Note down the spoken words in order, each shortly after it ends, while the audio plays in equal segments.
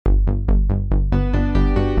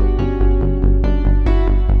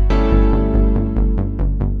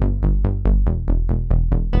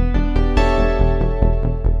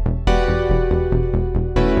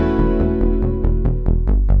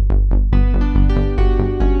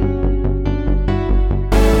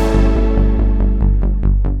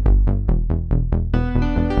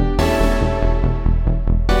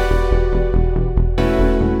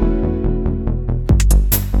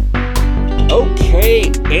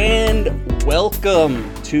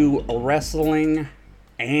Welcome to Wrestling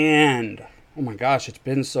and... Oh my gosh, it's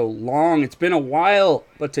been so long. It's been a while.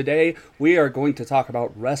 But today we are going to talk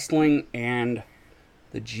about wrestling and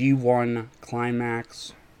the G1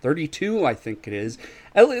 Climax 32, I think it is.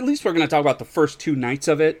 At least we're going to talk about the first two nights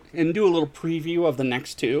of it and do a little preview of the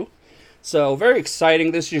next two. So very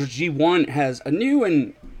exciting. This year's G1 has a new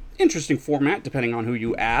and interesting format, depending on who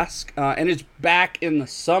you ask. And it's back in the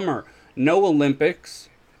summer. No Olympics.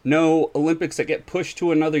 No Olympics that get pushed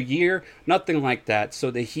to another year. Nothing like that. So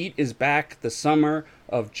the heat is back the summer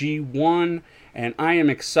of G1. And I am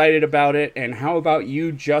excited about it. And how about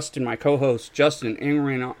you, Justin, my co-host, Justin,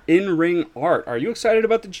 In-Ring Art? Are you excited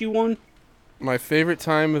about the G1? My favorite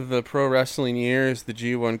time of the pro wrestling year is the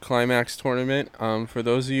G1 Climax tournament. For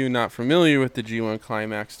those of you not familiar with the G1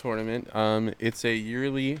 Climax tournament, it's a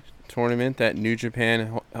yearly tournament that New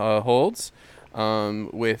Japan holds.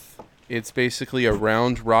 It's basically a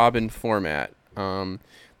round-robin format.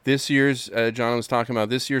 This year's, John was talking about,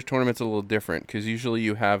 this year's tournament's a little different because usually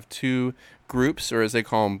you have two groups, or as they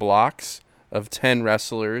call them, blocks, of 10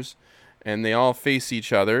 wrestlers, and they all face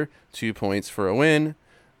each other. 2 points for a win,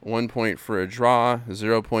 1 point for a draw,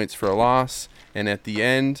 0 points for a loss, and at the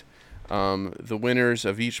end, the winners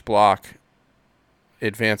of each block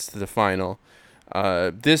advance to the final.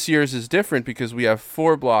 This year's is different because we have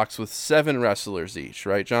 4 blocks with 7 wrestlers each,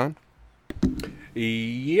 right, John?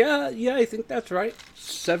 Yeah, I think that's right.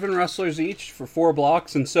 7 wrestlers each for 4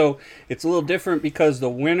 blocks, and so it's a little different because the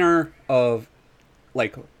winner of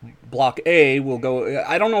like block A will go.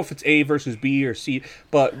 I don't know if it's A versus B or C,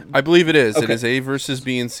 but I believe it is. Okay. It is A versus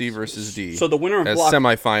B and C versus D. So the winner of as block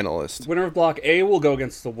semifinalist. Winner of block A will go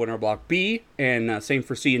against the winner of block B, and same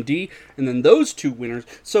for C and D, and then those two winners.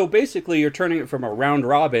 So basically, you're turning it from a round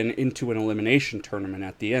robin into an elimination tournament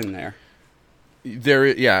at the end there.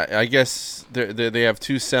 I guess they have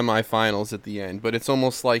 2 semifinals at the end, but it's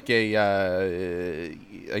almost like I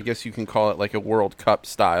guess you can call it like a World Cup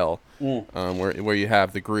style, where you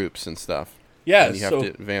have the groups and stuff. Yeah, and you have to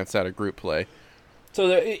advance out of group play. So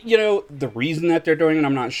the reason that they're doing it,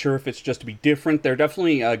 I'm not sure if it's just to be different. They're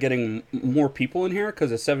definitely getting more people in here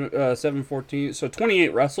because it's 714, so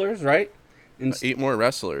 28 wrestlers, right? 8 more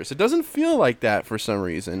wrestlers. It doesn't feel like that for some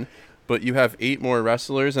reason. But you have 8 more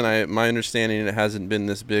wrestlers, and my understanding it hasn't been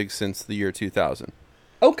this big since the year 2000.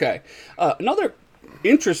 Okay. Another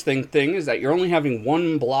interesting thing is that you're only having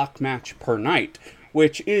 1 block match per night,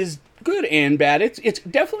 which is good and bad. It's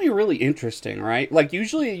definitely really interesting, right? Like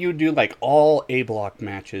usually you do like all A block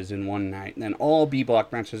matches in one night, and then all B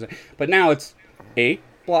block matches. But now it's A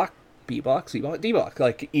block, B block, C block, D block.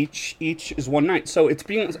 Like each is one night, so it's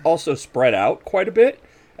being also spread out quite a bit,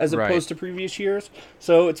 as opposed to previous years.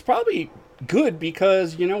 So it's probably good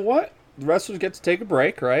because, you know what? The wrestlers get to take a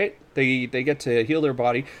break, right? They get to heal their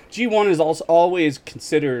body. G1 is also always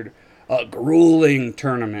considered a grueling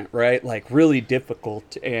tournament, right? Like really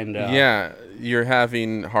difficult. And you're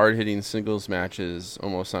having hard-hitting singles matches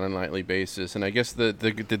almost on a nightly basis. And I guess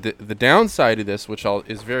the downside of this, which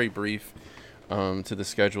is very brief, to the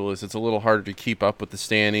schedule, is it's a little harder to keep up with the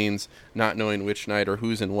standings. Not knowing which night or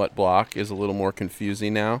who's in what block is a little more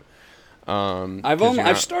confusing now.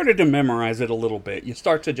 I've started to memorize it a little bit. You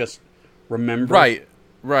start to just remember.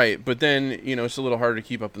 Right. But then, it's a little harder to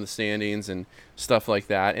keep up in the standings and stuff like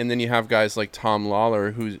that. And then you have guys like Tom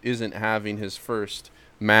Lawler, who isn't having his first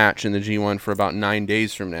match in the G1 for about 9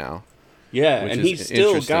 days from now. Yeah, and he's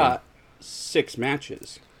still got 6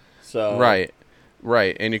 matches. So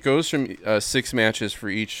Right, and it goes from 6 matches for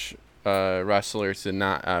each wrestler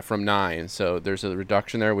to from 9. So there's a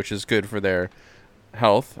reduction there, which is good for their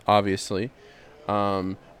health, obviously.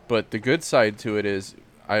 But the good side to it is,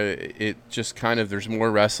 it just kind of, there's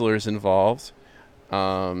more wrestlers involved,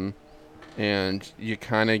 and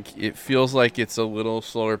it feels like it's a little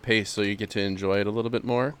slower pace, so you get to enjoy it a little bit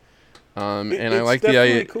more. And I like the idea.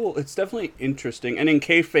 It's definitely cool. It's definitely interesting. And in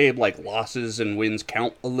kayfabe, like losses and wins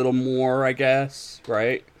count a little more, I guess,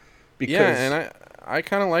 right? And I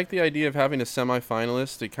kind of like the idea of having a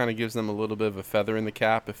semifinalist. It kind of gives them a little bit of a feather in the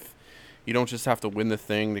cap. If you don't just have to win the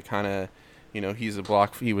thing to kind of, he was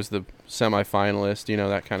the semifinalist,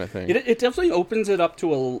 that kind of thing. It definitely opens it up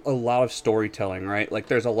to a lot of storytelling, right? Like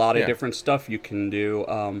there's a lot of different stuff you can do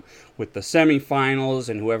with the semifinals,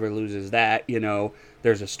 and whoever loses that,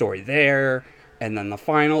 there's a story there, and then the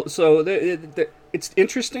final. So it's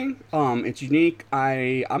interesting. It's unique.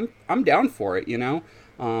 I'm down for it.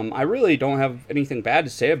 I really don't have anything bad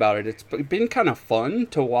to say about it. It's been kind of fun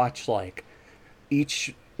to watch like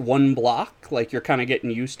each one block. Like you're kind of getting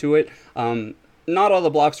used to it. Not all the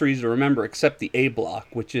blocks are easy to remember except the A block,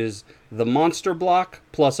 which is the Monster block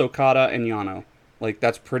plus Okada and Yano. Like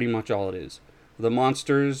that's pretty much all it is. the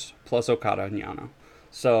monsters plus Okada and Yano.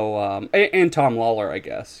 So, and Tom Lawler, I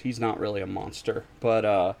guess. He's not really a monster. But,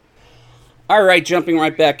 all right, jumping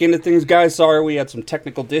right back into things, guys. Sorry, we had some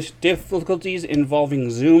technical difficulties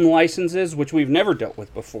involving Zoom licenses, which we've never dealt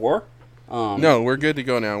with before. No, we're good to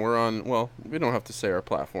go now. We're on, well, we don't have to say our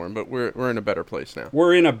platform, but we're in a better place now.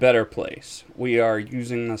 We're in a better place. We are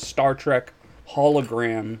using the Star Trek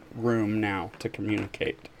hologram room now to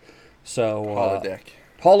communicate. So Holodeck.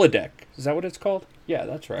 Holodeck. Is that what it's called? Yeah,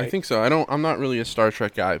 that's right. I think so. I'm not really a Star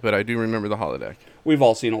Trek guy, but I do remember the holodeck. We've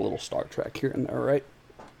all seen a little Star Trek here and there, right?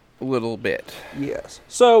 A little bit. Yes.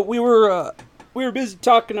 So we were busy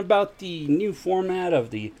talking about the new format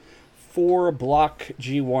of the 4-block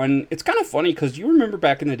G1. It's kind of funny because you remember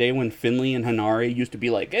back in the day when Finley and Hanare used to be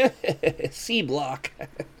like, C block.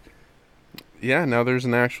 Yeah, now there's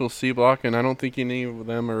an actual C block, and I don't think any of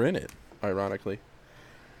them are in it, ironically.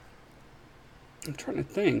 I'm trying to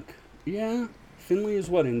think. Yeah, Finley is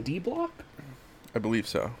what, in D block? I believe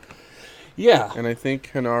so. Yeah. And I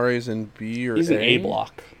think Hanare's in B or He's A. in A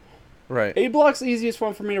block. Right. A block's the easiest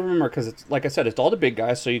one for me to remember because it's, like I said, it's all the big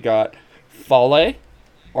guys. So you got Fale,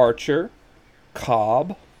 Archer,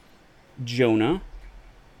 Cobb, Jonah,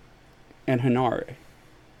 and Hanare.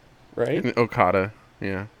 Right? And Okada,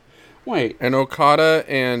 yeah. Wait. And Okada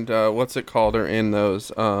and, what's it called, are in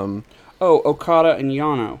those, Okada and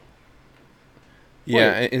Yano.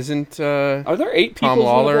 Yeah, Wait. isn't, Are there 8 people Tom in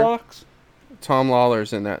the Lawler? blocks? Tom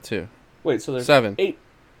Lawler's in that, too. Wait, so there's 7. 8.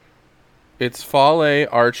 It's Fale,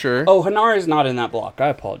 Archer. Oh, Hanare's not in that block. I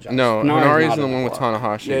apologize. No, Hanare's Hanare's not the one with block.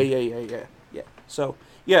 Tanahashi. Yeah. So,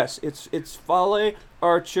 yes, it's Fale,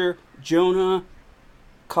 Archer, Jonah,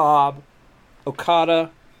 Cobb,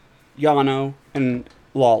 Okada, Yano, and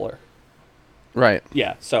Lawler. Right.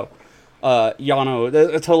 Yeah, so Yano,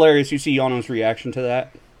 it's hilarious. You see Yano's reaction to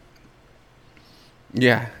that.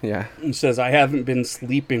 Yeah. He says, I haven't been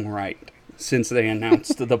sleeping right since they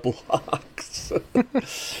announced the blocks.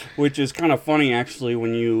 Which is kind of funny, actually,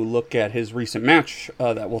 when you look at his recent match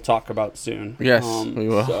that we'll talk about soon. Yes, we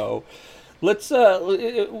will. So, let's... so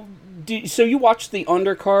you watched the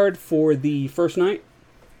undercard for the first night?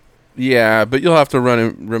 Yeah, but you'll have to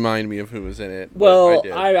remind me of who was in it. Well,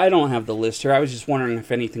 I I don't have the list here. I was just wondering if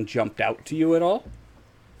anything jumped out to you at all.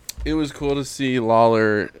 It was cool to see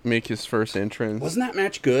Lawler make his first entrance. Wasn't that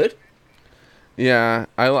match good? Yeah,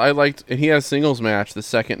 I liked. And he had a singles match the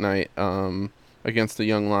second night against the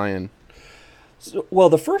Young Lion. So, well,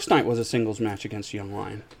 the first night was a singles match against Young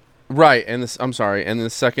Lion. Right, and I'm sorry, and the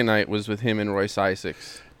second night was with him and Royce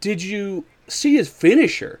Isaacs. Did you see his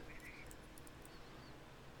finisher?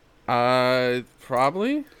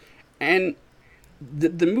 Probably. And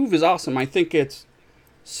the move is awesome. I think it's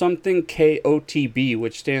something KOTB,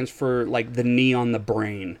 which stands for like the knee on the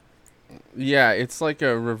brain. Yeah, it's like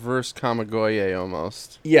a reverse Kamigoye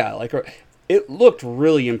almost. Yeah, it looked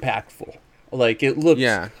really impactful. Like it looked.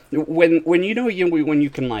 Yeah. When when you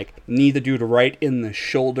can like knee the dude right in the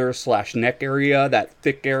shoulder/neck area, that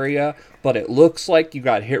thick area, but it looks like you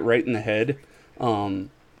got hit right in the head.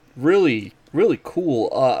 Really, really cool.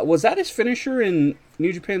 Was that his finisher in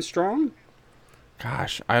New Japan Strong?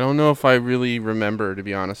 Gosh, I don't know if I really remember, to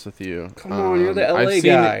be honest with you. Come on, you're the LA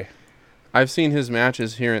guy. I've seen his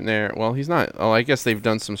matches here and there. Well, he's not. Oh, I guess they've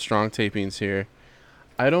done some Strong tapings here.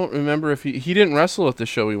 I don't remember if he didn't wrestle at the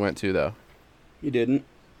show we went to, though. You didn't?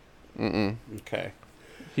 Mm-mm. Okay.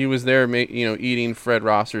 He was there, eating Fred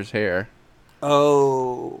Rosser's hair.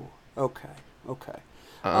 Oh, okay.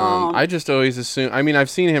 I just always assume. I mean, I've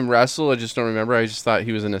seen him wrestle. I just don't remember. I just thought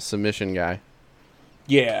he was in a submission guy.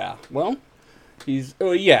 Yeah. Well, he's.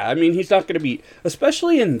 Oh, yeah. I mean, he's not going to be,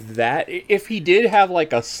 especially in that. If he did have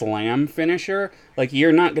like a slam finisher, like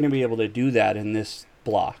you're not going to be able to do that in this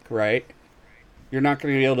block, right? You're not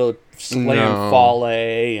going to be able to slam Fale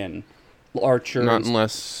and Archer. Not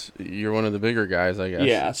unless you're one of the bigger guys, I guess.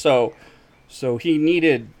 Yeah. So he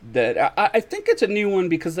needed that. I think it's a new one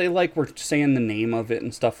because they were saying the name of it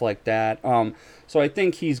and stuff like that. So I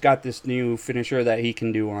think he's got this new finisher that he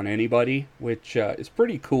can do on anybody, which is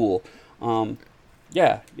pretty cool.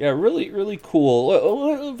 Yeah, really, really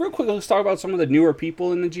cool. Real quick, let's talk about some of the newer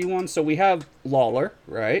people in the G1. So we have Lawler,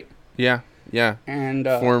 right? Yeah. And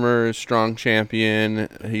former Strong champion.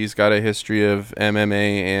 He's got a history of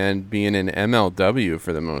MMA and being in MLW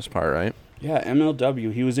for the most part, right? Yeah,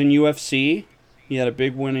 MLW. He was in UFC. He had a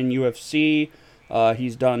big win in UFC.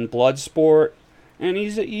 He's done Bloodsport, and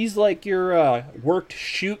he's like your worked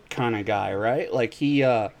shoot kind of guy, right? Like he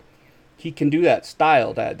can do that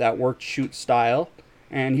style, that worked shoot style,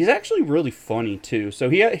 and he's actually really funny too. So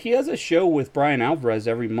he has a show with Brian Alvarez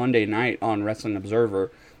every Monday night on Wrestling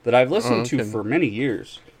Observer that I've listened to for many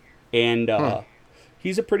years, and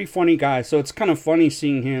he's a pretty funny guy. So it's kind of funny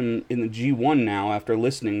seeing him in the G1 now after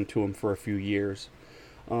listening to him for a few years.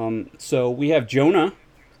 So we have Jonah.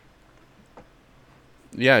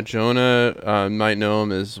 Yeah, Jonah might know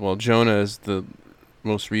him as well. Jonah is the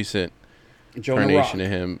most recent Jonah incarnation Rock.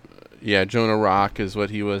 of him. Yeah, Jonah Rock is what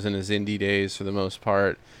he was in his indie days for the most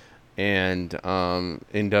part. And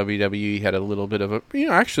in WWE, he had a little bit of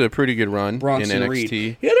actually a pretty good run Bronson in NXT.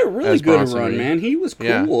 Reed. He had a really as good Bronson run, Reed. man. He was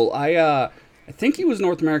cool. Yeah. I think he was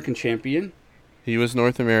North American champion. He was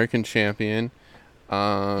North American champion. He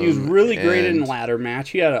was really great in and- ladder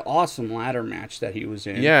match. He had an awesome ladder match that he was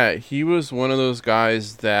in. Yeah, he was one of those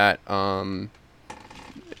guys that,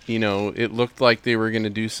 it looked like they were going to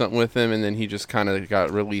do something with him, and then he just kind of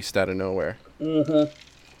got released out of nowhere.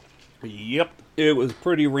 Yep. It was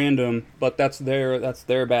pretty random, but that's their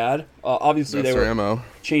bad. Obviously, That's they their were MO.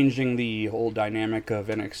 changing the whole dynamic of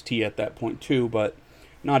NXT at that point too, but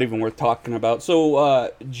not even worth talking about. So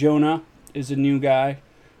Jonah is a new guy.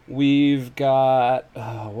 We've got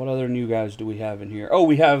what other new guys do we have in here? Oh,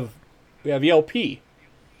 we have ELP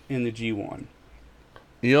in the G1.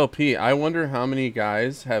 ELP, I wonder how many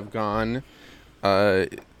guys have gone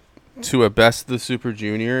to a Best of the Super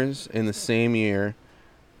Juniors in the same year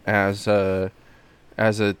as a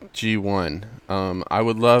G1. I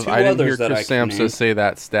would love. Two I didn't hear others that I Chris can name. Samsa say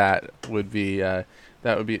that stat would be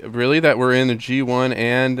really that we're in the G1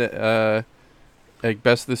 and like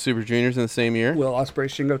Best of the Super Juniors in the same year. Will Ospreay,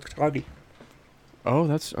 Shingo Takagi.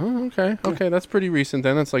 Okay. Okay, that's pretty recent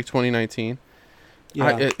then. That's like 2019.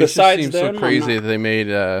 Yeah. It just Besides seems them, so I'm crazy not- that they made.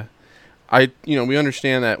 We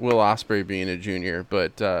understand that Will Ospreay being a junior,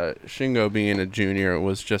 but Shingo being a junior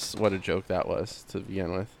was just what a joke that was to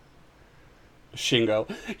begin with. Shingo.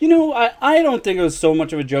 I don't think it was so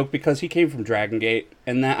much of a joke because he came from Dragon Gate,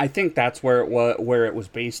 and I think that's where it was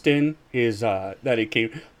based in is that he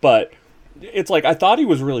came. But it's like I thought he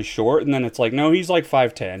was really short, and then it's like no, he's like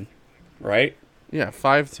 5'10", right? Yeah,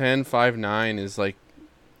 5'10", 5'9" is like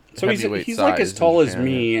So heavyweight he's like as size in tall as Japan.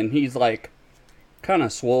 me, and he's like kind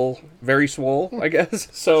of swole, very swole, I guess.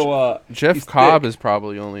 So Jeff he's Cobb thick. is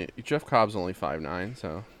probably only 5'9",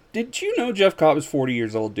 so Did you know Jeff Cobb is 40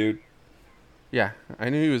 years old, dude? yeah, I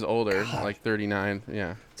knew he was older, like 39.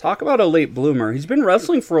 Yeah. Talk about a late bloomer. He's been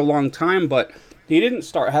wrestling for a long time, but he didn't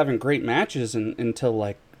start having great matches until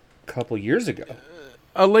like a couple years ago.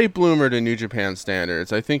 A late bloomer to New Japan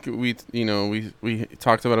standards. I think we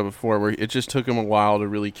talked about it before, where it just took him a while to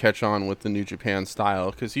really catch on with the New Japan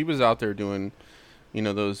style, because he was out there doing,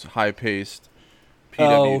 those high-paced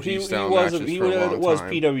PWG style matches for a long was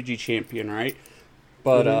time. PWG champion, right?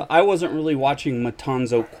 But I wasn't really watching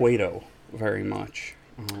Matanzo Cueto very much.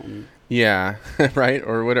 Yeah, right,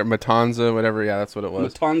 or whatever, Matanza, whatever. Yeah, that's what it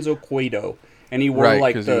was. Matanzo Cueto, and he wore Right,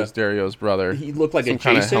 like because he was Dario's brother. he looked like Some a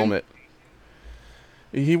kind of Jason. helmet.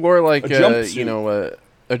 He wore like A jumpsuit.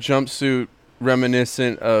 a jumpsuit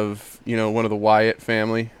reminiscent of one of the Wyatt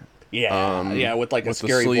family. Yeah, yeah, with like a with the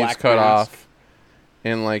scary sleeves black cut mask. off,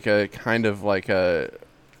 and like a kind of like a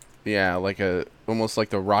almost like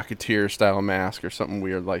the Rocketeer style mask or something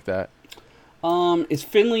weird like that. Is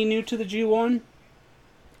Finley new to the G1?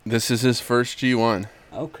 This is his first G1.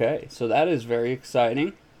 Okay, so that is very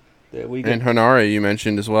exciting. That we get And Hanare, you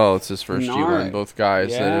mentioned as well. It's his first Hanare. G1. Both guys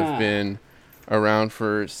that Yeah. have been around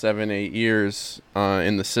for 7-8 years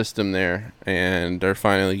in the system there, and they're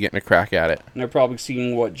finally getting a crack at it. they're probably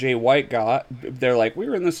seeing what Jay White got. They're like, we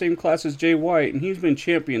were in the same class as Jay White, and he's been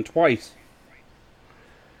champion twice.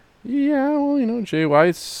 Yeah, well, Jay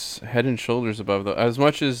White's head and shoulders above the. As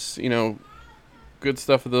much as good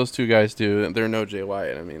stuff that those two guys do, they're no Jay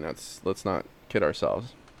White. I mean, let's not kid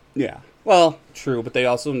ourselves. Yeah. Well, true, but they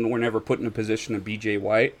also were never put in a position to be Jay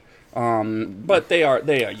White. But they are,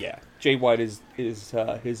 yeah. Jay White is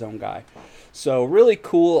his own guy. So really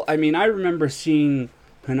cool. I mean, I remember seeing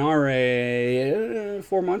Hanare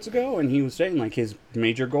 4 months ago, and he was saying like his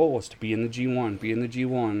major goal was to be in the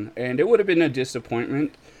G1, and it would have been a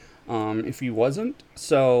disappointment if he wasn't.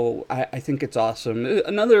 So I think it's awesome.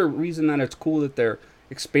 Another reason that it's cool that they're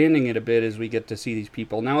expanding it a bit is we get to see these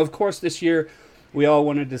people. Now, of course, this year we all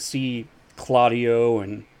wanted to see Claudio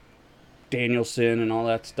and Danielson and all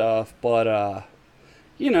that stuff, but a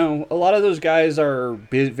lot of those guys are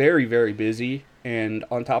very, very busy, and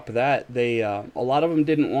on top of that, they a lot of them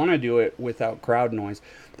didn't want to do it without crowd noise.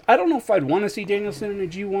 I don't know if I'd want to see Danielson in a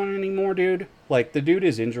G1 anymore, dude. Like, the dude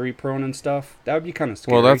is injury prone and stuff. That would be kind of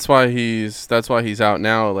scary. Well, that's why he's out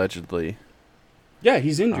now, allegedly. Yeah,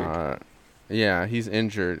 he's injured. Yeah, he's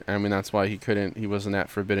injured. I mean, that's why he wasn't at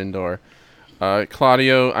Forbidden Door.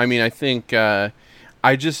 Claudio, I mean, I think, I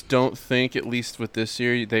just don't think, at least with this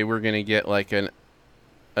year, they were going to get like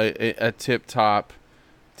a tip-top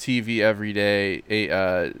TV every day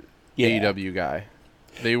AEW guy.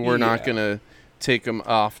 They were not going to take him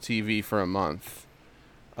off TV for a month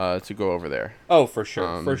to go over there. Oh, for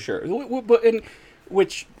sure, for sure. But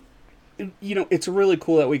it's really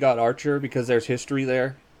cool that we got Archer because there's history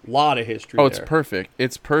there. A lot of history there. Oh, it's perfect.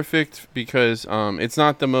 It's perfect because it's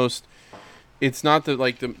not the most... It's not the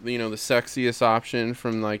sexiest option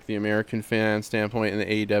from like the American fan standpoint in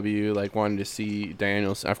the AEW, like wanting to see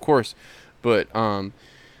Daniels, of course, but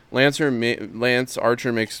Lance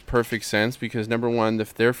Archer makes perfect sense because number one,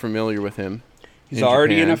 if they're familiar with him, he's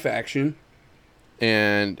already in a faction,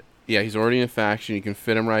 and yeah, he's already in a faction. You can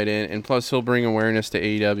fit him right in, and plus he'll bring awareness to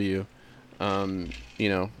AEW,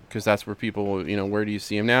 because that's where people, where do you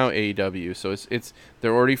see him now? AEW. So it's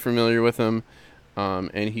they're already familiar with him.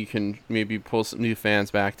 And he can maybe pull some new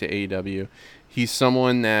fans back to AEW. He's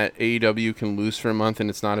someone that AEW can lose for a month, and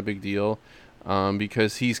it's not a big deal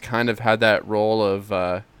because he's kind of had that role of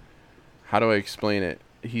how do I explain it?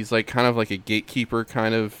 He's like kind of like a gatekeeper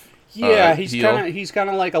kind of. Yeah, he's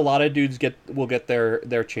kind of like a lot of dudes will get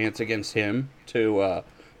their chance against him to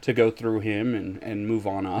go through him and move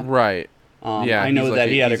on up. Right. Yeah, I know that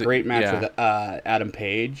he had a great match with Adam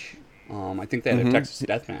Page. I think they had a Texas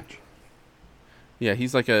Death Match. Yeah,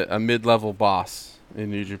 he's like a mid-level boss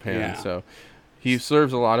in New Japan, so he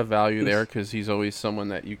serves a lot of value there because he's always someone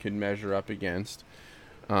that you can measure up against.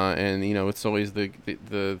 And it's always the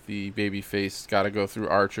baby face got to go through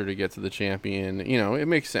Archer to get to the champion. It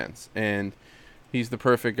makes sense, and he's the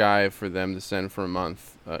perfect guy for them to send for a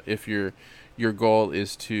month. If your goal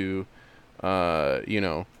is to,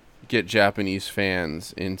 get Japanese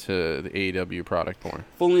fans into the AEW product more.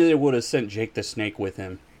 If only they would have sent Jake the Snake with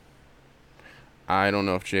him. I don't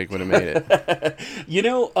know if Jake would have made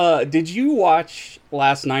it. Did you watch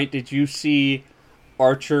last night? Did you see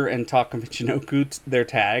Archer and Taka Michinoku, their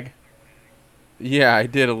tag? Yeah, I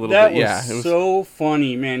did a little bit. Yeah, it was so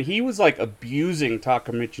funny, man. He was like abusing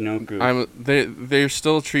Taka Michinoku. They're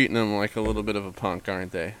still treating him like a little bit of a punk,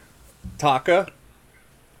 aren't they? Taka?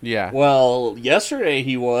 Yeah. Well, yesterday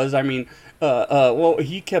he was. I mean,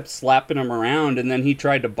 he kept slapping him around, and then he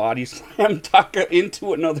tried to body slam Taka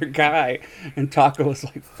into another guy, and Taka was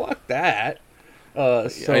like, "Fuck that." I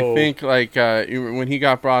think when he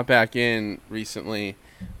got brought back in recently,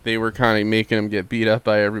 they were kind of making him get beat up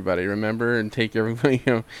by everybody. Remember, and take everybody,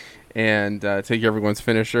 and take everyone's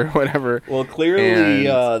finisher or whatever. Well, clearly,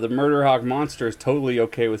 the Murder Hawk Monster is totally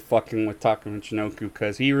okay with fucking with Taka Michinoku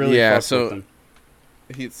because he really fucks with him.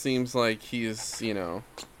 It seems like he's kind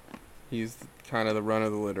of the run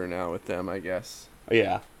of the litter now with them, I guess.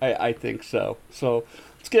 Yeah, I think so. So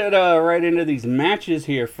let's get right into these matches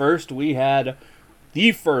here. First, we had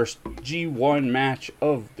the first G1 match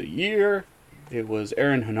of the year. It was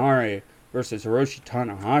Aaron Henare versus Hiroshi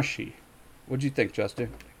Tanahashi. What'd you think, Justin?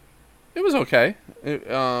 It was okay.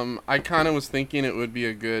 I kind of was thinking it would be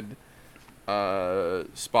a good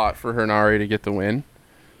spot for Henare to get the win.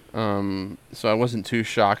 So I wasn't too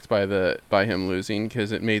shocked by him losing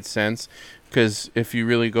because it made sense. Because if you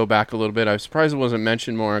really go back a little bit, I was surprised it wasn't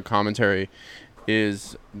mentioned more in commentary. They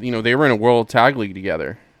were in a World Tag League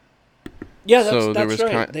together. Yeah, that's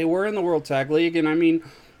right. They were in the World Tag League, and I mean,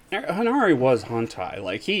 Henare was Hantai.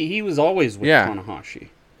 Like he was always with Tanahashi.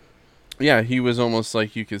 Yeah, he was almost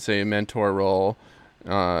like you could say a mentor role.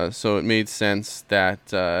 So it made sense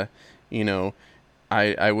that I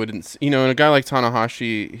wouldn't, and a guy like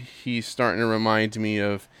Tanahashi, he's starting to remind me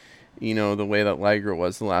of, the way that Liger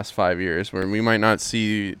was the last 5 years, where we might not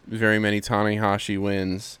see very many Tanahashi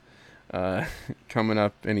wins coming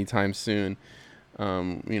up anytime soon.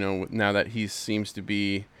 Now that he seems to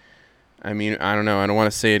be, I mean, I don't know, I don't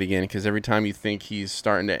want to say it again, because every time you think he's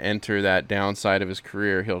starting to enter that downside of his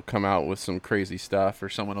career, he'll come out with some crazy stuff, or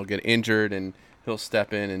someone will get injured, and he'll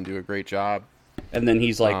step in and do a great job. And then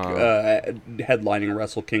he's like headlining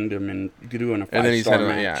Wrestle Kingdom and doing a 5-star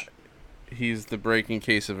match. Yeah, he's the breaking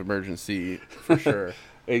case of emergency for sure.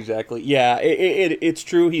 Exactly. Yeah, it's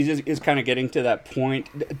true. He's kind of getting to that point.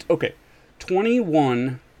 Okay,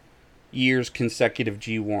 21 years consecutive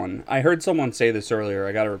G1. I heard someone say this earlier.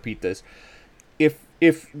 I got to repeat this. If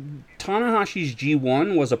Tanahashi's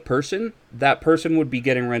G1 was a person, that person would be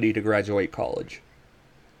getting ready to graduate college.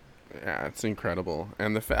 Yeah, it's incredible.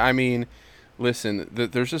 And I mean, listen,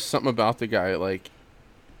 there's just something about the guy. Like,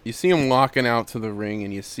 you see him walking out to the ring,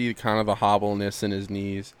 and you see kind of the hobbleness in his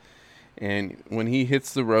knees. And when he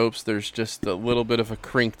hits the ropes, there's just a little bit of a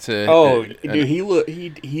crink to. Oh, dude,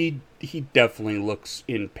 he definitely looks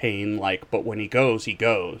in pain. Like, but when he goes, he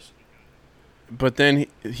goes. but then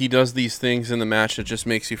he does these things in the match that just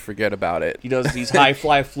makes you forget about it. He does these high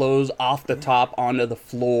fly flows off the top onto the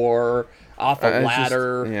floor, off a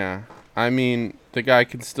ladder. Yeah. I mean, the guy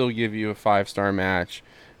can still give you a 5-star match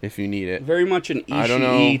if you need it. Very much an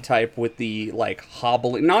Ishii type with the, like,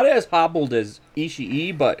 hobbling. Not as hobbled as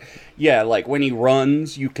Ishii, but, yeah, like, when he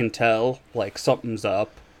runs, you can tell, like, something's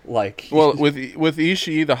up. Like, well, with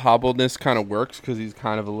Ishii, the hobbledness kind of works because he's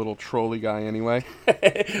kind of a little trolley guy anyway.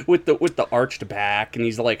 with the arched back, and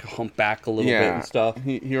he's, like, humpback a little bit and stuff.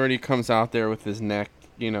 He already comes out there with his neck,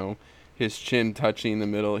 his chin touching the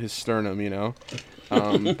middle, his sternum,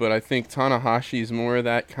 But I think Tanahashi's more of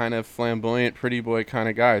that kind of flamboyant, pretty boy kind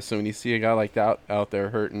of guy. So when you see a guy like that out there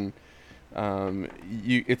hurting,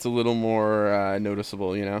 it's a little more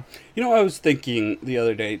noticeable, I was thinking the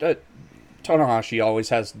other day that Tanahashi always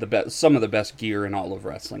has some of the best gear in all of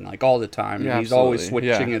wrestling, like all the time. Yeah, he's always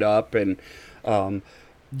switching it up. And, I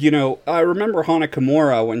remember Hana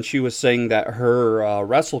Kimura when she was saying that her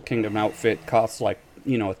Wrestle Kingdom outfit costs like,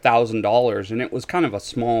 $1,000, and it was kind of a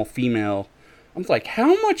small female. I'm like,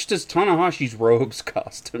 how much does Tanahashi's robes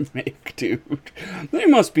cost to make, dude? They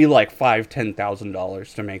must be like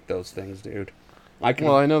 $5,000-$10,000 to make those things, dude.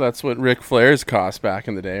 Well, I know that's what Ric Flair's cost back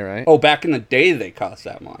in the day, right? Oh, back in the day they cost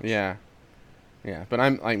that much. Yeah, but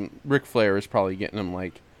I'm Ric Flair is probably getting them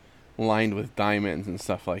like lined with diamonds and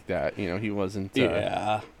stuff like that. He wasn't.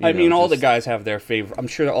 Yeah, I mean, all the guys have their favorite. I'm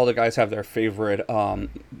sure all the guys have their favorite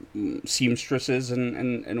seamstresses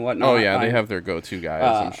and whatnot. Oh yeah, they have their go-to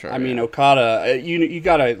guys. I'm sure. I mean, Okada. You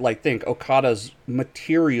gotta think Okada's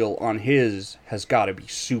material on his has got to be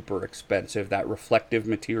super expensive. That reflective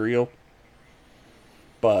material.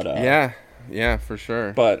 But yeah, for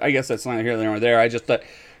sure. But I guess that's neither here nor there. I just thought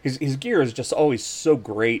his gear is just always so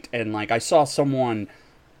great, and like I saw someone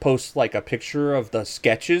post like a picture of the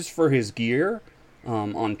sketches for his gear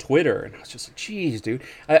on Twitter, and I was just like, geez, dude.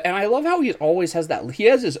 And I love how he always has that. He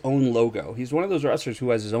has his own logo. He's one of those wrestlers who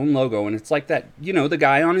has his own logo, and it's like that, the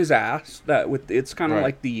guy on his ass. It's kind of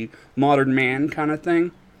like the modern man kind of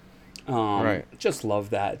thing. Right. Just love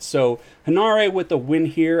that. So Henare with the win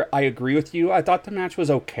here. I agree with you. I thought the match was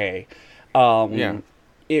okay.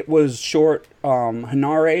 It was short.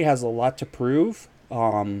 Henare has a lot to prove.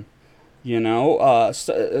 I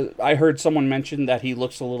heard someone mention that he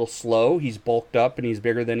looks a little slow. He's bulked up and he's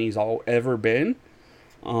bigger than he's ever been.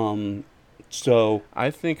 So I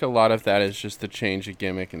think a lot of that is just the change of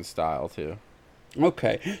gimmick and style too.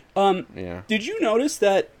 Okay. Yeah. Did you notice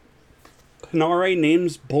that Henare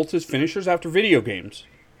names both his finishers after video games?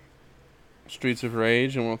 Streets of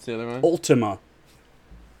Rage, and what's the other one? Ultima.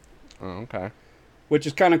 Oh, okay. Which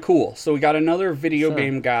is kind of cool. So we got another video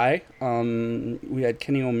game guy. We had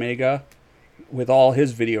Kenny Omega with all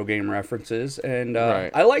his video game references. And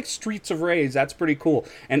I like Streets of Rage. That's pretty cool.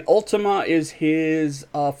 And Ultima is his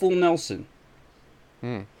Full Nelson.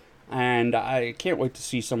 And I can't wait to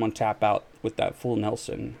see someone tap out with that Full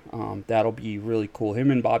Nelson. That'll be really cool. Him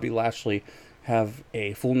and Bobby Lashley have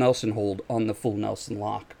a Full Nelson hold on the Full Nelson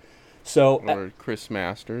lock. So or Chris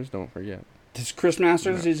Masters, don't forget. Is Chris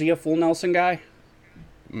Masters, is he a Full Nelson guy?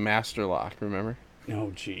 Master Lock, remember?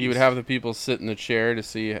 Oh, jeez. He would have the people sit in the chair to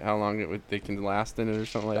see how long they can last in it or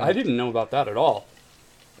something like that. I didn't know about that at all.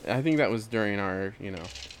 I think that was during our,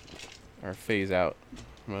 our phase out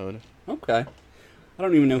mode. Okay. I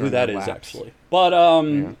don't even know who that is, actually. But,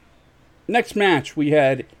 next match, we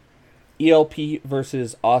had ELP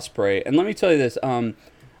versus Ospreay. And let me tell you this.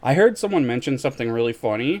 I heard someone mention something really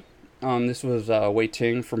funny. This was Wei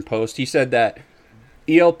Ting from Post. He said that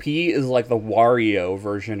ELP is like the Wario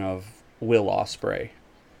version of Will Ospreay.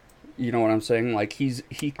 You know what I'm saying? Like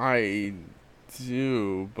I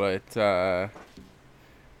do, but I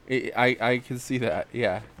can see that.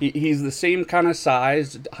 Yeah, he's the same kind of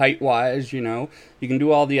size, height wise. You can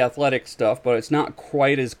do all the athletic stuff, but it's not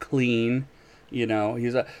quite as clean. He's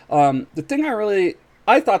a the thing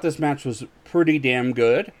I thought this match was pretty damn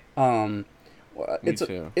good. Me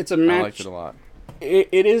too. It's a match. I liked it a lot.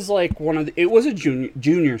 It is like it was a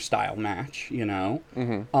junior style match,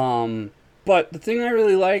 Mm-hmm. But the thing I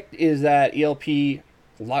really liked is that ELP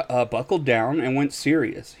buckled down and went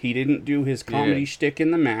serious. He didn't do his comedy shtick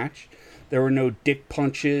in the match. There were no dick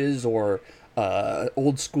punches or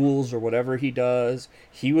old schools or whatever he does.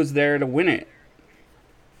 He was there to win it.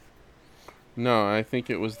 No, I think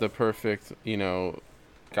it was the perfect,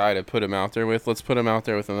 guy to put him out there with. Let's put him out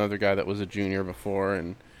there with another guy that was a junior before,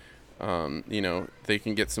 and they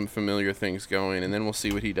can get some familiar things going, and then we'll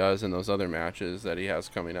see what he does in those other matches that he has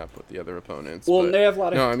coming up with the other opponents. Well, and they have a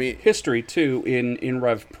lot of history too in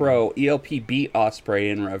Rev Pro. ELP beat Ospreay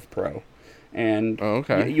in Rev Pro, And Oh,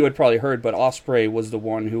 okay. you had probably heard, but Ospreay was the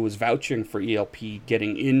one who was vouching for ELP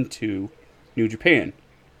getting into New Japan.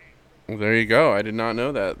 Well, there you go. I did not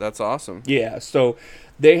know that. That's awesome. Yeah, so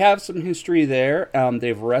they have some history there.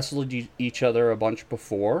 They've wrestled each other a bunch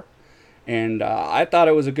before, and I thought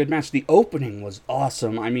it was a good match. The opening was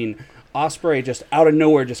awesome. I mean, Ospreay just out of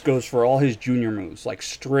nowhere just goes for all his junior moves, like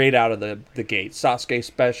straight out of the gate. Sasuke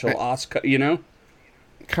special, Asuka, you know?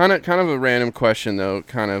 Kind of a random question though,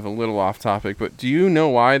 kind of a little off topic, but do you know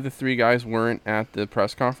why the three guys weren't at the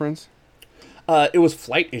press conference? It was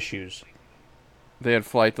flight issues, They had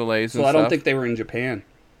flight delays and so I stuff. don't think they were in Japan.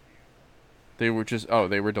 They were just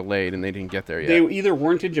they were delayed and they didn't get there yet. They either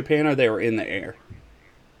weren't in Japan or they were in the air.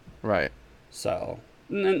 Right. So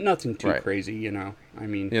nothing too Right. crazy, you know. I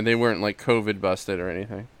mean, Yeah, they weren't like COVID busted or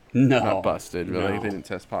anything. no, Not busted, but like no. they didn't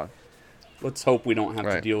test positive. Let's hope we don't have to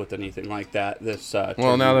Right. deal with anything like that. This Well, now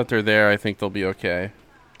tournament. that they're there, I think they'll be okay.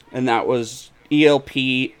 And that was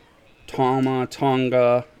ELP, Tama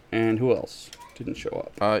Tonga, and who else didn't show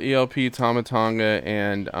up? ELP, Tomatonga,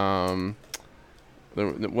 and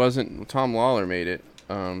there wasn't Tom Lawler made it,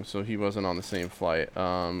 so he wasn't on the same flight.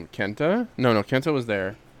 Kenta? No, Kenta was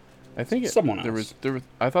there. I think Someone else. There was.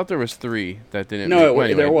 I thought there was three that didn't. No, make, well,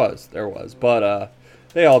 anyway. there was, but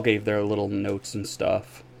they all gave their little notes and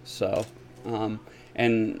stuff. So,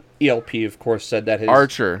 and ELP of course said that his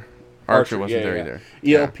Archer wasn't yeah, there yeah.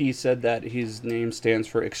 either. ELP said that his name stands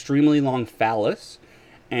for extremely long phallus.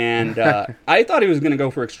 And I thought he was going to go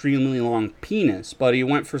for extremely long penis, but he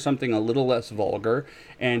went for something a little less vulgar.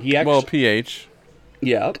 And he actually, Well, PH.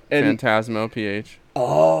 yeah, and Phantasmo PH.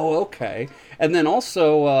 oh, okay. And then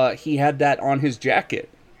also he had that on his jacket,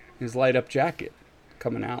 his light up jacket,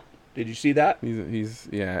 coming out. Did you see that? He's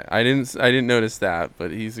yeah. I didn't notice that,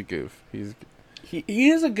 but he's a goof. He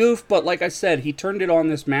is a goof, but like I said, he turned it on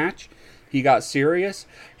this match. He got serious.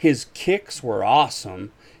 His kicks were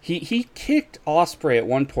awesome. He kicked Ospreay at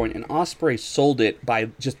one point, and Ospreay sold it by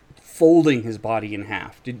just folding his body in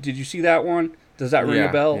half. Did you see that one? Does that ring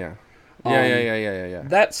a bell? Yeah. Yeah.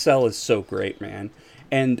 That sell is so great, man.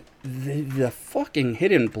 And the fucking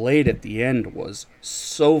hidden blade at the end was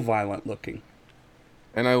so violent looking.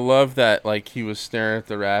 And I love that, like, he was staring at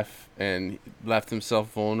the ref and left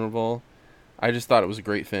himself vulnerable. I just thought it was a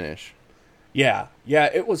great finish. Yeah,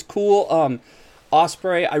 it was cool.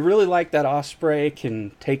 Ospreay, I really like that Ospreay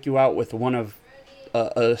can take you out with one of an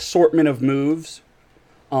assortment of moves.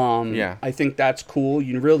 Yeah. I think that's cool.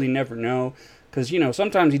 You really never know. Because,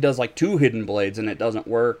 sometimes he does like 2 hidden blades and it doesn't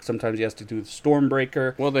work. Sometimes he has to do the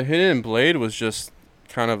Stormbreaker. Well, the hidden blade was just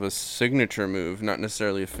kind of a signature move, not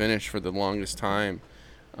necessarily a finish for the longest time.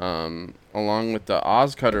 Along with the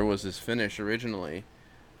Oz Cutter was his finish originally.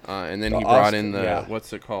 And then he brought in the,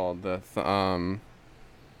 what's it called?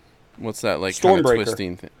 What's that, like, kind of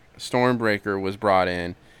twisting thing? Stormbreaker was brought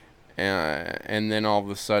in. And then all of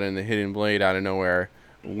a sudden, the hidden blade out of nowhere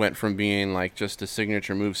went from being like just a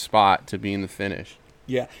signature move spot to being the finish.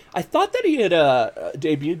 Yeah, I thought that he had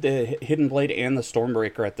debuted the Hidden Blade and the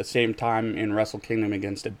Stormbreaker at the same time in Wrestle Kingdom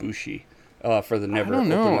against Ibushi for the Never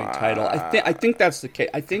Openweight title. I think that's the case.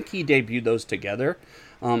 I think he debuted those together.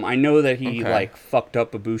 I know that he fucked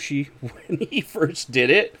up Ibushi when he first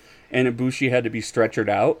did it, and Ibushi had to be stretchered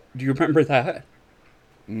out. Do you remember that?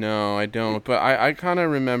 No, I don't. But I kind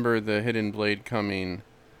of remember the Hidden Blade coming.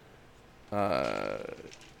 Well,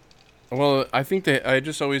 I think I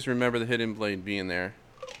just always remember the Hidden Blade being there.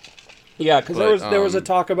 Yeah, because there was a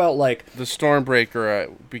talk about like the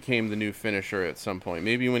Stormbreaker became the new finisher at some point.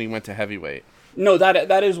 Maybe when he went to heavyweight. No,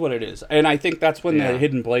 that is what it is, and I think that's when the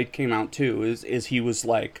Hidden Blade came out too. Is he was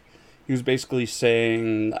basically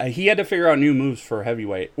saying he had to figure out new moves for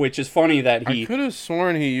heavyweight, which is funny that I could have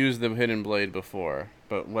sworn he used the Hidden Blade before,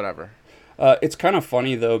 but whatever. It's kind of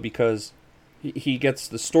funny though because he gets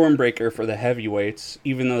the Stormbreaker for the heavyweights,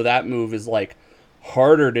 even though that move is like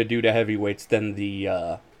harder to do to heavyweights than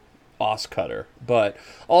the Os Cutter. But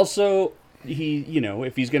also he,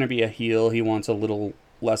 if he's going to be a heel, he wants a little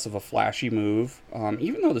less of a flashy move.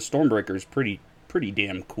 Even though the Stormbreaker is pretty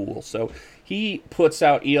damn cool, so he puts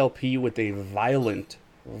out ELP with a violent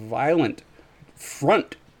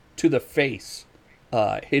front to the face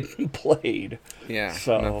hidden blade. Yeah,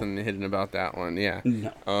 so nothing hidden about that one. Yeah.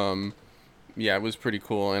 No. Yeah, it was pretty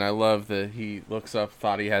cool, and I love that he looks up,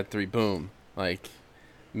 thought he had 3, boom, like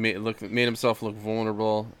made himself look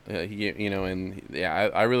vulnerable.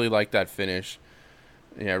 I really like that finish.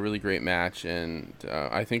 Yeah, really great match, and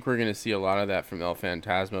I think we're gonna see a lot of that from El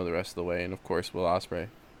Phantasmo the rest of the way, and of course Will Ospreay.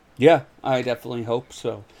 Yeah, I definitely hope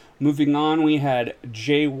so. Moving on, we had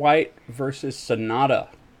Jay White versus Sonata.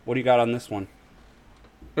 What do you got on this one?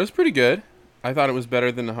 It was pretty good. I thought it was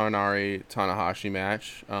better than the Hanari Tanahashi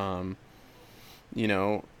match. You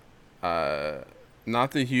know,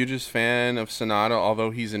 not the hugest fan of Sonata,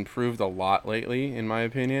 although he's improved a lot lately, in my I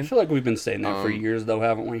opinion. feel like we've been saying that for years, though,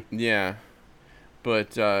 haven't we? Yeah,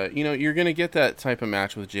 but you're gonna get that type of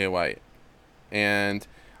match with Jay White, and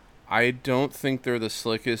I don't think they're the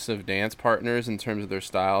slickest of dance partners in terms of their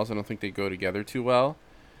styles. I don't think they go together too well.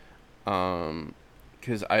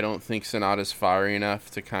 Because I don't think Sonata's fiery enough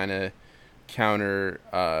to kind of counter,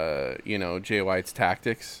 Jay White's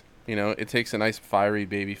tactics. It takes a nice fiery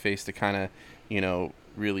baby face to kind of,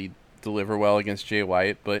 really deliver well against Jay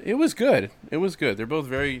White. But it was good. It was good. They're both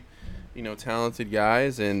very, talented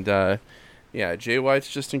guys. And, Jay White's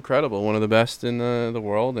just incredible. One of the best in the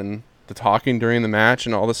world. And the talking during the match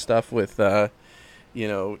and all the stuff with,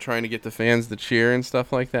 trying to get the fans to cheer and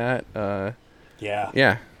stuff like that.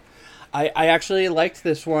 Yeah. I actually liked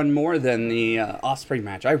this one more than the Ospreay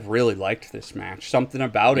match. I really liked this match. Something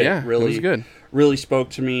about it really it was good. Really spoke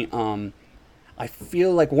to me. I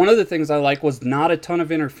feel like one of the things I like was not a ton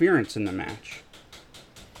of interference in the match.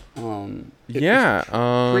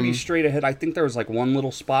 Pretty straight ahead. I think there was like one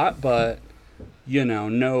little spot, but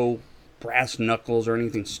no brass knuckles or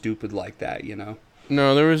anything stupid like that.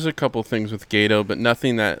 No, there was a couple things with Gato, but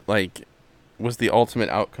nothing that was the ultimate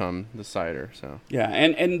outcome decider. So yeah,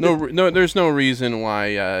 and there's no reason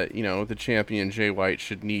why the champion Jay White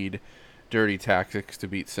should need dirty tactics to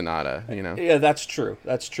beat Sonata. Yeah, that's true.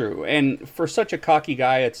 And for such a cocky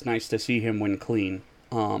guy, it's nice to see him win clean.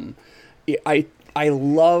 I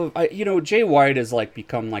love Jay White has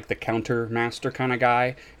become the counter master kind of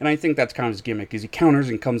guy, and I think that's kind of his gimmick is he counters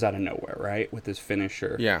and comes out of nowhere, right, with his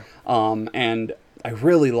finisher. Yeah. And I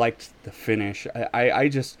really liked the finish. I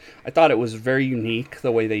thought it was very unique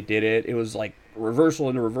the way they did it. It was like reversal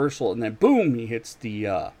into reversal, and then boom, he hits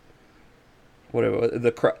the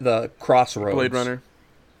the crossroads. Blade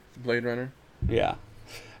Runner. Yeah,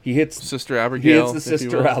 he hits Sister Abigail. He hits the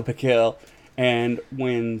Sister Abigail and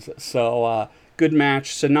wins. So good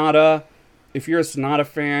match, Sonata. If you're a Sonata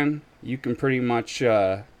fan, you can pretty much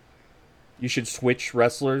you should switch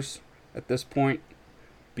wrestlers at this point.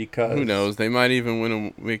 Because who knows? They might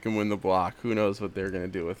even make him win the block. Who knows what they're going to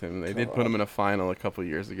do with him? They did put him in a final a couple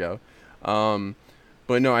years ago.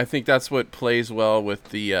 But no, I think that's what plays well with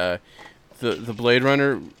the Blade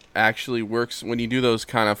Runner. Actually works when you do those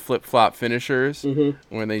kind of flip flop finishers.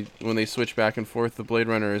 Mm-hmm. When they switch back and forth. The Blade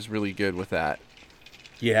Runner is really good with that.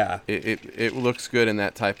 Yeah, it looks good in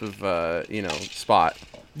that type of spot.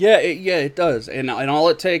 Yeah, it does, and all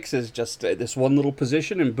it takes is just this one little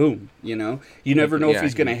position, and boom, you never know if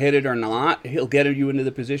he's going to hit it or not. He'll get you into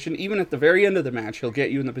the position, even at the very end of the match. He'll get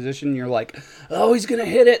you in the position. And you're like, oh, he's going to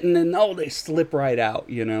hit it, and then they slip right out.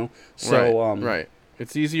 So right.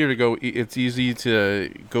 It's easier to go. It's easy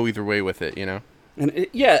to go either way with it. And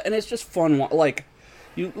it's just fun.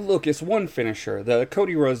 You look, it's one finisher. The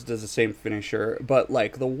Cody Rhodes does the same finisher, but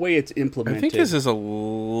the way it's implemented. I think his is a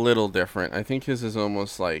little different. I think his is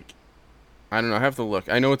almost I don't know. I have to look.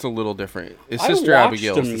 I know it's a little different. His Sister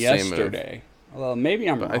Abigail is the yesterday. same move. Well, maybe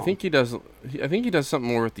I'm wrong. I think he does. I think he does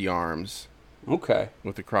something more with the arms. Okay.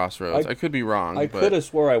 With the crossroads, I could be wrong. I could have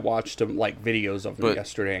swore I watched him videos of him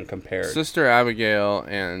yesterday and compared. Sister Abigail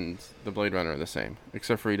and the Blade Runner are the same,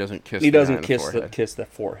 except for he doesn't kiss. He doesn't kiss the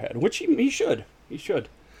forehead, which he should. He should.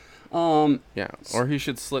 Yeah, or he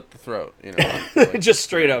should slit the throat. Just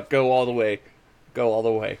straight up go all the way.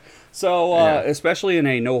 So especially in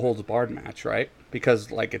a no holds barred match, right?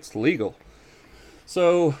 Because it's legal.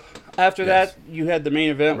 So after that, you had the main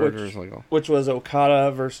event, which was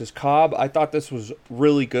Okada versus Cobb. I thought this was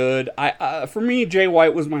really good. For me, Jay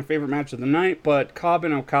White was my favorite match of the night, but Cobb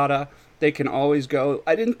and Okada, they can always go.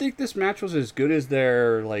 I didn't think this match was as good as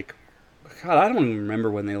their God, I don't even remember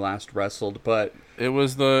when they last wrestled, but it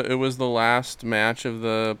was the last match of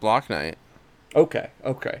the block night. Okay.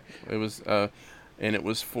 It was and it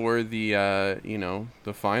was for the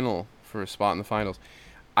the final, for a spot in the finals.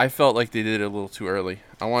 I felt like they did it a little too early.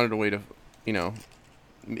 I wanted to wait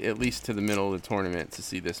at least to the middle of the tournament to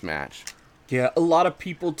see this match. Yeah, a lot of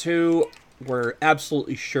people too were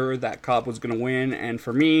absolutely sure that Cobb was going to win, and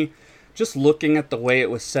for me, just looking at the way it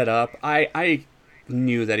was set up, I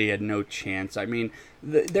knew that he had no chance. I mean,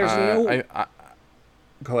 there's no.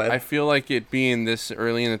 Go ahead. I feel like it being this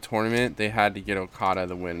early in the tournament, they had to get Okada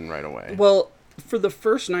the win right away. Well, for the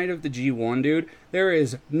first night of the G1, dude, there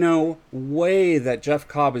is no way that Jeff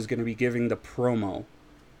Cobb is going to be giving the promo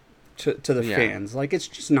to the fans. It's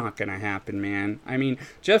just not going to happen, man. I mean,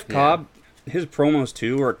 Jeff Cobb, his promos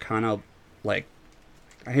too are kind of I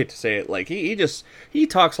hate to say it, he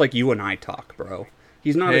talks like you and I talk, bro.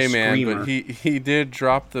 He's not Hey a man, screamer. but he did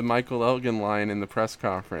drop the Michael Elgin line in the press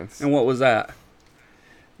conference. And what was that?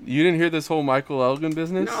 You didn't hear this whole Michael Elgin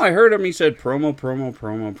business? No, I heard him. He said promo, promo,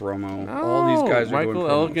 promo, promo. No, All these guys are Michael doing promos.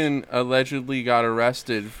 Elgin allegedly got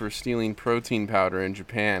arrested for stealing protein powder in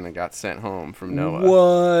Japan and got sent home from NOAA.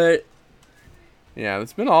 What? Yeah,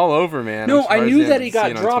 it's been all over, man. No, I'm I surprised knew you that haven't he got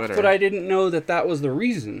seen it on dropped, Twitter. but I didn't know that that was the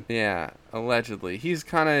reason. Yeah, allegedly. He's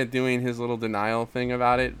kind of doing his little denial thing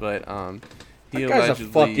about it, but he That guy's a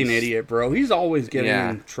allegedly fucking idiot, bro. He's always getting Yeah.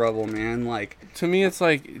 in trouble, man. Like, To me, it's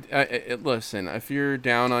like, listen, if you're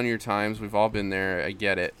down on your times, we've all been there. I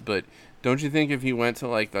get it, but don't you think if he went to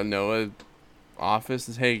like the NOAA office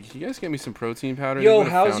and hey, can you guys get me some protein powder? yo, They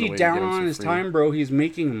would've how's found a he way to get down him on some his free. time, bro? He's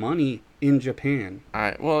making money in Japan.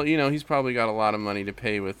 Well, he's probably got a lot of money to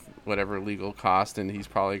pay with whatever legal cost, and he's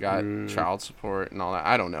probably got child support and all that.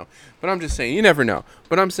 I don't know, but I'm just saying, you never know.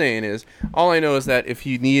 What I'm saying is, all I know is that if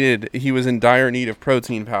he was in dire need of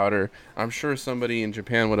protein powder, I'm sure somebody in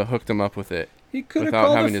Japan would have hooked him up with it He could have without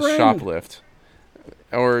called having a to friend. shoplift,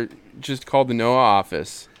 or just called the NOAA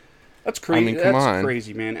office. That's crazy. I mean, come That's on.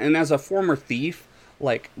 crazy, man. And as a former thief,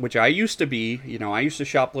 like, which I used to be, I used to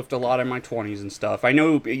shoplift a lot in my 20s and stuff. I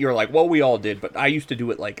know you're like, well, we all did, but I used to do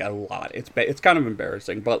it, like, a lot. It's kind of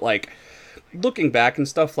embarrassing. But, like, looking back and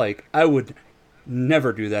stuff, like, I would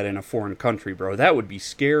never do that in a foreign country, bro. That would be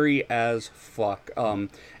scary as fuck. And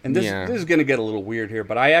this is going to get a little weird here,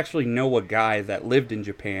 but I actually know a guy that lived in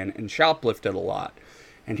Japan and shoplifted a lot.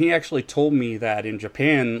 And he actually told me that in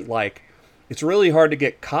Japan, like, it's really hard to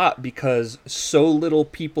get caught because so little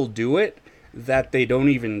people do it that they don't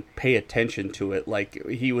even pay attention to it. Like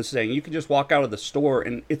he was saying, you can just walk out of the store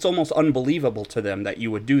and it's almost unbelievable to them that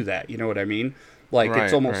you would do that. You know what I mean? Like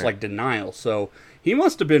it's almost like denial. So he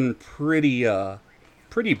must have been pretty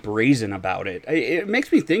brazen about it. It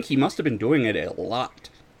makes me think he must have been doing it a lot.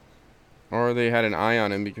 Or they had an eye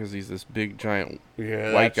on him because he's this big giant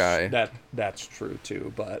white guy. That's true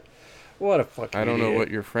too, but what a fucking I don't idiot. know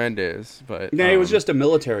what your friend is, but No, he was just a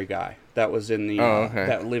military guy that was in the okay.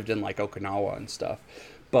 that lived in like Okinawa and stuff.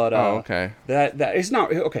 But okay. That is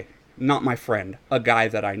not okay. Not my friend, a guy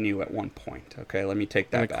that I knew at one point. Okay, let me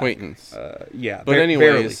take that An back. acquaintance. Yeah, But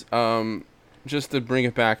anyways, just to bring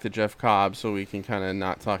it back to Jeff Cobb, so we can kind of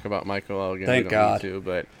not talk about Michael Elgin. Thank we don't God. Need to,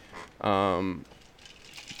 but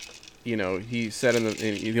he said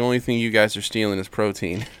the only thing you guys are stealing is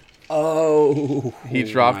protein. Oh, He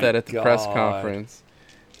dropped my that at the God. press conference,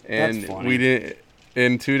 and That's funny. we didn't.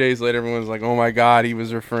 And 2 days later, everyone's like, "Oh my God, he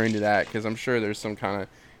was referring to that," because I'm sure there's some kind of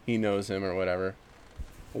he knows him or whatever.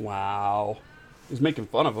 Wow. He's making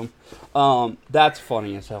fun of him. That's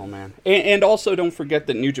funny as hell, man. And also, don't forget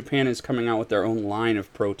that New Japan is coming out with their own line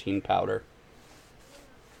of protein powder.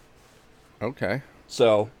 Okay,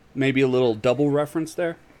 So maybe a little double reference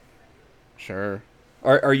there. sure.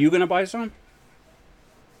 Are you gonna buy some?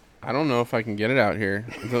 I don't know if I can get it out here.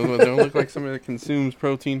 They don't look like somebody that consumes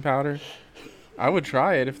protein powder. I would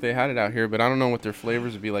try it if they had it out here, but I don't know what their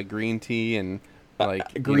flavors would be like. Green tea and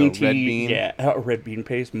like Green tea, red bean. yeah, red bean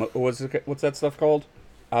paste. What's that stuff called?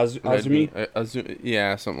 Azumi.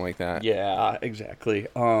 Yeah, something like that. Yeah, exactly.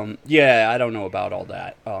 Yeah, I don't know about all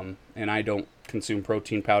that. And I don't consume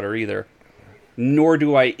protein powder either. Nor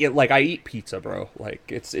do I I eat pizza, bro. Like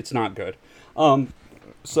it's not good.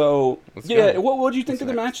 So Let's yeah, go. what did you think What's of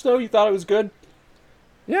the next? match though? You thought it was good?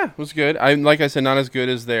 Yeah, it was good. Like I said, not as good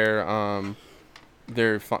as the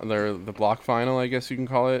block final, I guess you can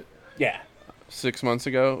call it, Yeah. 6 months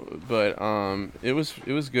ago. But it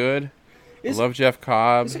was good. I Is- love Jeff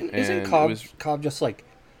Cobb. Isn't and Cobb just like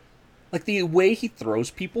the way he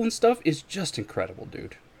throws people and stuff is just incredible,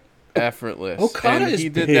 dude. effortless. Okada and is he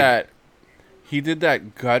did big. that. He did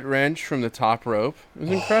that gut wrench from the top rope. It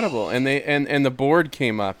was incredible. And and the board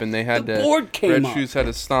came up, and they had The board came Red up. Shoes had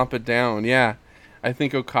to stomp it down. Yeah, I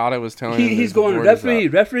think Okada was telling him He's that the going board is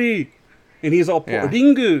up. referee, and he's all Yeah.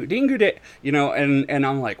 dingu de, and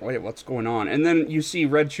I'm like, wait, what's going on? And then you see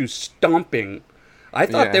Red Shoes stomping. I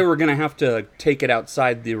thought Yeah. they were gonna have to take it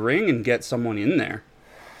outside the ring and get someone in there.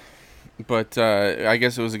 But I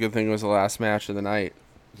guess it was a good thing it was the last match of the night.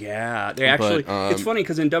 Yeah, they actually. But, it's funny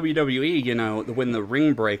because in WWE, when the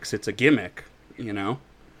ring breaks, it's a gimmick.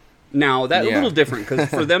 Now that a Yeah. little different because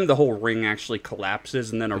for them the whole ring actually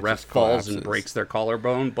collapses and then a ref just falls and collapses. breaks their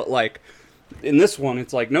collarbone. But like in this one,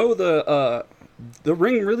 it's like no, the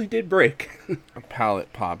ring really did break. A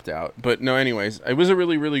pallet popped out. But no, anyways, it was a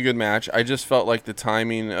really, really good match. I just felt like the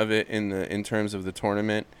timing of it in terms of the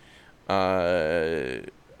tournament,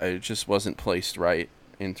 it just wasn't placed right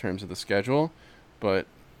in terms of the schedule. But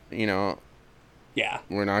Yeah.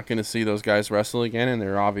 We're not going to see those guys wrestle again, and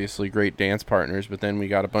they're obviously great dance partners, but then we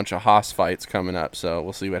got a bunch of Haas fights coming up, so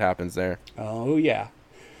we'll see what happens there. Oh, yeah.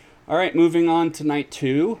 All right, moving on to night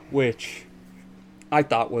 2, which I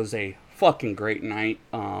thought was a fucking great night.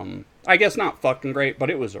 I guess not fucking great, but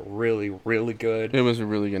it was a really, really good. It was a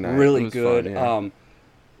really good night. Really it was good. Fun, yeah.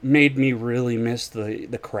 Made me really miss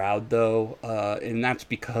the crowd, though, and that's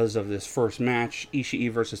because of this first match,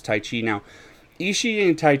 Ishii versus Taichi. Now, Ishii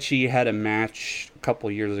and Taichi had a match a couple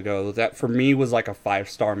years ago that for me was like a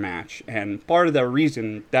 5-star match, and part of the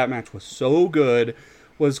reason that match was so good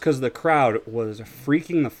was because the crowd was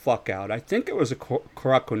freaking the fuck out. I think it was a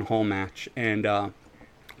Korakuen Hall match, and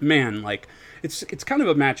man, like it's kind of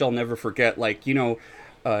a match I'll never forget. Like, you know,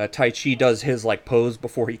 Taichi does his like pose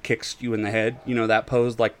before he kicks you in the head. You know that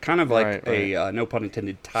pose, like kind of like a no pun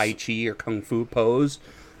intended Tai Chi or Kung Fu pose.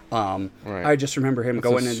 I just remember him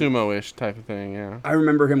going in sumo-ish type of thing. Yeah. I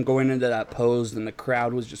remember him going into that pose, and the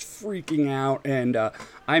crowd was just freaking out, and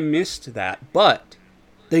I missed that, but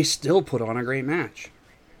they still put on a great match.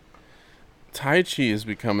 Taichi is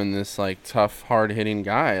becoming this like tough, hard-hitting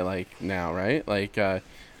guy like now, right? Like I've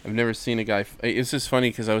never seen a guy. It's just funny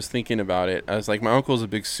because I was thinking about it. I was like, my uncle's a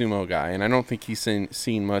big sumo guy, and I don't think he's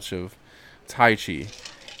seen much of Taichi,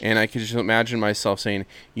 and I could just imagine myself saying,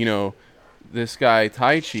 you know, this guy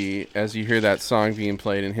Taichi, as you hear that song being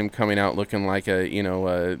played and him coming out looking like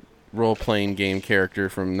a role-playing game character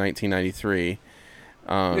from 1993,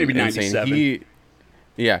 maybe 97.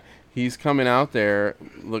 He's coming out there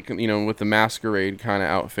looking, with the masquerade kind of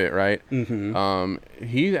outfit, right? Mm-hmm.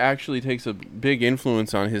 He actually takes a big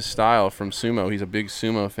influence on his style from sumo. He's a big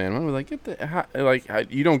sumo fan. I was like,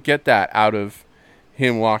 you don't get that out of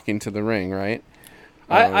him walking to the ring, right?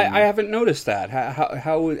 I haven't noticed that.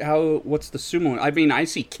 How what's the sumo? I mean, I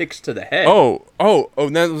see kicks to the head. Oh!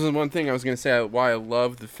 That was the one thing I was gonna say. Why I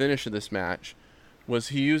loved the finish of this match was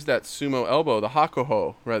he used that sumo elbow, the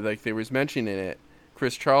hakuho, right? Like they was mentioning it.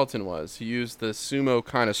 Chris Charlton he used the sumo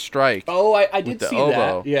kind of strike. Oh, I did see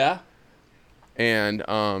elbow, that. Yeah. And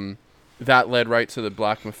that led right to the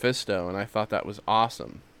Black Mephisto, and I thought that was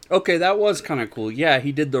awesome. Okay, that was kind of cool. Yeah,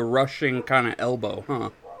 he did the rushing kind of elbow, huh?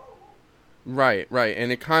 Right.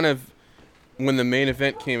 And it kind of, when the main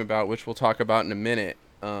event came about, which we'll talk about in a minute,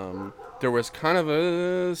 there was kind of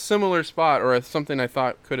a similar spot, or something I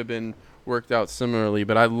thought could have been worked out similarly,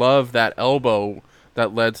 but I love that elbow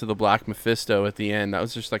that led to the Black Mephisto at the end. That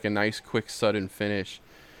was just like a nice, quick, sudden finish.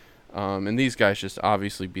 And these guys just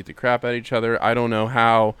obviously beat the crap out of each other. I don't know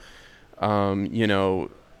how, we'll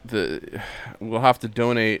have to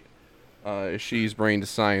donate Ishii's brain to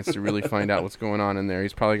science to really find out what's going on in there.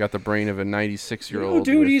 He's probably got the brain of a 96-year-old. No,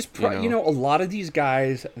 dude, he's a lot of these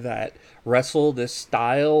guys that wrestle this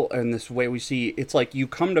style and this way we see, it's like you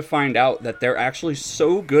come to find out that they're actually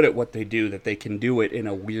so good at what they do that they can do it in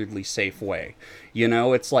a weirdly safe way. You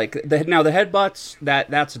know, it's like the headbutts,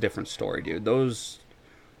 that's a different story, dude.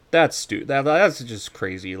 That's stupid. That's just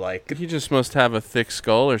crazy. Like, he just must have a thick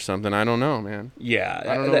skull or something. I don't know, man. Yeah,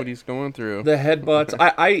 I don't know what he's going through. The headbutts.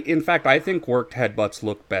 In fact, I think worked headbutts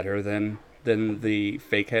look better than the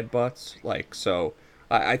fake headbutts. Like, so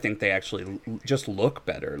I think they actually just look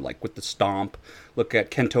better. Like with the stomp. Look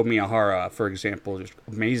at Kento Miyahara, for example, just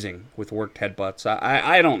amazing with worked headbutts.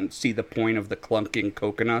 I don't see the point of the clunking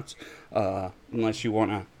coconuts unless you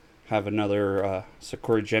want to have another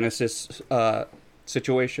Sakura Genesis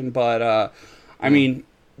situation, but I mean,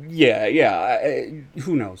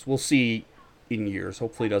 who knows? We'll see in years.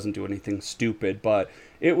 Hopefully, it doesn't do anything stupid. But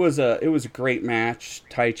it was a great match.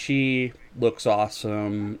 Taichi looks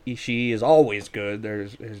awesome. Ishii is always good.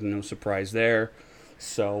 There's no surprise there.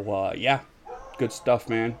 So good stuff,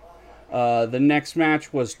 man. The next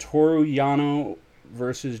match was Toru Yano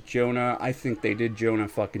versus Jonah. I think they did Jonah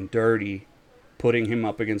fucking dirty, putting him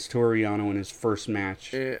up against Toru Yano in his first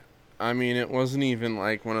match. I mean, it wasn't even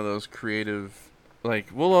like one of those creative. Like,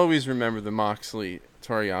 we'll always remember the Moxley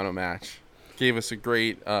Toru Yano match. Gave us a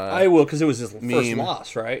great. I will, because it was his meme. First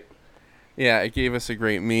loss, right? Yeah, it gave us a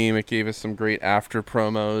great meme. It gave us some great after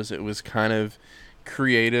promos. It was kind of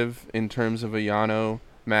creative in terms of a Yano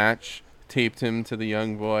match. Taped him to the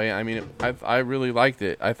young boy. I mean, I really liked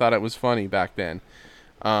it. I thought it was funny back then.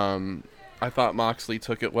 I thought Moxley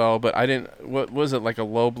took it well, but I didn't. What was it, like a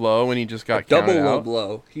low blow when he just got counted double low out?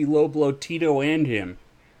 blow. He low blowed Tito and him.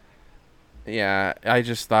 Yeah, I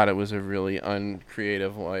just thought it was a really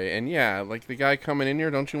uncreative way. And yeah, like the guy coming in here,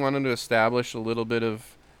 don't you want him to establish a little bit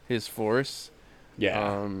of his force?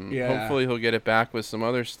 Yeah. Hopefully he'll get it back with some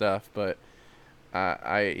other stuff, but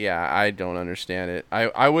I don't understand it.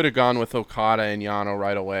 I would have gone with Okada and Yano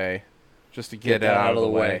right away. just to get it out of the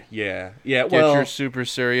way. Yeah, yeah. Get Well, your super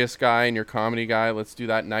serious guy and your comedy guy. Let's do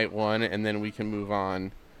that night one, and then we can move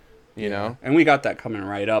on. You know? and we got that coming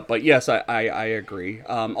right up. But yes, I agree.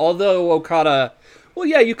 Although Okada, well,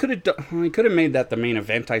 yeah, you could have made that the main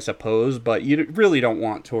event, I suppose. But you really don't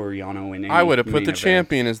want Toru Yano in any I would have put main the event.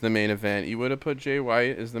 champion as the main event. You would have put Jay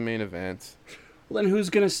White as the main event. Well, then who's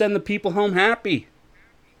gonna send the people home happy?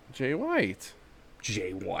 Jay White.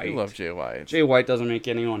 Jay White. I love Jay White. Jay White doesn't make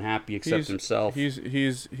anyone happy except himself.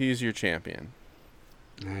 He's your champion.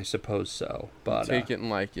 I suppose so. But Take it and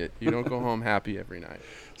like it. You don't go home happy every night.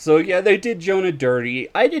 So yeah, they did Jonah dirty.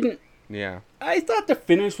 Yeah. I thought the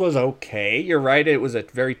finish was okay. You're right. It was a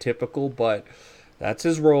very typical, but that's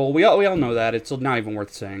his role. We all know that. It's not even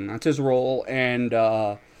worth saying. That's his role, and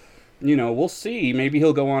we'll see. Maybe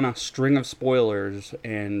he'll go on a string of spoilers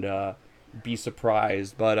and be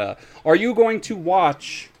surprised. But are you going to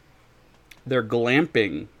watch their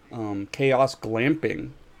glamping, Chaos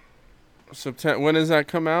Glamping? When does that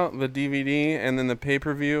come out? The DVD and then the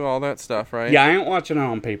pay-per-view, all that stuff, right? Yeah, I ain't watching it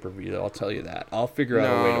on pay-per-view, though, I'll tell you that. I'll figure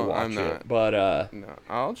out a way to watch I'm not. it. But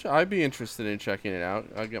No, I'd be interested in checking it out.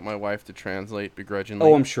 I'll get my wife to translate begrudgingly.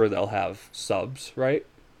 I'm sure they'll have subs, right?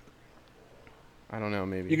 I don't know,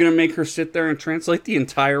 maybe. You're gonna make her sit there and translate the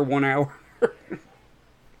entire 1 hour?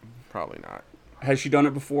 Probably not. Has she done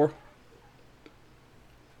it before?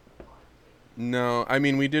 No, I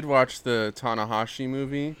mean, we did watch the Tanahashi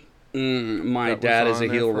movie. My That was dad is on a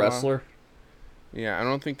there heel for a while. wrestler. Yeah, I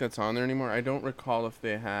don't think that's on there anymore. I don't recall if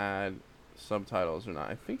they had subtitles or not.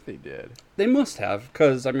 I think they did. They must have,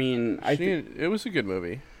 because I mean, It was a good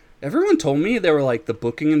movie. everyone told me they were like the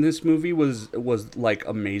booking in this movie was like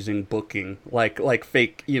amazing booking, like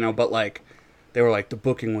fake, but like they were like the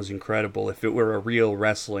booking was incredible. If it were a real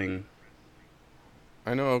wrestling,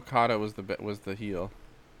 I know Okada was the heel.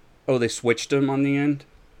 oh, they switched him on the end.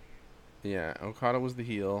 Yeah, Okada was the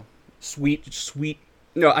heel. Sweet.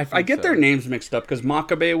 No, I think get so. their names mixed up because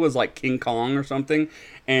Makabe was like King Kong or something,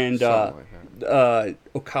 and Something like that.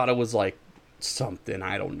 Okada was like something,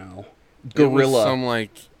 I don't know, It was gorilla.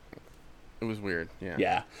 it was weird. Yeah.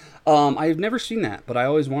 Yeah. I've never seen that, but I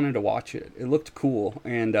always wanted to watch it. It looked cool,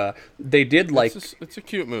 and they did like It's a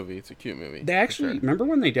cute movie. It's a cute movie. they for actually sure. remember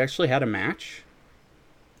when they actually had a match,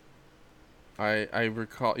 I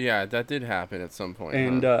recall. Yeah, that did happen at some point.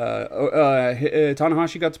 and huh?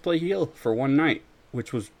 Tanahashi got to play heel for one night,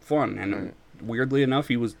 which was fun, and Right. weirdly enough,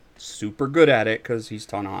 he was super good at it because he's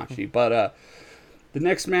Tanahashi. But the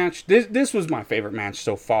next match, this was my favorite match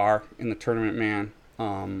so far in the tournament, man.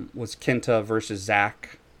 Was Kenta versus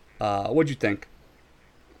Zack. What'd you think?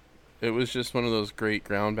 It was just one of those great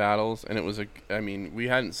ground battles, and it was we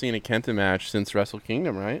hadn't seen a Kenta match since Wrestle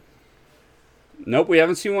Kingdom, right? Nope, we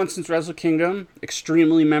haven't seen one since Wrestle Kingdom.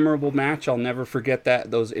 Extremely memorable match. I'll never forget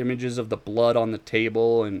those images of the blood on the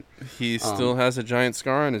table. And He still has a giant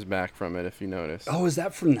scar on his back from it, if you notice. oh, is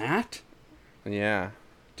that from that? Yeah.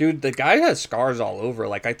 Dude, the guy has scars all over.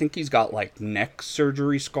 Like, I think he's got like neck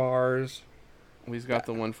surgery scars. He's got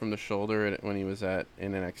the one from the shoulder when he was in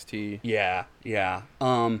NXT. Yeah.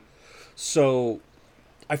 So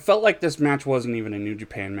I felt like this match wasn't even a New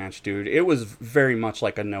Japan match, dude. It was very much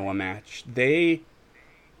like a Noah match. They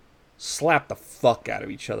slapped the fuck out of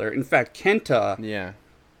each other. In fact, Kenta Yeah.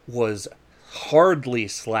 was hardly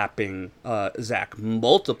slapping Zack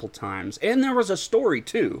multiple times, and there was a story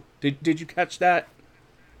too. Did you catch that?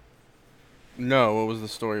 No, what was the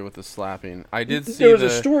story with the slapping? I did see There was a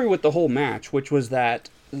story with the whole match, which was that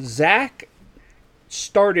Zack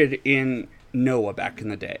started in Noah back in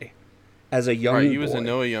the day as a young Right, he was boy. a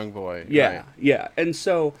Noah young boy. Yeah, Right. yeah. And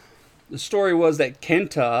so the story was that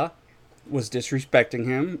Kenta was disrespecting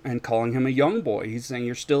him and calling him a young boy. He's saying,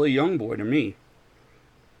 "You're still a young boy to me."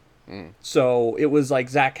 So it was like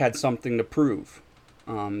Zack had something to prove.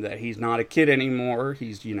 That he's not a kid anymore.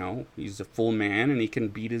 He's a full man and he can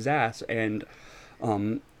beat his ass. And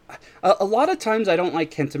a lot of times I don't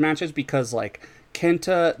like Kenta matches because like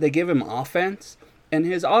Kenta, they give him offense. And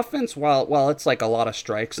his offense, while it's like a lot of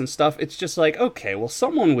strikes and stuff, it's just like, okay, well,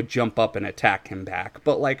 someone would jump up and attack him back.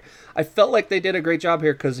 But like, I felt like they did a great job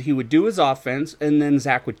here because he would do his offense and then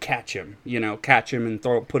Zack would catch him and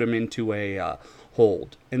put him into a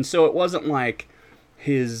hold. And so it wasn't like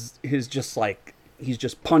his just like, he's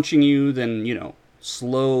just punching you, then,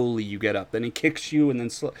 slowly you get up. Then he kicks you and then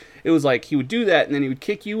it was like he would do that and then he would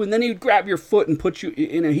kick you and then he would grab your foot and put you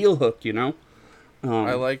in a heel hook,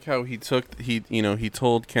 I like how he told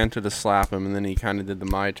Kenta to slap him, and then he kind of did the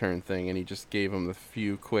my turn thing, and he just gave him the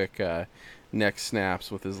few quick neck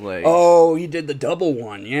snaps with his legs. Oh, he did the double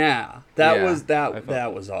one. Yeah. That Yeah, was I thought-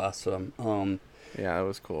 that was awesome. Yeah, that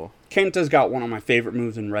was cool. Kenta's got one of my favorite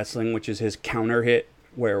moves in wrestling, which is his counter hit,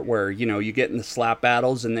 where you get in the slap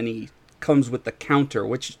battles and then he comes with the counter,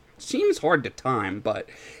 which seems hard to time, but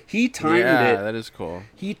he timed it. Yeah, that is cool.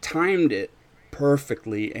 He timed it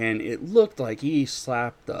perfectly, and it looked like he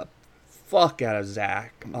slapped the fuck out of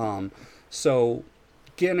Zack. So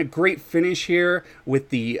getting a great finish here with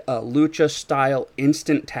the lucha style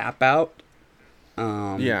instant tap out.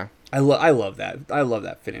 Yeah. I love that. I love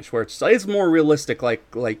that finish where it's more realistic, like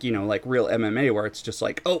real MMA, where it's just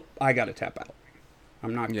like, oh, I gotta tap out.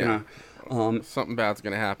 I'm not gonna. Something bad's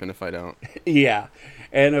gonna happen if I don't. Yeah,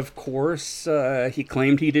 and of course he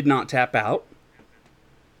claimed he did not tap out.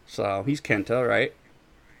 So he's Kenta, right?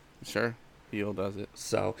 Sure, heel does it.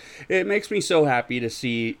 So it makes me so happy to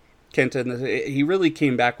see Kenta. He really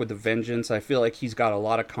came back with a vengeance. I feel like he's got a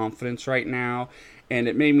lot of confidence right now, and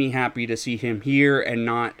it made me happy to see him here and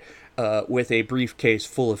not with a briefcase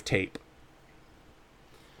full of tape.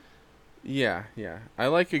 Yeah. I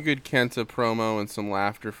like a good Kenta promo and some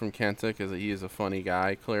laughter from Kenta because he is a funny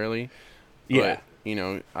guy, clearly. Yeah.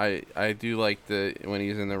 But, I do like when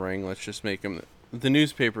he's in the ring, let's just make him... The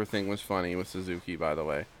newspaper thing was funny with Suzuki, by the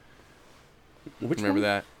way. Remember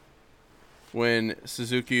that? When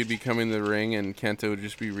Suzuki would be coming to the ring and Kenta would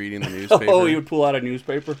just be reading the newspaper. Oh, he would pull out a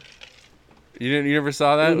newspaper? You never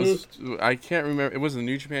saw that? Mm-hmm. I can't remember. It was the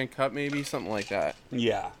New Japan Cup, maybe? Something like that.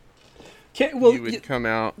 Yeah. He would come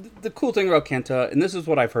out. The cool thing about Kenta, and this is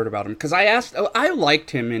what I've heard about him, because I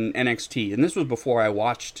liked him in NXT, and this was before I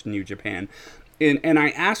watched New Japan, and I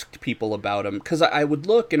asked people about him, because I would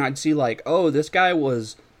look and I'd see like, oh, this guy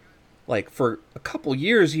was, like, for a couple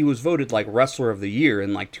years, he was voted, like, Wrestler of the Year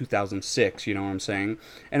in, like, 2006, you know what I'm saying?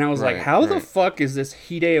 And I was like, how the fuck is this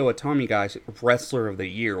Hideo Itami guy Wrestler of the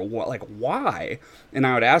Year? What, like, why? And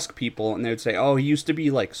I would ask people, and they would say, oh, he used to be,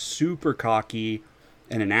 like, super cocky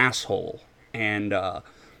and an asshole. And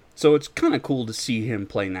so it's kind of cool to see him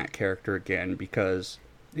playing that character again, because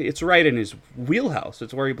it's right in his wheelhouse.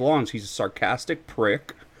 It's where he belongs. He's a sarcastic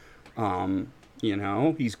prick.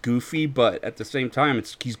 He's goofy, but at the same time,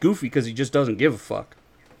 he's goofy because he just doesn't give a fuck.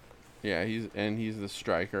 Yeah, he's the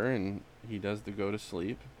striker, and he does the go to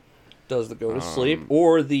sleep. Does the go to sleep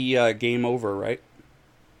or the game over, right?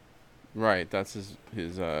 Right, that's his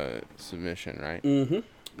submission, right? Mm-hmm.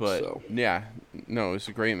 But yeah, no, it's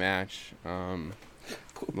a great match.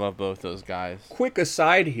 Love both those guys. Quick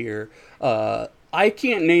aside here. I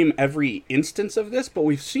can't name every instance of this, but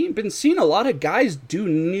we've been seeing a lot of guys do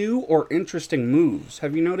new or interesting moves.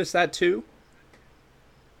 Have you noticed that too?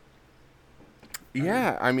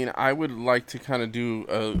 Yeah, I mean, I would like to kind of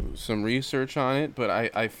do some research on it, but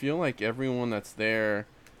I feel like everyone that's there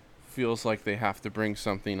feels like they have to bring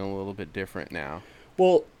something a little bit different now.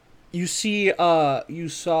 Well, you saw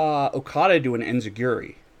Okada do an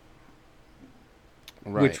Enziguri.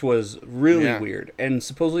 Right. Which was really weird. And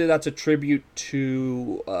supposedly that's a tribute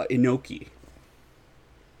to Inoki.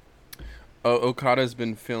 Okada's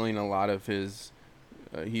been filling a lot of his...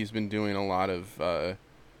 he's been doing a lot of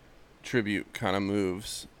tribute kind of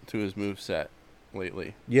moves to his moveset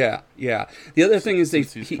lately. Yeah. The other thing is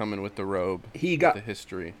he's coming with the robe. He got the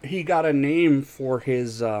history. He got a name for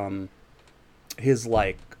his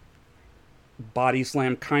like body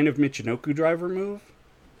slam kind of Michinoku driver move.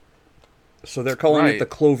 So they're calling it the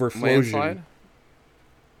Clover Flosion. Landslide?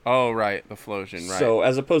 Oh, right. The Flosion, right. So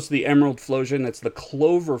as opposed to the Emerald Flosion, it's the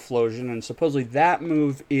Clover Flosion. And supposedly that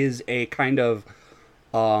move is a kind of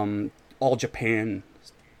All Japan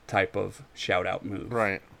type of shout-out move.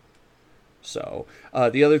 Right. So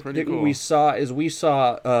the other thing we saw Ishii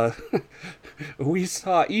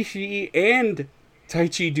and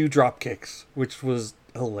Taichi do drop kicks, which was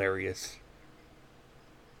hilarious.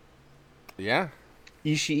 Yeah.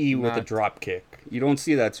 Ishii with a drop kick. You don't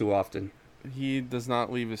see that too often. He does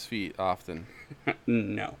not leave his feet often.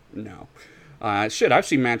 No. I've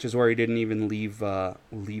seen matches where he didn't even leave the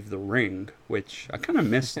ring, which I kind of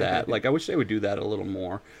missed that. Like, I wish they would do that a little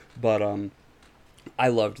more. But I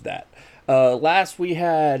loved that. Last we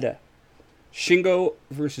had Shingo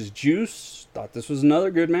versus Juice. Thought this was another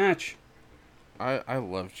good match. I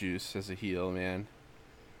love Juice as a heel, man.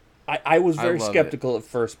 I was very skeptical at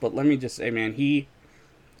first, but let me just say, man, he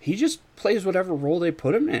just plays whatever role they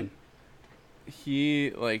put him in.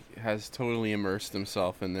 He has totally immersed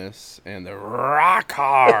himself in this, and the rock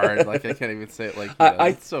hard. I can't even say it like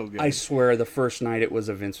it's so good. I swear, the first night it was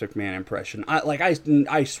a Vince McMahon impression.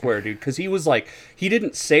 I swear, dude, because he was he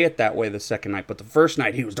didn't say it that way the second night, but the first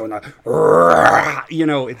night he was doing that.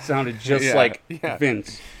 It sounded just like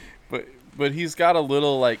Vince. But but he's got a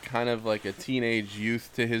little like kind of like a teenage youth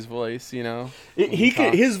to his voice, you know.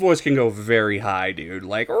 His voice can go very high, dude.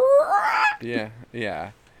 Like,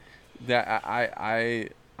 yeah. That I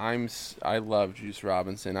love Juice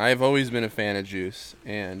Robinson. I've always been a fan of Juice,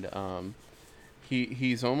 and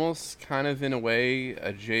he's almost kind of in a way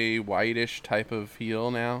a Jay White-ish type of heel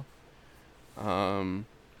now.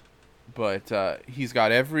 But he's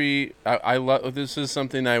got every. I love. This is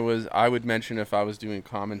something I would mention if I was doing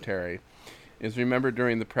commentary. Is remember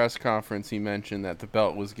during the press conference he mentioned that the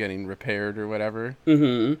belt was getting repaired or whatever.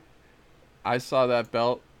 Mm-hmm. I saw that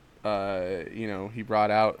belt. He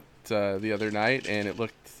brought out the other night, and it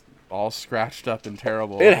looked all scratched up and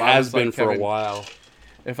terrible. It has been for a while.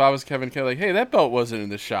 If I was Kevin Kelly, like, hey, that belt wasn't in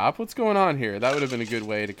the shop. What's going on here? That would have been a good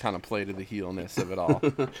way to kind of play to the heelness of it all.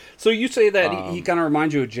 So you say that he kind of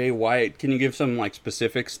reminds you of Jay White. Can you give some like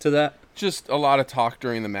specifics to that? Just a lot of talk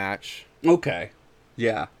during the match. Okay.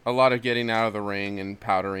 Yeah. A lot of getting out of the ring and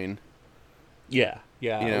powdering. Yeah.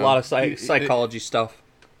 A lot of psychology stuff.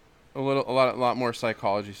 A lot more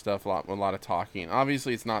psychology stuff. A lot of talking.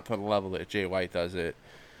 Obviously, it's not to the level that Jay White does it.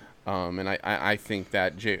 And I think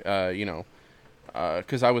that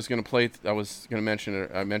because I was going to mention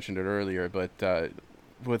it. I mentioned it earlier, but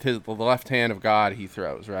with the left hand of God, he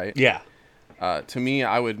throws right. Yeah. To me,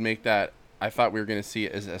 I would make that. I thought we were going to see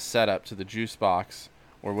it as a setup to the juice box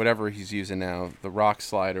or whatever he's using now, the rock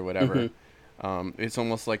slide or whatever. Mm-hmm. It's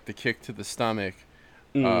almost like the kick to the stomach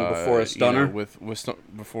before a stunner.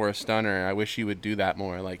 Before a stunner. I wish he would do that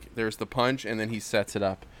more. Like there's the punch, and then he sets it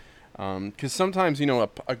up. Because sometimes,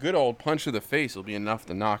 a good old punch to the face will be enough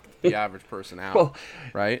to knock the average person out, well,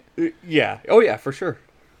 right? Yeah. Oh, yeah, for sure.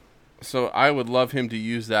 So I would love him to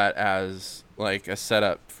use that as, like, a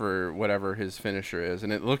setup for whatever his finisher is.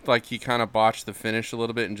 And it looked like he kind of botched the finish a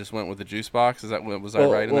little bit and just went with the juice box. Was I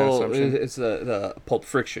right in that assumption? It's the Pulp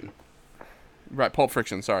Friction. Right, Pulp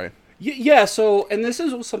Friction, sorry. Yeah, so, and this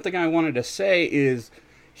is something I wanted to say is...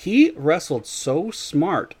 He wrestled so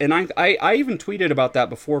smart, and I even tweeted about that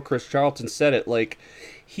before Chris Charlton said it. Like,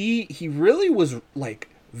 he really was like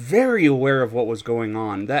very aware of what was going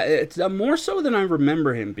on. That it's more so than I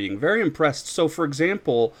remember him being. Very impressed. So, for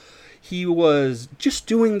example, he was just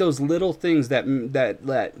doing those little things that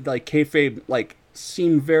like kayfabe like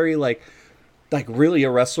seemed very like really a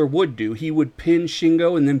wrestler would do. He would pin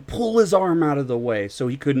Shingo and then pull his arm out of the way so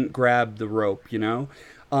he couldn't grab the rope.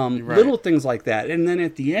 Right. Little things like that. And then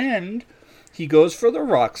at the end, he goes for the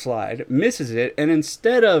rock slide, misses it, and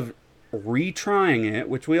instead of retrying it,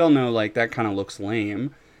 which we all know like that kind of looks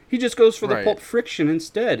lame, he just goes for the Pulp Friction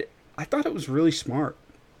instead. I thought it was really smart.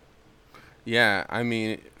 Yeah, I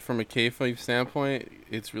mean, from a kayfabe standpoint,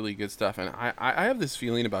 it's really good stuff. And I have this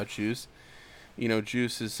feeling about Juice.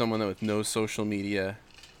 Juice is someone that with no social media.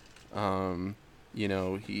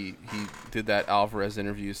 He did that Alvarez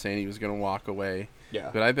interview saying he was going to walk away. Yeah.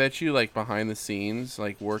 But I bet you, like, behind the scenes,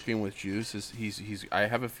 like, working with Juice, I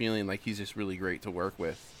have a feeling like he's just really great to work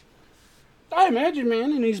with. I imagine,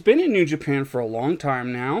 man. And he's been in New Japan for a long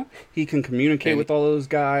time now. He can communicate with all those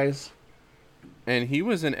guys. And he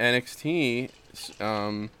was in NXT,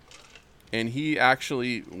 and he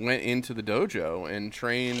actually went into the dojo and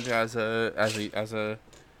trained as a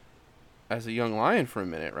young lion for a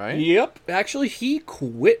minute, right? Yep. Actually, he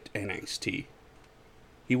quit NXT.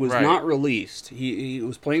 He was not released. He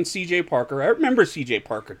was playing C.J. Parker. I remember C.J.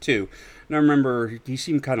 Parker, too. And I remember he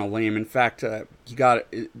seemed kind of lame. In fact, he got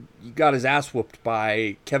his ass whooped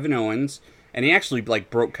by Kevin Owens. And he actually, like,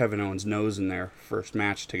 broke Kevin Owens' nose in their first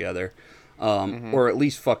match together. Or at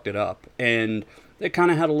least fucked it up. And they kind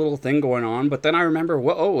of had a little thing going on. But then I remember,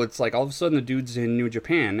 it's like all of a sudden the dude's in New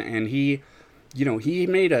Japan. And he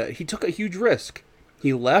took a huge risk.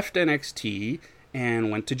 He left NXT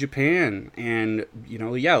and went to Japan, and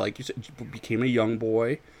like you said, became a young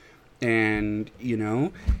boy, and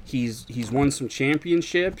he's won some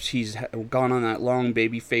championships. He's gone on that long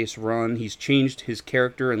babyface run. He's changed his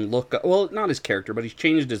character and look up. Well, not his character, but he's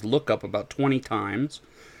changed his look up about 20 times,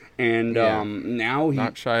 and now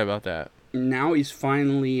not shy about that. Now he's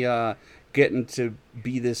finally getting to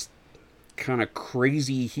be this kind of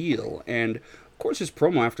crazy heel, and of course his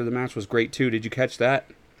promo after the match was great too. Did you catch that?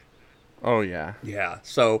 Oh, yeah. Yeah,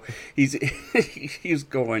 so he's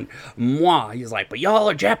going, moi. He's like, but y'all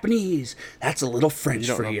are Japanese. That's a little French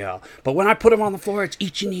for y'all. But when I put him on the floor, it's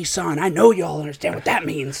Ichi-ni-san. I know y'all understand what that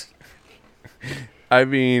means. I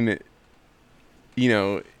mean,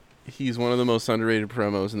 he's one of the most underrated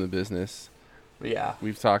promos in the business. Yeah.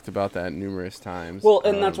 We've talked about that numerous times. Well,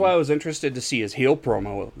 and that's why I was interested to see his heel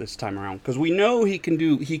promo this time around. Because we know he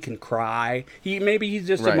can cry. Maybe he's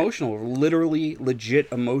just emotional, literally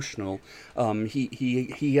legit emotional.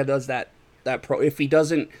 He does that if he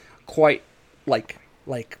doesn't quite like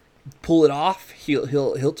pull it off,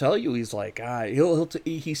 he'll tell you. He's like,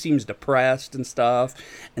 he seems depressed and stuff,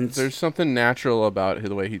 and There's something natural about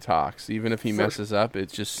the way he talks. Even if he messes up,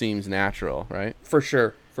 it just seems natural, right? for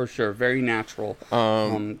sure, very natural.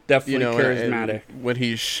 Definitely charismatic. And when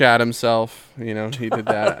he shat himself, he did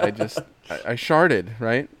that. I sharded,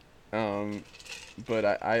 right? But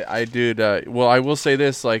I did. Well, I will say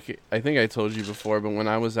this. Like, I think I told you before, but when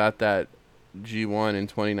I was at that G1 in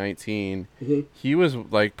 2019, he was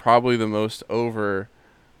like probably the most over.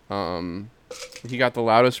 He got the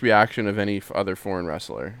loudest reaction of any other foreign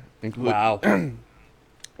wrestler, Wow.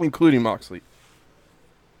 including Moxley.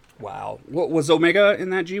 Wow. What was Omega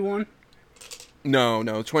in that G1? No,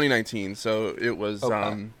 2019. So it was.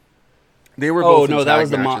 Okay. They were. Oh both no, in that tag was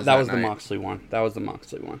the matches that was night. the Moxley one. That was the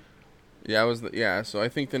Moxley one. Yeah, So I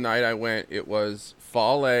think the night I went, it was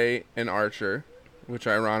Fale and Archer, which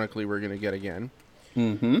ironically we're gonna get again.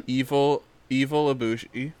 Mm-hmm. Evil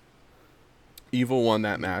Ibushi. Evil won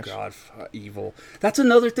that match. God, Evil. That's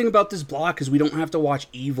another thing about this block is we don't have to watch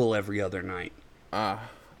Evil every other night.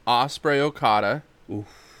 Osprey Okada. Oh,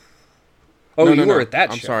 No, you were at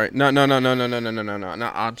that I'm show. sorry. No.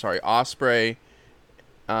 I'm sorry. Osprey.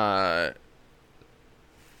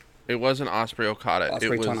 It wasn't Osprey Okada.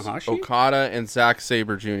 Osprey It was Tanahashi? Okada and Zack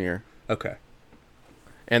Sabre Jr. Okay.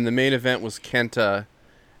 And the main event was Kenta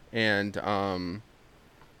and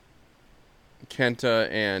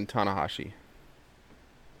Tanahashi.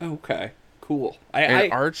 Okay. Cool.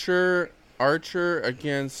 And Archer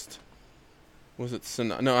against, was it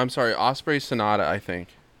Sonata? No, I'm sorry, Osprey Sonata, I think.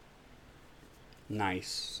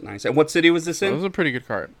 Nice. And what city was this It in? was a pretty good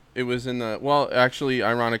card. It was actually,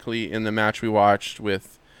 ironically, in the match we watched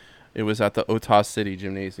it was at the Ota City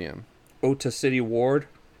Gymnasium. Ota City Ward.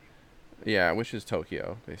 Yeah, which is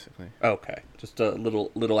Tokyo, basically. Okay. Just a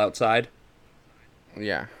little outside.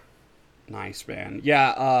 Yeah. Nice, man.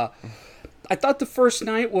 Yeah. I thought the first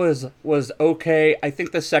night was okay. I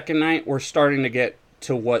think the second night we're starting to get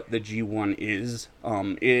to what the G1 is.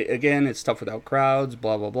 Again, it's tough without crowds,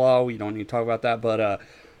 blah, blah, blah. We don't need to talk about that. But,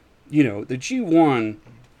 the G1,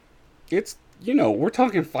 it's, we're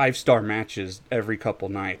talking 5-star matches every couple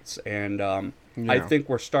nights. And I think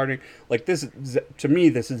we're starting, like this, to me,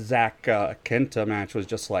 this Zach Kenta match was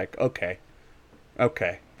just like, okay.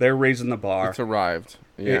 They're raising the bar. It's arrived.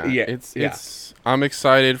 Yeah. It's I'm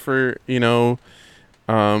excited for,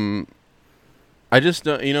 I just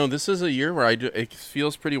don't, this is a year where it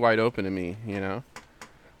feels pretty wide open to me,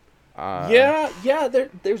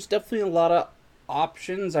 There's definitely a lot of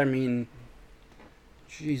options. I mean,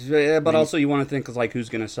 but also you want to think of like who's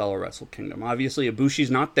going to sell a Wrestle Kingdom. Obviously,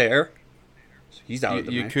 Ibushi's not there, so he's out of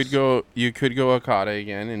the mix. You could go Okada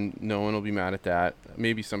again, and no one will be mad at that.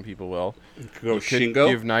 Maybe some people will. You could go You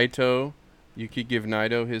Shingo. You could give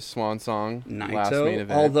Naito his swan song. Naito. Last main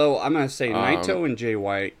event. Although I'm going to say Naito and Jay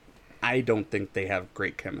White, I don't think they have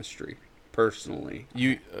great chemistry, personally.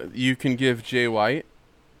 You can give Jay White.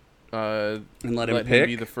 And let him him pick.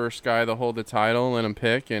 be the first guy to hold the title. Let him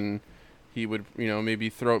pick, and he would,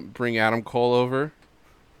 maybe bring Adam Cole over.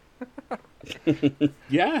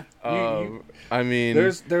 Yeah. I mean,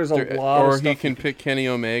 there's a lot of or stuff. he can pick Kenny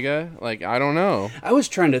Omega. Like, I don't know. I was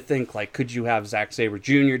trying to think, like, could you have Zack Sabre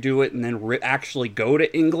Jr. do it and then actually go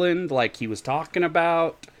to England like he was talking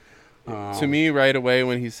about? To me, right away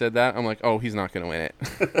when he said that, I'm like, oh, he's not going to win it.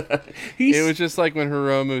 It was just like when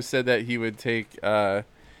Hiromu said that he would take,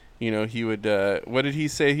 he would, what did he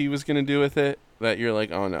say he was going to do with it? That you're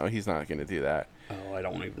like, oh, no, he's not going to do that. Oh, I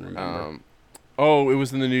don't even remember. It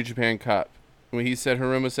was in the New Japan Cup. When he said,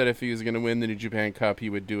 Hiromu said if he was going to win the New Japan Cup, he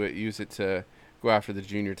would use it to go after the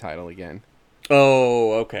junior title again.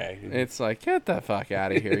 Oh, okay. It's like, get the fuck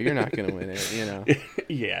out of here. You're not going to win it,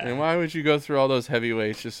 Yeah. And why would you go through all those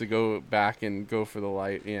heavyweights just to go back and go for the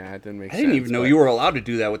light? Yeah, it didn't make sense. I didn't even know you were allowed to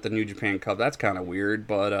do that with the New Japan Cup. That's kind of weird,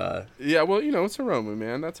 but... Yeah, well, it's Hiromu,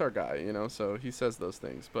 man. That's our guy, so he says those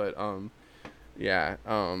things. But, I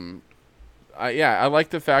like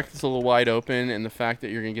the fact it's a little wide open and the fact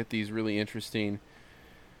that you're going to get these really interesting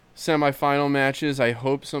semifinal matches. I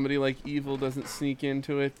hope somebody like Evil doesn't sneak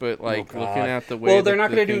into it, but looking at the way they're not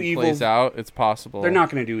the going to do thing Evil plays out, it's possible. They're not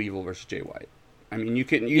going to do Evil versus Jay White. I mean, you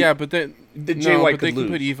can... but then Jay White they could lose.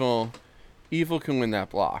 Can put Evil. Evil can win that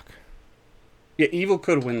block. Yeah, Evil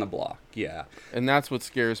could win the block. Yeah, and that's what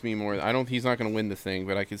scares me more. He's not going to win the thing,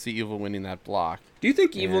 but I can see Evil winning that block. Do you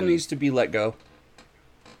think Evil needs to be let go?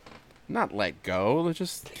 Not let go. Let's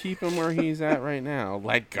just keep him where he's at right now.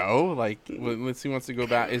 Let go? Like, let's see, wants to go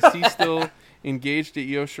back. Is he still engaged to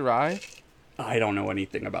Io Shirai? I don't know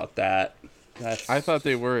anything about that. I thought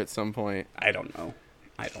they were at some point. I don't know.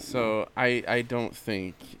 I don't know. So I don't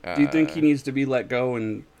think. Do you think he needs to be let go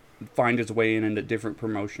and find his way in a different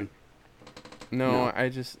promotion? No,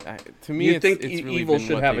 No. to me, You it's, think it's really Evil been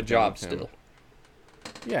should what have a they've done job with him. still?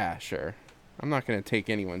 Yeah, sure. I'm not going to take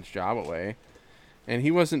anyone's job away. And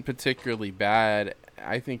he wasn't particularly bad.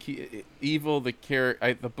 I think Evil,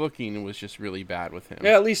 the booking was just really bad with him.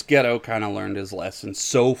 Yeah, at least Ghetto kind of learned his lesson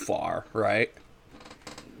so far, right?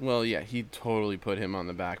 Well, yeah, he totally put him on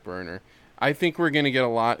the back burner. I think we're going to get a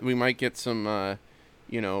lot. We might get some,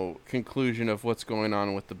 conclusion of what's going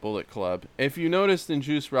on with the Bullet Club. If you noticed in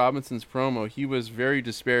Juice Robinson's promo, he was very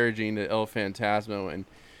disparaging to El Phantasmo and,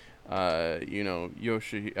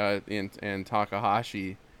 Yoshi and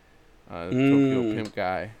Takahashi, Tokyo Pimp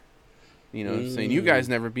guy. Saying, you guys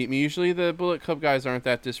never beat me. Usually the Bullet Club guys aren't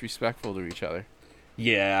that disrespectful to each other.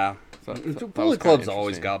 Yeah. Bullet Club's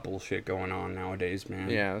always got bullshit going on nowadays, man.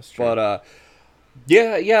 Yeah, that's true. But,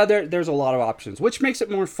 there's a lot of options, which makes it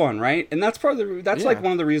more fun, right? And that's like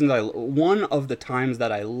one of the reasons one of the times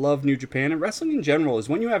that I love New Japan and wrestling in general is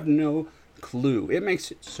when you have no clue. It makes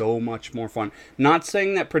it so much more fun. Not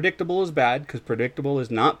saying that predictable is bad, because predictable is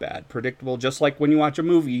not bad. Predictable, just like when you watch a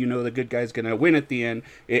movie, you know the good guy's going to win at the end.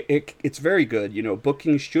 It's very good.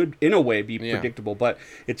 Booking should, in a way, be predictable, but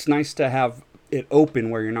it's nice to have it open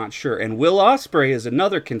where you're not sure. And Will Ospreay is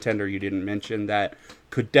another contender you didn't mention that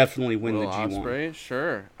could definitely win the G1. Ospreay,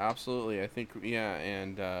 sure, absolutely. I think,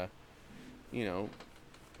 and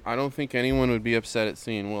I don't think anyone would be upset at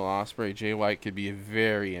seeing Will Ospreay. Jay White could be a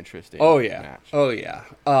very interesting match. Oh yeah.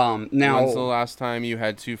 Now, when's the last time you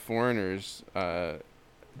had two foreigners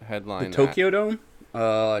headline the Tokyo Dome?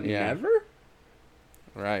 Never.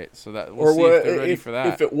 Right, so we'll see if they're ready for that.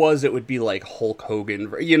 If it was, it would be like Hulk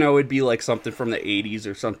Hogan. It'd be like something from the '80s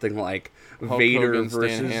or something like Hulk Vader Hogan,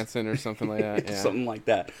 versus Stan Hansen or something like that. Yeah. Something like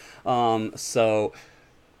that. So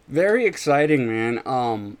very exciting, man.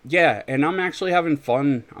 And I'm actually having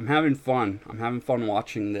fun. I'm having fun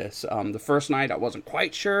watching this. The first night I wasn't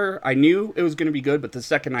quite sure. I knew it was going to be good, but the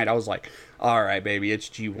second night I was like, all right, baby, it's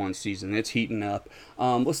G1 season. It's heating up.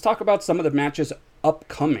 Let's talk about some of the matches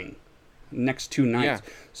upcoming next 2 nights.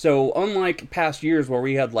 Yeah. So unlike past years where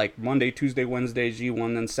we had like Monday, Tuesday, Wednesday,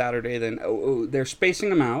 G1, then Saturday, then they're spacing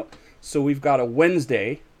them out. So we've got a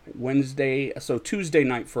Wednesday, so Tuesday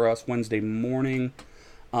night for us, Wednesday morning.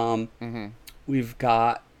 We've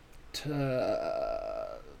got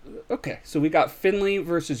so we got Finlay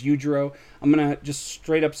versus Yujiro. I'm gonna just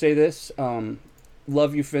straight up say this.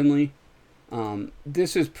 Love you, Finlay.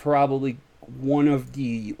 This is probably one of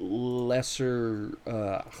the lesser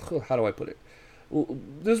how do I put it?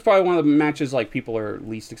 This is probably one of the matches like people are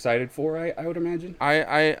least excited for, I would imagine.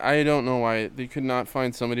 I don't know why they could not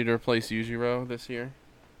find somebody to replace Yujiro this year.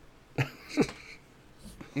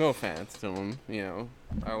 No offense to him,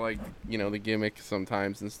 I like, the gimmick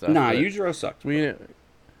sometimes and stuff. Nah, Yujiro sucked. Yujiro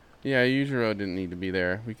didn't need to be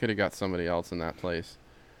there. We could have got somebody else in that place.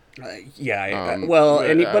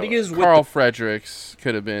 Anybody is Carl with Fredericks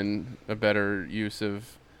could have been a better use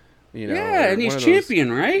of, and he's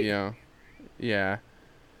champion, right? Yeah.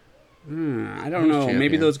 I don't know. Champion.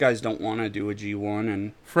 Maybe those guys don't want to do a G1,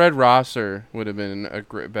 and Fred Rosser would have been a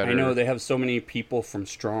better. I know they have so many people from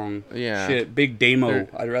Strong. Yeah. Shit, Big Damo.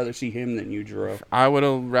 I'd rather see him than Yujiro. I would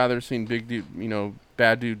have rather seen Big Dude,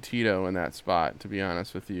 Bad Dude Tito in that spot, to be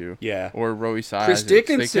honest with you. Yeah. Or Roy Size. Chris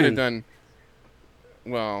Dickinson. They could have done.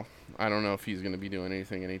 Well, I don't know if he's going to be doing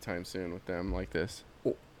anything anytime soon with them like this.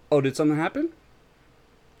 Oh, did something happen?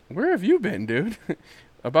 Where have you been, dude?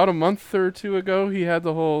 About a month or two ago, he had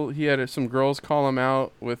some girls call him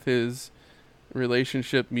out with his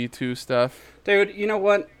relationship Me Too stuff. Dude, you know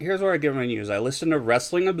what? Here's where I get my news. I listen to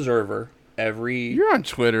Wrestling Observer every You're on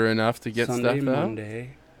Twitter enough to get Sunday, stuff out.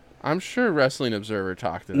 Monday. I'm sure Wrestling Observer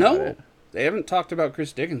talked about it. No, they haven't talked about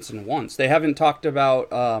Chris Dickinson once. They haven't talked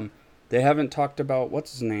about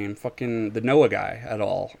what's his name, fucking the Noah guy at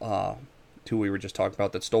all. Who we were just talking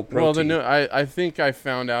about that stole protein. Well, I think I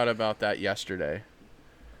found out about that yesterday.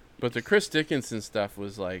 But the Chris Dickinson stuff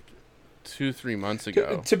was like 2-3 months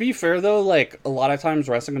ago. To be fair, though, like a lot of times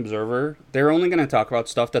Wrestling Observer, they're only going to talk about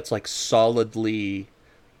stuff that's like solidly.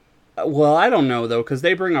 Well, I don't know though, because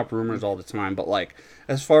they bring up rumors all the time. But like,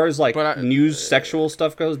 as far as like news, sexual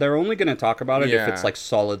stuff goes, they're only going to talk about it if it's like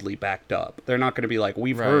solidly backed up. They're not going to be like,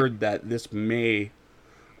 we've heard that this may.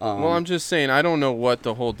 Well, I'm just saying, I don't know what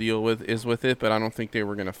the whole deal is with it, but I don't think they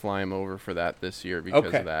were going to fly him over for that this year because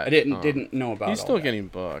of that. I didn't know about. He's still getting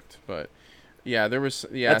booked, but there was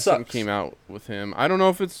something came out with him. I don't know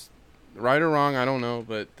if it's right or wrong. I don't know,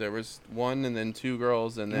 but there was one and then 2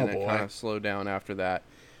 girls, and then it kind of slowed down after that.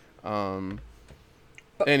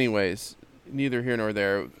 Anyways, neither here nor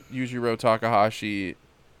there. Yujiro Takahashi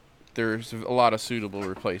there's a lot of suitable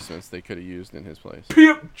replacements they could have used in his place.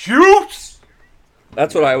 Pimp juice.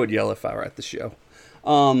 That's what I would yell if I were at the show.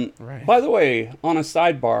 Right. By the way, on a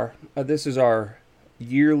sidebar, this is our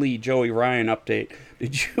yearly Joey Ryan update.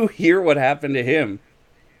 Did you hear what happened to him?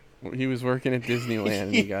 He was working at Disneyland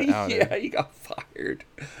and he got outed. Yeah, he got fired.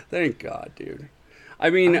 Thank God, dude. I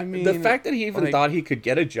mean, the fact that he even thought he could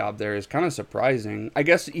get a job there is kind of surprising. I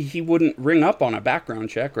guess he wouldn't ring up on a background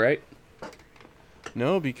check, right?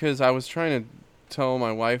 No, because I was trying to tell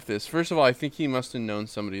my wife this. First of all, I think he must have known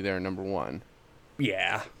somebody there, number one.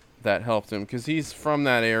 Yeah. That helped him, because he's from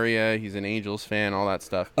that area. He's an Angels fan, all that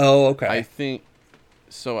stuff. Oh, okay. I think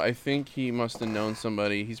he must have known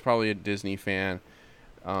somebody. He's probably a Disney fan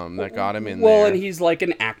that got him in there. Well, and he's like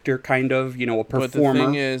an actor, kind of, a performer. But the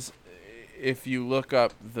thing is, if you look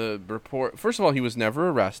up the report, first of all, he was never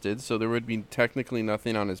arrested, so there would be technically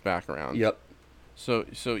nothing on his background. Yep. So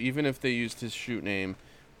even if they used his shoot name,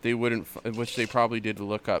 they wouldn't, which they probably did to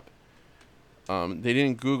look up. They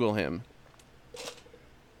didn't Google him.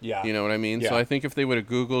 Yeah. You know what I mean? Yeah. So I think if they would have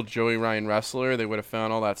Googled Joey Ryan wrestler, they would have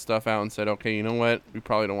found all that stuff out and said, okay, you know what? We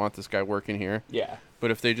probably don't want this guy working here. Yeah. But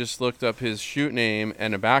if they just looked up his shoot name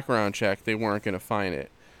and a background check, they weren't going to find it.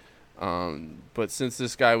 But since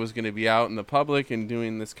this guy was going to be out in the public and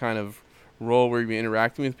doing this kind of role where he'd be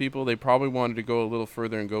interacting with people, they probably wanted to go a little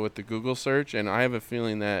further and go with the Google search. And I have a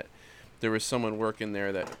feeling that there was someone working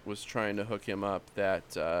there that was trying to hook him up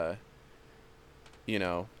that,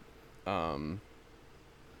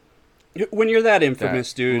 when you're that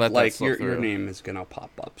infamous, dude, let that like slip your through. name is gonna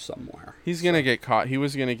pop up somewhere. He's going to get caught. He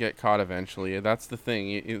was going to get caught eventually. That's the thing.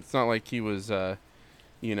 It's not like he was,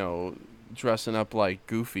 dressing up like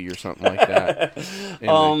Goofy or something like that in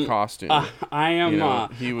the costume. I am.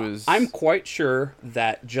 He was. I'm quite sure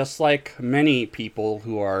that just like many people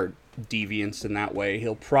who are deviants in that way,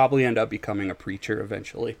 he'll probably end up becoming a preacher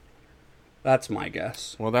eventually. That's my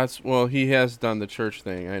guess. Well, he has done the church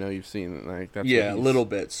thing. I know you've seen like that's Yeah, a what he's little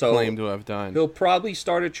bit. So claimed to have done. he'll probably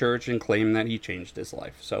start a church and claim that he changed his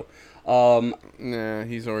life. So, Nah,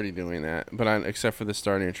 he's already doing that. But except for the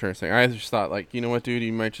starting a church thing, I just thought like, you know what, dude,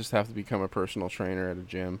 you might just have to become a personal trainer at a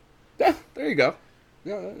gym. yeah, there you go.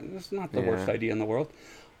 Yeah, that's not the worst idea in the world.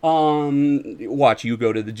 Watch you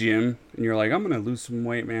go to the gym and you're like, I'm gonna lose some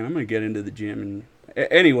weight, man. I'm gonna get into the gym. And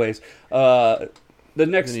anyways, the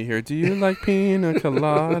next. And you hear, do you like pina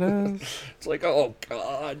coladas? It's like, oh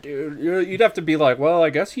god, dude. You'd have to be like, well, I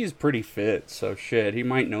guess he's pretty fit, so shit, he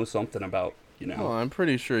might know something about, Well, I'm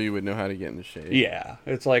pretty sure you would know how to get into shape. Yeah,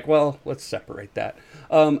 it's like, well, let's separate that.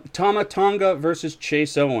 Tama Tonga versus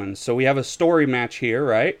Chase Owens. So we have a story match here,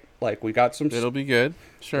 right? Like we got some. It'll be good.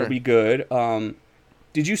 Sure. It'll be good.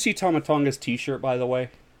 Did you see Tama Tonga's T-shirt, by the way?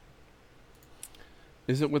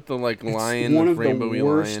 Is it with the like It's lion, one the of the rainbowy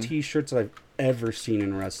worst lion? T-shirts I've ever seen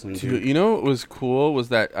in wrestling. Dude, you know what was cool was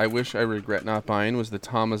that I wish I regret not buying was the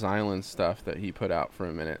Thomas Island stuff that he put out for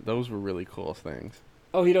a minute. Those were really cool things.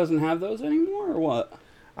 Oh, he doesn't have those anymore, or what?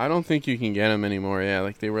 I don't think you can get them anymore. Yeah,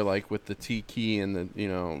 like they were like with the T key and the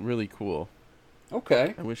really cool.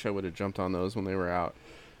 Okay. I wish I would have jumped on those when they were out.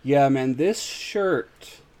 Yeah, man, this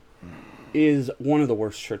shirt is one of the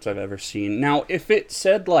worst shirts I've ever seen. Now, if it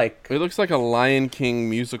said like, It looks like a Lion King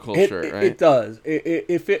musical shirt, right? It does.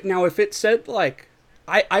 If it said like,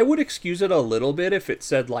 I would excuse it a little bit if it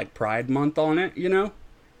said like Pride Month on it,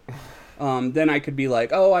 then I could be like,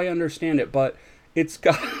 oh, I understand it, but it's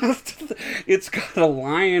got a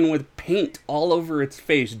lion with paint all over its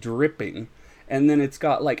face dripping, and then it's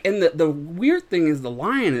got like, and the weird thing is the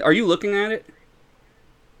lion. Are you looking at it?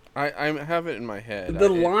 I have it in my head. The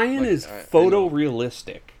lion is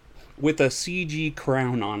photorealistic with a CG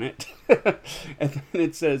crown on it. And then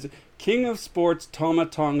it says, King of Sports Tama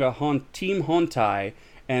Tonga Team Hontai,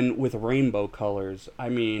 and with rainbow colors. I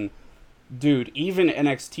mean, dude, even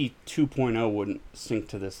NXT 2.0 wouldn't sink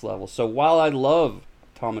to this level. So while I love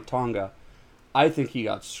Tama Tonga, I think he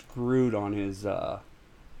got screwed on his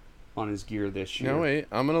gear this year. No, wait.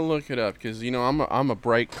 I'm going to look it up because, I'm a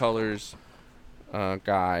bright colors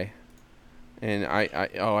guy, and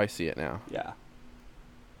I see it now. Yeah.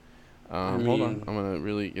 Hold on, I'm gonna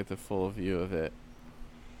really get the full view of it.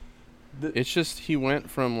 It's just he went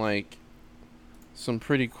from like some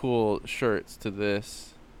pretty cool shirts to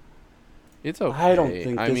this. It's okay. I don't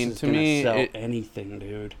think this is gonna sell anything,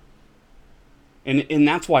 dude. And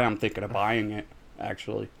that's why I'm thinking of buying it.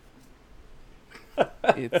 Actually,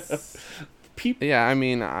 it's yeah. I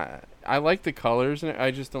mean, I like the colors, and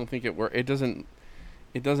I just don't think it works.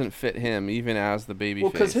 It doesn't fit him, even as the baby.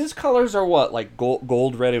 Well, because his colors are what, like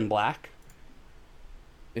gold, red, and black?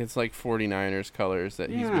 It's like 49ers colors that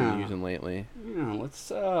he's been using lately. Yeah,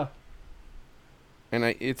 let's And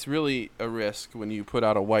it's really a risk when you put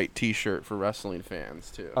out a white T-shirt for wrestling fans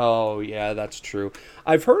too. Oh yeah, that's true.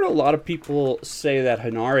 I've heard a lot of people say that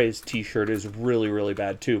Hanare's T-shirt is really, really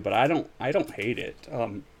bad too, but I don't hate it.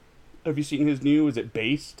 Have you seen his new? Is it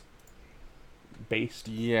Based? Based.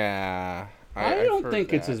 Yeah, I I've don't heard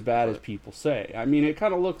think it's that, as bad but as people say. I mean, it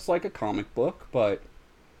kind of looks like a comic book, but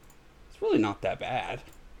it's really not that bad.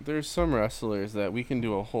 There's some wrestlers that we can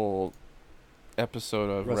do a whole episode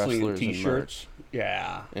of Wrestling wrestlers and T-shirts. merch,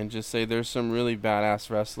 Yeah. and just say there's some really badass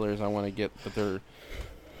wrestlers I want to get, but they're,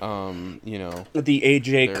 you know, The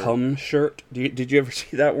AJ They're- Cum shirt. Did you ever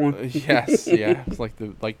see that one? yes, yeah, it's like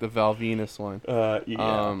the Val Venus one.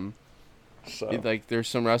 Yeah. So Like there's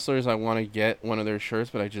some wrestlers I want to get one of their shirts,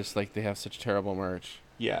 but I just like they have such terrible merch.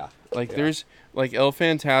 yeah. Like Yeah. there's like El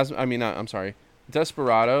Phantasm. I mean, I'm sorry,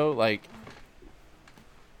 Desperado. Like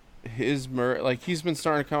his like he's been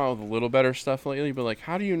starting to come out with a little better stuff lately. But like,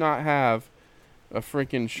 how do you not have a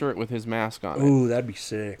freaking shirt with his mask on it? Ooh, that'd be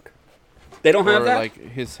sick. They don't have Or that.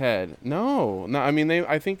 like his head. No. I mean,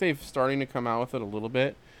 I think they've starting to come out with it a little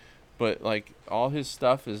bit, but like all his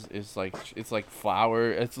stuff is like it's like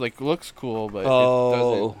flower. It's like looks cool, but it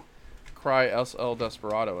doesn't cry El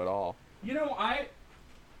Desperado at all. You know,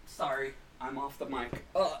 sorry, I'm off the mic.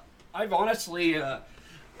 I've honestly,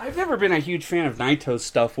 I've never been a huge fan of Naito's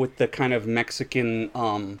stuff with the kind of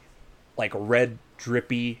Mexican, like red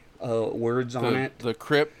drippy words on it. The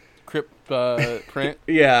Crip print.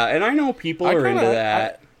 Yeah, and I know people I are kinda- into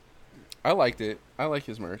that. I liked it. I like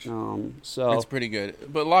his merch. So It's pretty good,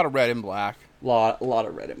 but a lot of red and black. a lot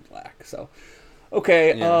of red and black. So,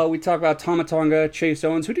 okay, Yeah. we talked about Tama Tonga, Chase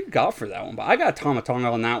Owens. Who do you got for that one? But I got Tama Tonga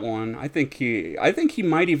on that one. I think he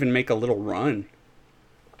might even make a little run.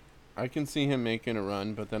 I can see him making a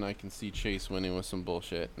run, but then I can see Chase winning with some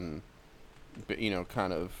bullshit and,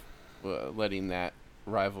 kind of letting that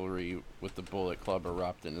rivalry with the Bullet Club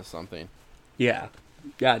erupt into something. Yeah,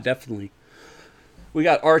 definitely. We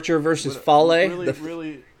got Archer versus Fale.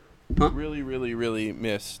 Really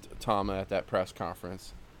missed Tama at that press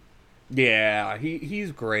conference. Yeah,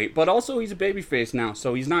 he's great, but also he's a babyface now,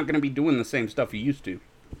 so he's not going to be doing the same stuff he used to.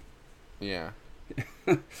 Yeah.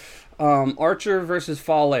 Archer versus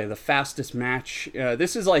Fale, the fastest match.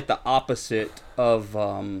 This is like the opposite of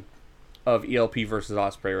ELP versus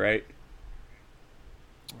Ospreay, right?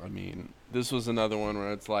 I mean, this was another one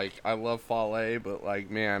where it's like, I love Fale, but like,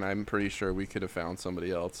 man, I'm pretty sure we could have found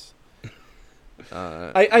somebody else.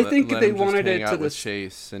 I think let they him just wanted hang it out to with this.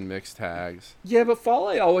 Chase and mixed tags. Yeah, but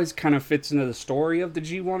Fale always kind of fits into the story of the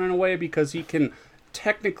G1 in a way because he can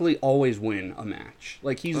technically always win a match.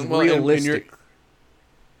 Like he's Well, and realistic.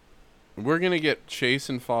 We're gonna get Chase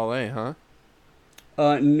and Fale, huh?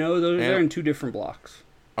 No, they're And- in two different blocks.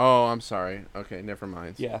 Oh, I'm sorry. Okay, never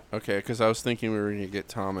mind. Yeah. Okay, because I was thinking we were gonna get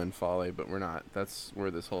Tom and Fale, but we're not. That's where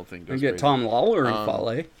this whole thing You goes. get crazy. Tom Lawler and Um,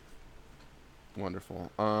 Fale.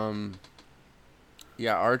 Wonderful.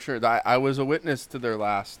 Yeah, Archer. I was a witness to their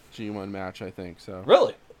last G1 match, I think. So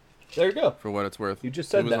Really? There you go. for what it's worth, You just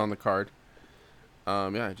said it was that. on the card.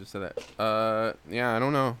 Yeah, I just said that. Yeah, I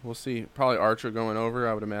don't know. We'll see. Probably Archer going over,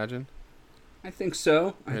 I would imagine. I think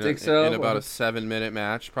so. In about a 7-minute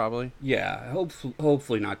match, probably. Yeah,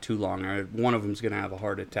 hopefully not too long. One of them's going to have a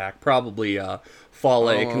heart attack. Probably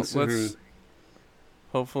Fale, considering...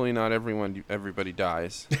 Hopefully not everybody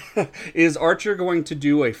dies. Is Archer going to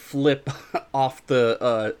do a flip off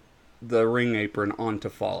the ring apron onto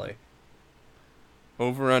Fale?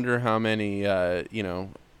 Over under how many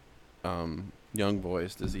young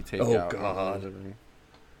boys does he take Oh, out? God.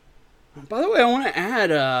 By the way, I want to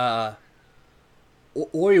add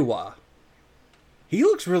Oiwa. He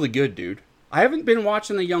looks really good, dude. I haven't been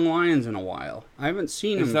watching the Young Lions in a while. I haven't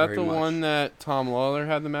seen him Is that very the much. one that Tom Lawler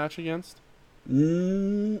had the match against?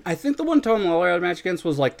 I think the one Tom Lawler had a match against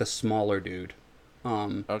was like the smaller dude.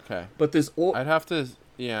 Okay. But this I'd have to.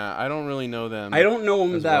 Yeah, I don't really know them. I don't know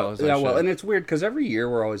him as that well as I well, should. and it's weird because every year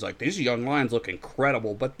we're always like, these Young Lions look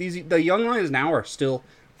incredible, but the Young Lions now are still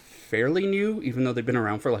fairly new, even though they've been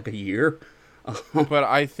around for like a year. But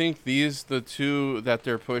I think the two that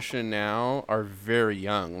they're pushing now are very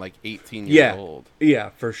young, like 18 years old. Yeah,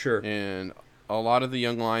 for sure. And a lot of the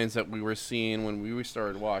young lions that we were seeing when we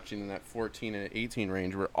started watching in that 14 and 18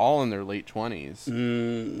 range were all in their late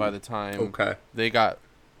 20s by the time they got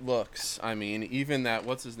looks. I mean, even that,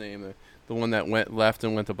 what's his name? The one that went left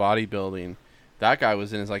and went to bodybuilding. That guy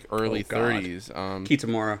was in his like early 30s.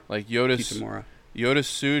 Kitamura. Like Yota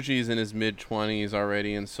Tsuji's in his mid 20s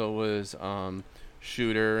already, and so was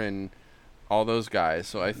Shooter and all those guys.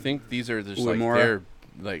 So I think these are just like Uemura. they're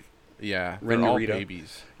like they're all Rennerito.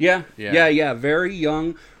 babies. Yeah, very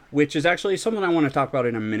young. which is actually something I want to talk about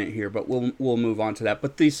in a minute here, but we'll move on to that.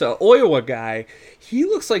 But this Oiwa guy, he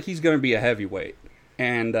looks like he's going to be a heavyweight.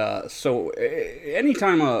 And so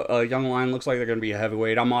anytime a young lion looks like they're going to be a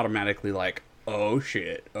heavyweight, I'm automatically like, oh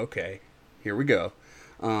shit, okay, here we go.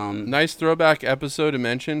 Nice throwback episode to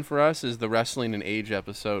mention for us is the Wrestling and Age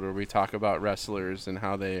episode, where we talk about wrestlers and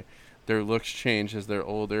how their looks change as they're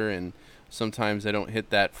older, and sometimes they don't hit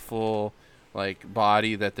that full like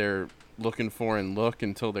body that they're looking for and look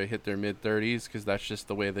until they hit their mid-30s, because that's just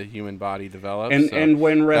the way the human body develops. And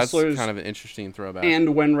when wrestlers, that's kind of an interesting throwback.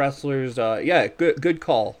 And when wrestlers, good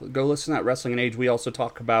call. Go listen to that Wrestling and Age. We also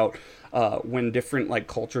talk about when different like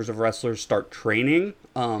cultures of wrestlers start training,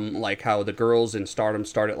 like how the girls in Stardom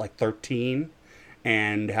start at like 13,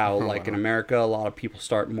 and how like in America a lot of people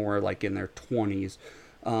start more like in their 20s.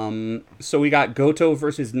 So we got Goto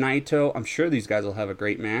versus Naito. I'm sure these guys will have a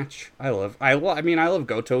great match. I love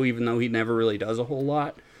Goto, even though he never really does a whole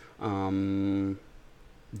lot. Yeah,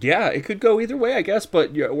 it could go either way, I guess,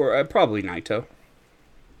 but we're probably Naito.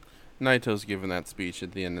 Naito's giving that speech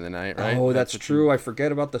at the end of the night, right? Oh, that's true. I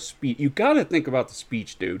forget about the speech. You got to think about the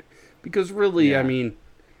speech, dude, because really, I mean,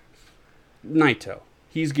 Naito,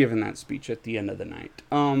 he's giving that speech at the end of the night.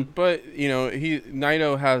 But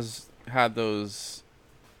Naito has had those,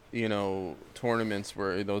 tournaments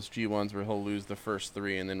where those G1s where he'll lose the first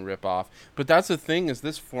 3 and then rip off. But that's the thing, is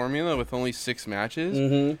this formula with only 6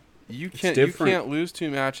 matches, you can't lose 2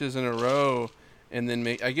 matches in a row and then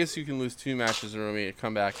make. I guess you can lose 2 matches in a row and make a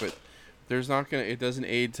comeback, but it doesn't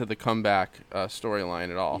aid to the comeback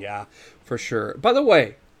storyline at all. Yeah, for sure. By the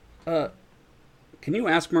way, can you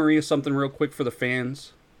ask Maria something real quick for the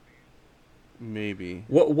fans? Maybe.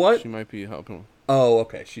 What? She might be helping. Oh,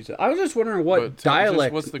 okay. I was just wondering what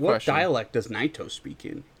dialect. What's the what question? Dialect does Naito speak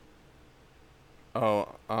in? Oh,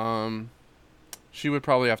 she would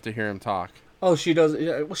probably have to hear him talk. Oh, she does.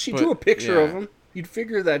 Well, she drew a picture of him. You'd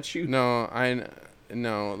figure that she. No,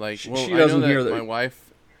 like she I doesn't know hear that. that.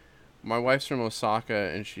 My wife's from Osaka,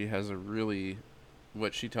 and she has a really,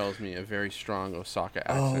 what she tells me, a very strong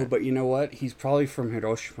Osaka accent. Oh, but you know what? He's probably from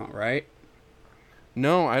Hiroshima, right?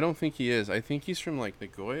 No, I don't think he is. I think he's from like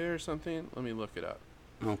Nagoya or something. Let me look it up.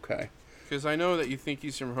 Okay. Because I know that you think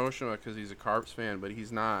he's from Hiroshima because he's a Carps fan, but he's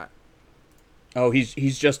not. Oh,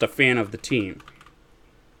 he's just a fan of the team.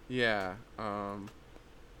 Yeah.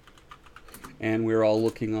 And we're all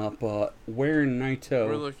looking up where Naito.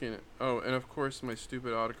 We're looking at. Oh, and of course my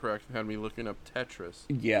stupid autocorrect had me looking up Tetris.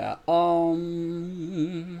 Yeah.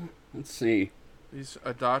 Let's see. He's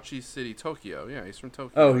Adachi City, Tokyo. Yeah, he's from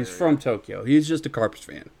Tokyo. Oh, he's from Tokyo. He's just a Carps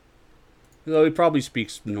fan. Though he probably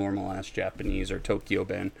speaks normal-ass Japanese or Tokyo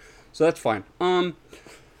Ben. So that's fine.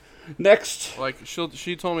 Next. Like,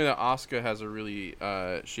 she told me that Asuka has a really,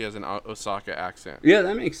 she has an Osaka accent. Yeah,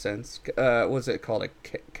 that makes sense. What's it called?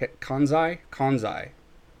 Kanzai? Kanzai,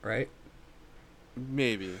 right?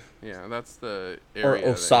 Maybe. Yeah, that's the area. Or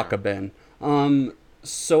Osaka Ben.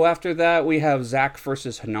 So after that, we have Zack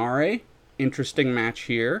versus Hinare. Interesting match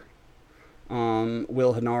here.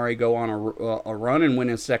 Will Hinare go on a run and win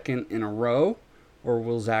his second in a row? Or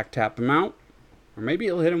will Zack tap him out? Or maybe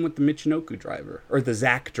he'll hit him with the Michinoku driver. Or the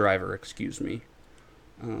Zack driver, excuse me.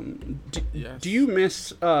 Yes. Do you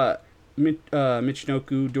miss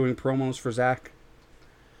Michinoku doing promos for Zack?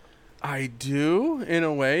 I do, in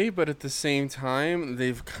a way, but at the same time,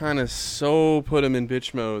 they've kind of so put him in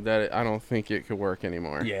bitch mode that I don't think it could work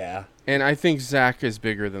anymore. Yeah. And I think Zack is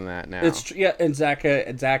bigger than that now. It's yeah, and Zack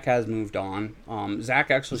has moved on. Zack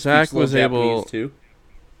actually speaks little Japanese too.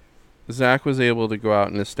 Zack was able to go out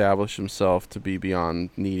and establish himself to be beyond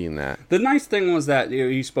needing that. The nice thing was that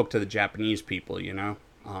he spoke to the Japanese people,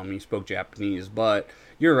 he spoke Japanese, but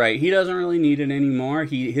you're right, he doesn't really need it anymore.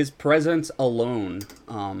 His presence alone,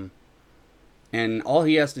 and all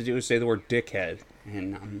he has to do is say the word dickhead,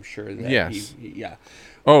 and I'm sure that yes. yeah.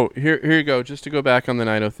 Oh, here you go. Just to go back on the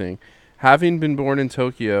Naito thing. Having been born in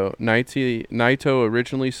Tokyo, Naito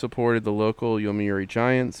originally supported the local Yomiuri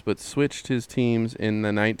Giants, but switched his teams in the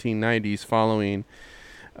 1990s following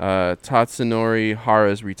Tatsunori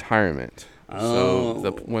Hara's retirement. Oh.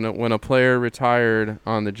 So when a player retired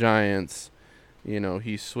on the Giants,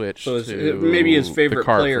 he switched to maybe his favorite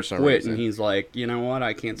player quit, reason. And he's like, you know what,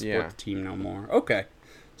 I can't support the team no more. Okay.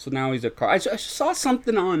 So now he's a car. I saw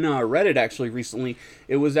something on Reddit actually recently.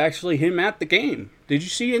 It was actually him at the game. Did you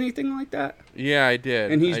see anything like that? Yeah, I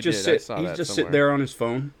did. And he's just sitting there on his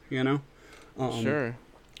phone, Sure.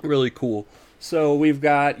 Really cool. So we've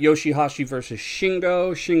got Yoshihashi versus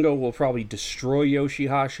Shingo. Shingo will probably destroy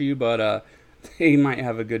Yoshihashi, but they might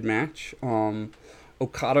have a good match.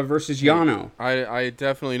 Okada versus Yano. I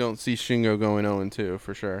definitely don't see Shingo going 0-2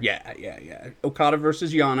 for sure. Yeah. Okada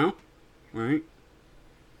versus Yano. Right.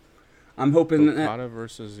 I'm hoping Okada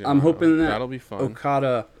versus Yano. I'm hoping that that'll be fun.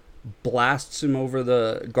 Okada blasts him over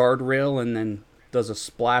the guardrail and then does a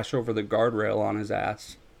splash over the guardrail on his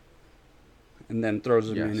ass, and then throws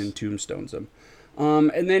him in and tombstones him.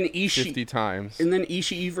 And then 50 times. And then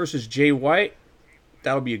Ishii versus Jay White.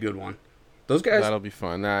 That'll be a good one. Those guys. That'll be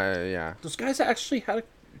fun. Yeah. Those guys actually had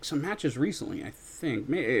some matches recently, I think,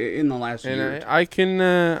 in the last year. And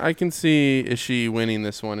I can see Ishii winning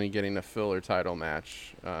this one and getting a filler title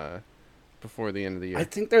match before the end of the year. I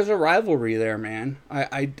think there's a rivalry there, man.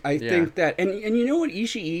 I think that, and you know what,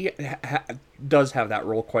 Ishii does have that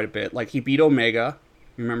role quite a bit. Like, he beat Omega.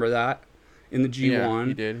 Remember that in the G1? Yeah,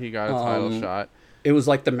 he did. He got a title shot. It was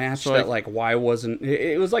like the match that, like, why wasn't...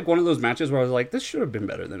 It was like one of those matches where I was like, this should have been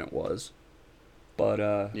better than it was.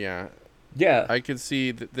 But, yeah. I could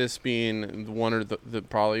see this being one or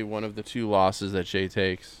probably one of the two losses that Jay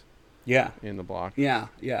takes. Yeah. In the block. Yeah.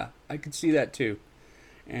 I could see that, too.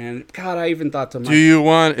 And, God, I even thought to myself... Do you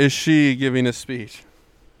want Ishii giving a speech?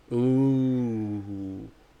 Ooh.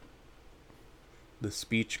 The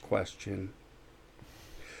speech question.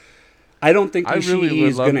 I don't think Ishii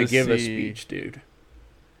is going to give a speech, dude.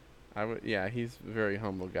 He's a very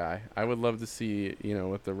humble guy. I would love to see,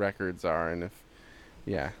 what the records are and if,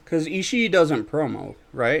 because Ishii doesn't promo,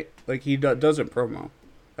 right? Like, he doesn't promo.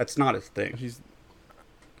 That's not his thing.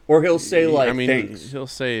 Or he'll say thanks. He'll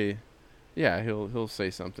say, he'll say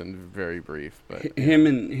something very brief. But him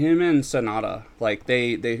and Sanada, like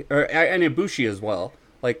and Ibushi as well.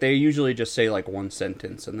 Like, they usually just say like one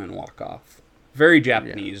sentence and then walk off. Very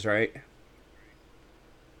Japanese, right?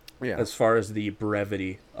 Yeah. As far as the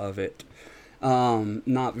brevity of it.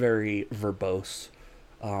 Not very verbose.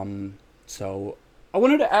 So I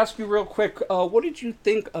wanted to ask you real quick, what did you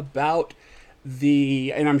think about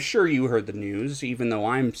and I'm sure you heard the news, even though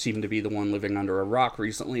I seem to be the one living under a rock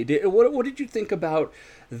recently. What did you think about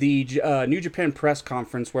the New Japan press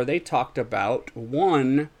conference where they talked about,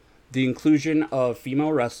 one, the inclusion of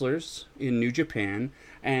female wrestlers in New Japan,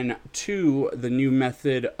 and two, the new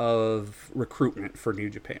method of recruitment for New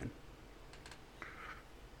Japan?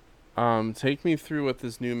 Take me through what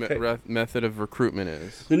this new method of recruitment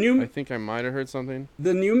is. I think I might have heard something.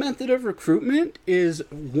 The new method of recruitment is,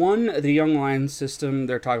 one, the Young Lions system.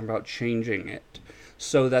 They're talking about changing it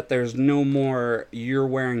so that there's no more you're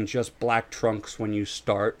wearing just black trunks when you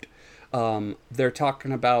start. They're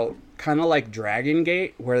talking about kind of like Dragon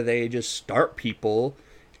Gate, where they just start people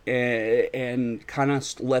and kind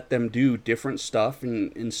of let them do different stuff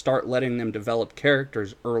and start letting them develop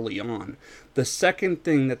characters early on. The second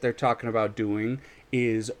thing that they're talking about doing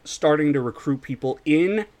is starting to recruit people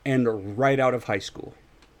in and right out of high school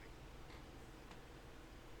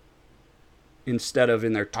instead of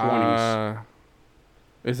in their 20s.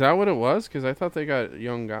 Is that what it was? Because I thought they got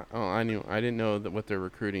young guys. Oh, I didn't know what their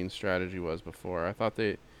recruiting strategy was before. I thought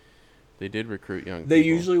they did recruit young people. They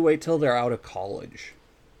usually wait till they're out of college.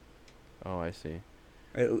 Oh, I see.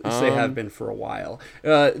 At least they have been for a while.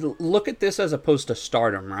 Look at this as opposed to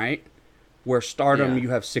Stardom, right? Where Stardom, you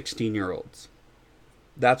have 16-year-olds.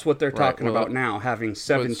 That's what they're talking about now, having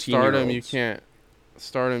 17-year-olds. Stardom, you can't.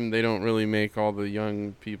 Stardom, they don't really make all the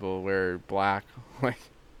young people wear black,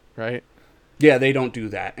 right? Yeah, they don't do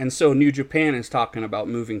that. And so New Japan is talking about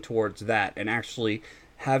moving towards that and actually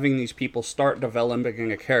having these people start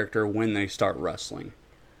developing a character when they start wrestling.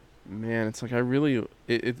 Man, it's like I really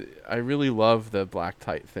love the black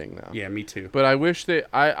tight thing though. Yeah, me too. But I wish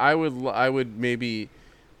I would maybe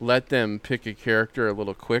let them pick a character a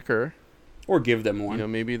little quicker, or give them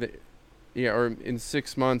one. Maybe or in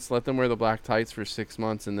 6 months let them wear the black tights for 6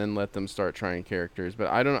 months and then let them start trying characters.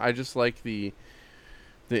 But I just like the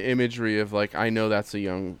imagery of like, I know that's a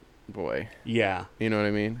young boy. Yeah. You know what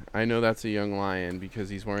I mean? I know that's a young lion because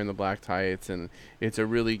he's wearing the black tights, and it's a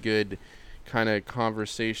really good kind of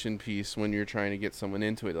conversation piece when you're trying to get someone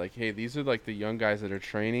into it. Like, hey, these are like the young guys that are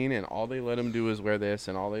training, and all they let them do is wear this,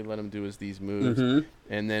 and all they let them do is these moves. Mm-hmm.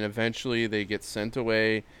 And then eventually they get sent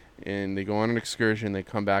away, and they go on an excursion. They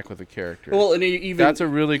come back with a character. Well, and even that's a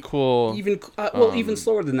really cool. Even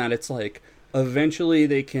slower than that. It's like eventually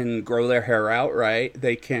they can grow their hair out. Right?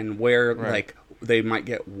 They can wear like they might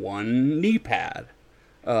get one knee pad.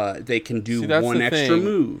 They can do one extra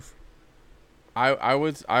move. I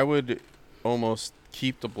would almost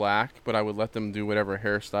keep the black, but I would let them do whatever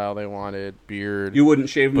hairstyle they wanted, beard. You wouldn't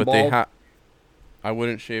shave them bald? I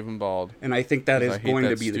wouldn't shave them bald. And I think that is going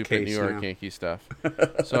to be the case New York Yankee stuff.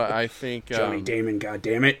 So I think Johnny Damon,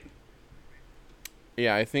 goddammit.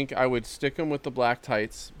 Yeah, I think I would stick them with the black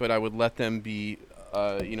tights, but I would let them be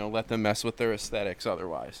let them mess with their aesthetics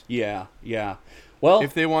otherwise. Yeah, yeah. Well,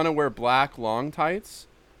 If they want to wear black long tights,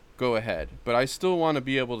 go ahead. But I still want to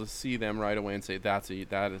be able to see them right away and say that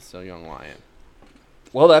is a young lion.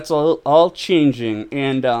 well, that's all changing,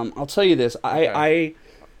 and I'll tell you this. Okay.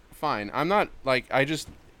 Fine. I'm not like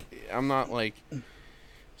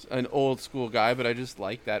an old school guy, but I just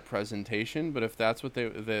like that presentation. But if that's what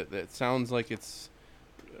that sounds like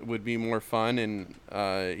would be more fun and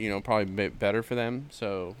probably better for them.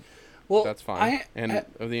 So well, that's fine.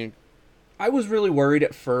 I was really worried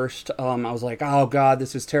at first. I was like, "Oh God,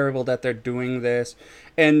 this is terrible that they're doing this."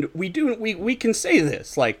 And we can say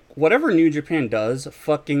this, like whatever New Japan does,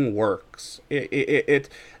 fucking works.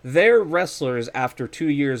 Their wrestlers after 2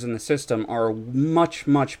 years in the system are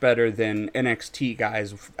much better than NXT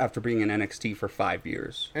guys after being in NXT for 5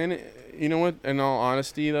 years. And you know what? In all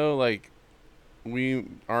honesty, though, like we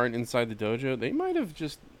aren't inside the dojo. They might have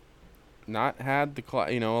just not had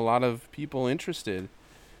a lot of people interested.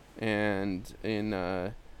 And in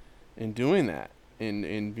doing that,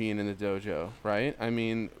 in being in the dojo, right? I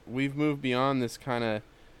mean, we've moved beyond this kind of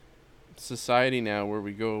society now where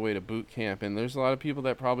we go away to boot camp, and there's a lot of people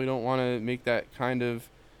that probably don't want to make that kind of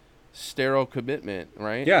sterile commitment,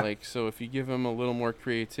 right? Yeah. Like, so if you give them a little more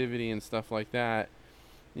creativity and stuff like that,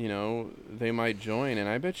 they might join. And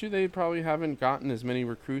I bet you they probably haven't gotten as many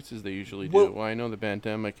recruits as they usually do. Well, I know the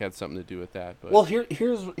pandemic had something to do with that. But. Well,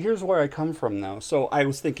 here's where I come from, though. So I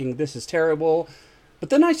was thinking, this is terrible.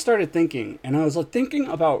 But then I started thinking, and I was thinking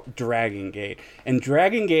about Dragon Gate. And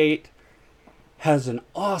Dragon Gate has an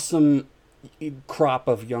awesome crop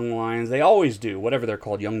of young lions. They always do, whatever they're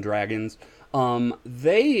called, young dragons.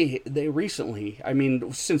 They recently, I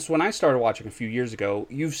mean, since when I started watching a few years ago,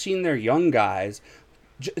 you've seen their young guys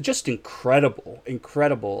just incredible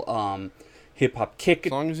hip hop kick.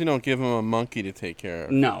 As long as you don't give them a monkey to take care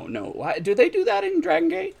of. No. Do they do that in Dragon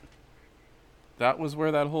Gate? That was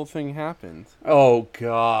where that whole thing happened. Oh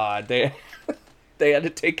God, they had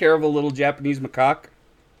to take care of a little Japanese macaque.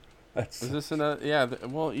 Is this another? Yeah.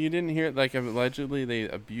 Well, you didn't hear it. Like allegedly, they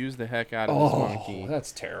abused the heck out of this monkey. Oh,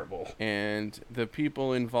 that's terrible. And the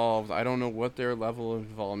people involved, I don't know what their level of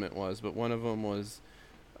involvement was, but one of them was.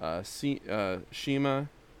 Shima.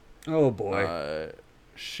 Oh boy.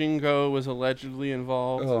 Shingo was allegedly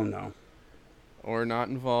involved. Oh no. Or not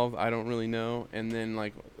involved. I don't really know. And then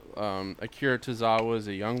Akira Tozawa was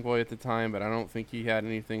a young boy at the time, but I don't think he had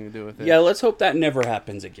anything to do with it. Yeah, let's hope that never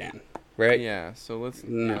happens again. Right? Yeah. So let's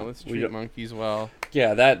treat monkeys well.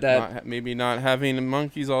 Yeah, maybe not having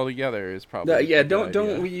monkeys altogether is probably. You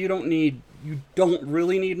don't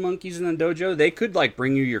really need monkeys in the dojo. They could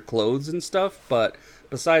bring you your clothes and stuff, but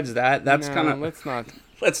besides that, that's kind of let's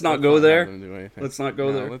not go there. Let's not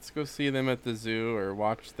go there. Let's go see them at the zoo or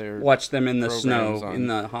watch them in the snow in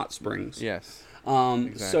the hot springs. Yes.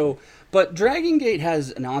 Exactly. But Dragon Gate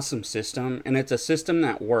has an awesome system, and it's a system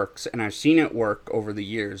that works, and I've seen it work over the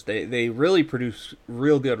years. They really produce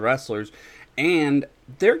real good wrestlers, and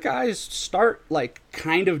their guys start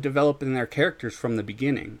kind of developing their characters from the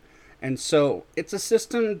beginning. And so it's a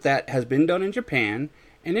system that has been done in Japan,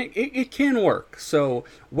 and it can work. So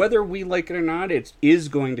whether we like it or not, it is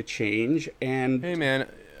going to change. And hey, man,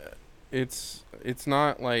 it's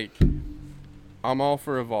not like I'm all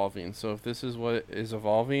for evolving. So if this is what is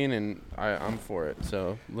evolving, and I'm for it.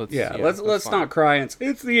 So let's not cry.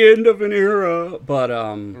 It's the end of an era. But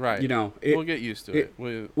right, we'll get used to it.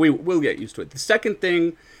 We'll get used to it. The second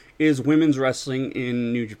thing is women's wrestling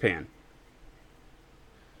in New Japan.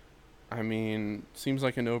 I mean, seems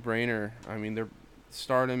like a no-brainer. I mean, they're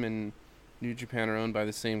Stardom and New Japan are owned by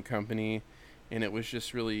the same company, and it was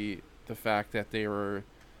just really the fact that they were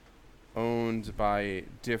owned by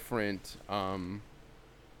different owners.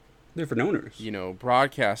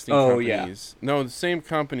 Broadcasting companies. Yeah. No, the same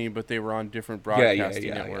company, but they were on different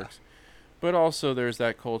broadcasting networks. Yeah. But also there's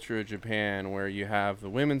that culture of Japan where you have the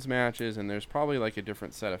women's matches, and there's probably a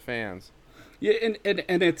different set of fans. Yeah,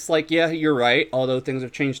 and it's you're right, although things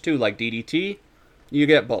have changed too. Like DDT, you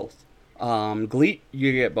get both. GLEAT,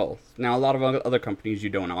 you get both. Now, a lot of other companies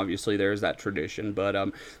you don't. Obviously, there's that tradition. But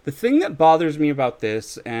the thing that bothers me about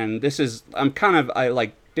this, and this is, I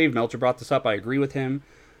like Dave Meltzer brought this up. I agree with him.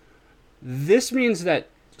 This means that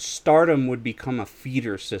Stardom would become a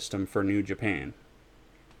feeder system for New Japan.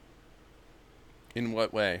 In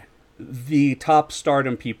what way? The top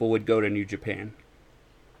Stardom people would go to New Japan.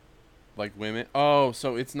 Like women? Oh,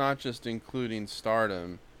 so it's not just including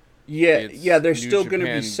Stardom. Yeah, they're still going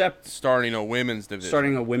to be starting a women's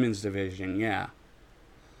division. Yeah.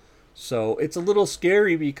 So it's a little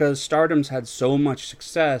scary because Stardom's had so much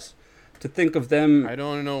success. To think of them, I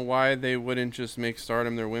don't know why they wouldn't just make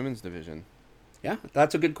Stardom their women's division. Yeah,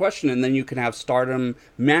 that's a good question. And then you can have Stardom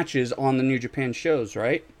matches on the New Japan shows,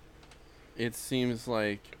 right? It seems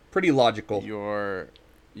like Pretty logical. you're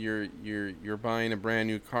buying a brand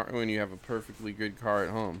new car when you have a perfectly good car at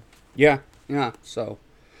home. Yeah, yeah. So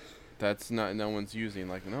That's not no one's using.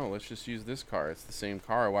 Like, no, let's just use this car. It's the same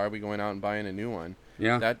car. Why are we going out and buying a new one?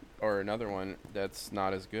 yeah, That or another one that's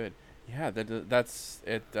not as good. Yeah, that's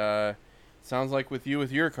it. Sounds like with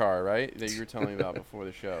your car, right? That you were telling me about before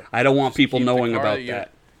the show. I don't want Just people keep the knowing car about that you-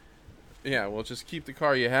 that. Yeah, well, just keep the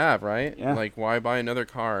car you have, right? Yeah. Like, why buy another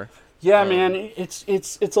car? Yeah, Um, man, it's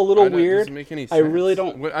a little Doesn't weird. make any sense. I really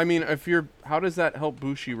don't, I mean, how does that help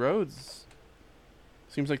Bushi Roads?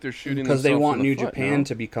 Seems like they're shooting because they themselves want in the New foot, Japan no?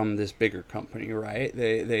 to become this bigger company, right?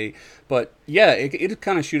 But yeah, it is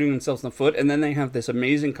kind of shooting themselves in the foot. And then they have this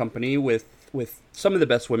amazing company with some of the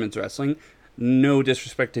best women's wrestling. No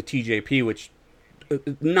disrespect to TJP, which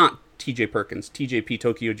not TJ Perkins, TJP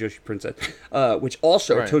Tokyo Joshi Princess, which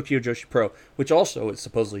also Right. Tokyo Joshi Pro, which also is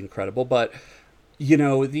supposedly incredible. But you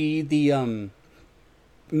know, the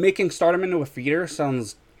making Stardom into a feeder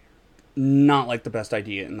sounds not like the best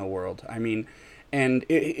idea in the world. I mean, and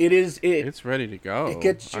It's ready to go. it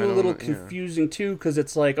gets I you a don't little know- yeah. confusing too, because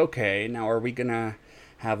it's like, okay, now are we gonna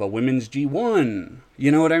have a women's G1?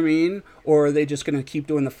 You know what I mean? Or are they just gonna keep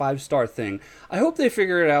doing the 5-star thing? I hope they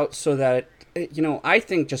figure it out so that I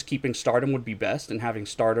think just keeping Stardom would be best and having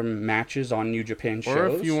Stardom matches on New Japan shows. Or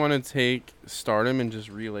if you want to take Stardom and just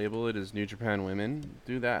relabel it as New Japan Women,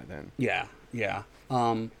 do that then. Yeah, yeah.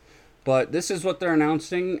 But this is what they're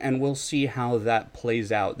announcing, and we'll see how that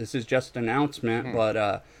plays out. This is just an announcement, but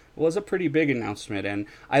it was a pretty big announcement, and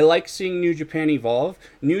I like seeing New Japan evolve.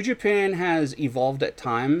 New Japan has evolved at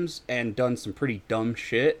times and done some pretty dumb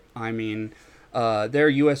shit. I mean, their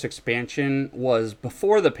U.S. expansion was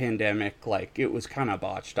before the pandemic. Like, it was kind of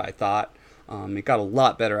botched, I thought. It got a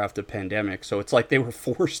lot better after the pandemic, so it's like they were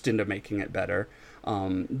forced into making it better.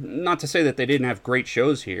 Not to say that they didn't have great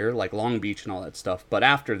shows here, like Long Beach and all that stuff, but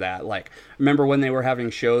after that, like, remember when they were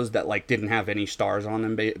having shows that, like, didn't have any stars on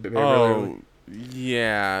them? Oh,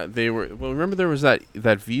 yeah, they were. Well, remember there was that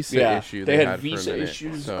visa issue they had for a visa minute,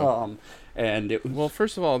 issues, so- and it was... Well,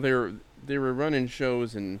 first of all, they were running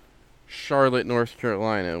shows in Charlotte, North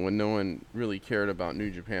Carolina, when no one really cared about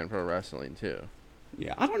New Japan Pro Wrestling too.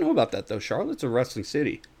 yeah, I don't know about that, though. Charlotte's a wrestling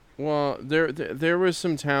city. Well, there was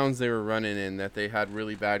some towns they were running in that they had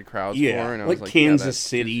really bad crowds for, and I like was like, Kansas yeah, that's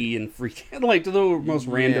City and freaking, like, the most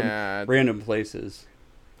Yeah. random places.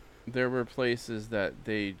 There were places that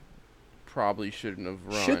they probably shouldn't have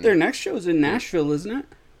run. Shit, their next show's in Nashville, isn't it?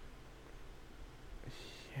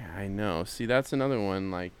 Yeah, I know. See, that's another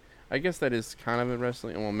one. Like, I guess that is kind of a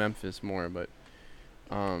wrestling. Well, Memphis more, but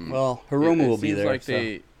Well, Hiromu it will be seems there. Like so.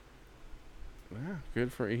 they, yeah,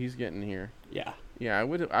 good for he's getting here. Yeah. Yeah,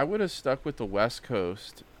 I would have stuck with the West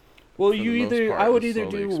Coast. Well, for you the most either part, I would and either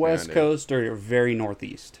slowly do West expanded. Coast or very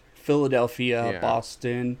Northeast, Philadelphia, Yeah.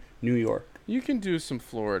 Boston, New York. You can do some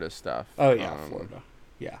Florida stuff. Oh yeah, Florida.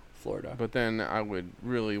 Yeah, Florida. But then I would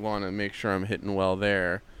really want to make sure I'm hitting well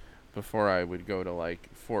there before I would go to like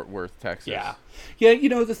Fort Worth, Texas. Yeah. Yeah,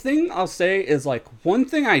 the thing I'll say is, like, one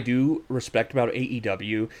thing I do respect about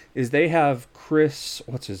AEW is they have Chris,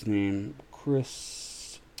 what's his name?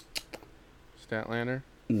 Chris... Statlander.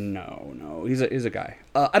 No, he's a guy.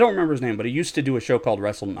 I don't remember his name, but he used to do a show called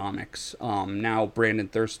WrestleNomics. Now Brandon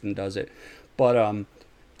Thurston does it. But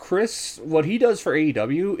Chris, what he does for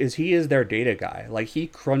AEW is he is their data guy. Like, he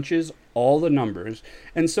crunches all the numbers.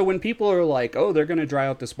 And so when people are like, oh, they're going to dry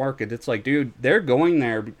out this market, it's like, dude, they're going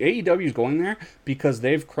there. AEW's going there because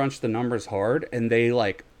they've crunched the numbers hard, and they,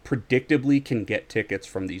 like, predictably can get tickets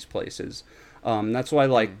from these places. That's why,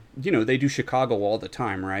 like, they do Chicago all the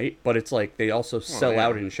time, right? But it's like they also sell yeah.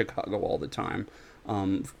 out in Chicago all the time.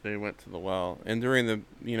 They went to the well. And during the,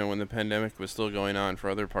 when the pandemic was still going on for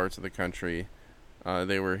other parts of the country,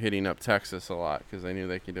 they were hitting up Texas a lot because they knew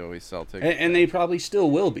they could always sell tickets. And they probably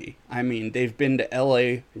still will be. I mean, they've been to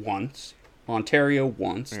LA once, Ontario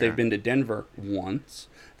once, Yeah. they've been to Denver once,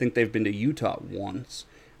 I think they've been to Utah once.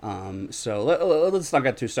 So let's not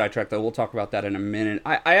get too sidetracked, though. We'll talk about that in a minute.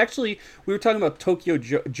 I actually, we were talking about Tokyo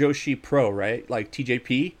Joshi Pro, right? Like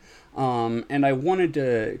TJP. And I wanted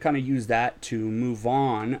to kind of use that to move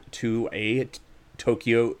on to a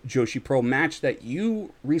Tokyo Joshi Pro match that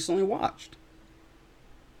you recently watched.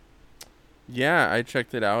 Yeah, I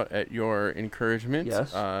checked it out at your encouragement.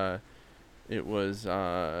 Yes. It was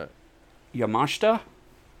Yamashita?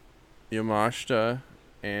 Yamashita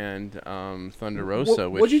and Thunder Rosa.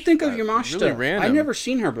 What do you think of really Yamashita? random. I've never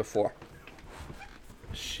seen her before.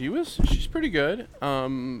 She's pretty good.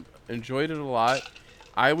 Enjoyed it a lot.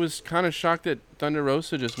 I was kind of shocked that Thunder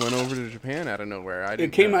Rosa just went over to Japan out of nowhere. I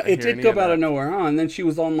didn't. It came out. It hear did any come out that. of nowhere, and then she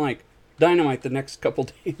was on like Dynamite the next couple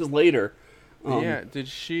days later. Yeah, did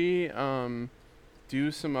she do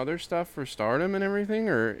some other stuff for Stardom and everything,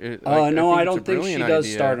 or No, I it's a don't think she brilliant does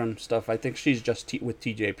idea. Stardom stuff. I think she's just with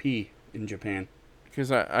TJP in Japan. Because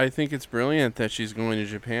I think it's brilliant that she's going to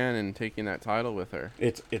Japan and taking that title with her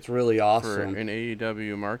It's really for awesome. an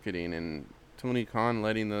AEW marketing, and Tony Khan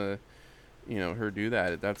letting her do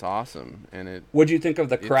that. That's awesome, and What do you think of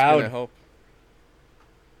the it's crowd? gonna help.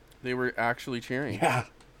 They were actually cheering. Yeah,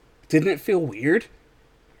 didn't it feel weird?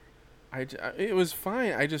 It was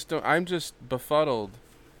fine. I just don't. I'm just befuddled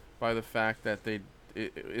by the fact that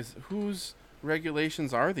whose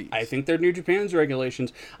regulations are these? I think they're New Japan's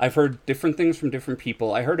regulations. I've heard different things from different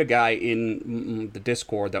people. I heard a guy in the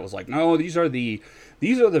Discord that was like, "No, these are the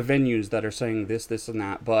venues that are saying this, and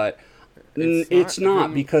that." But it's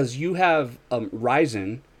not because you have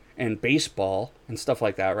Ryzen and baseball and stuff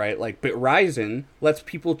like that, right? Like, but Ryzen lets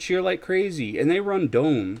people cheer like crazy, and they run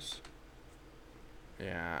domes.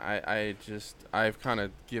 Yeah, I've kind of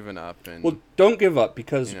given up, and Well, don't give up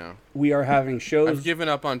because we are having shows. I've given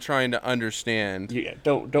up on trying to understand. Yeah,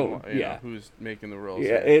 don't. Yeah, who's making the rules?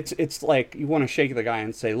 yeah. here. It's like you want to shake the guy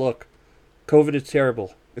and say, "Look, COVID is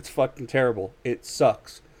terrible. It's fucking terrible. It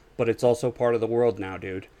sucks, but it's also part of the world now,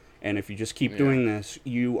 dude. And if you just keep doing this,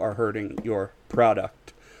 you are hurting your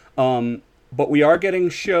product." But we are getting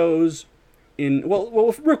shows.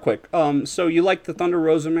 Well, real quick. So you like the Thunder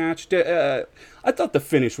Rosa match? I thought the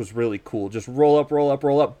finish was really cool. Just roll up, roll up,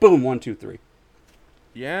 roll up. Boom, 1, 2, 3.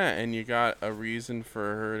 Yeah, and you got a reason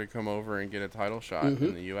for her to come over and get a title shot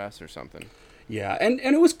in the U.S. or something. Yeah, and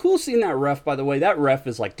it was cool seeing that ref, by the way. That ref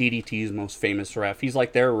is like DDT's most famous ref. He's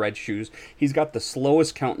like their Red Shoes. He's got the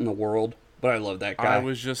slowest count in the world, but I love that guy. I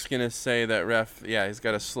was just going to say that ref, he's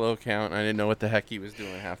got a slow count. I didn't know what the heck he was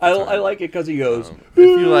doing half the time. I like it because he goes, if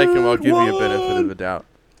you like him, I'll give you a benefit of the doubt.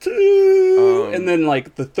 And then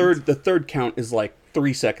like the third count is like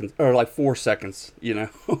 3 seconds or like 4 seconds,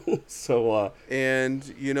 So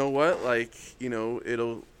and you know what? Like,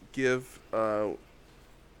 it'll give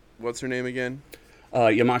what's her name again?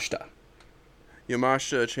 Yamashita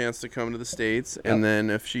a chance to come to the States, and then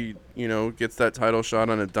if she, gets that title shot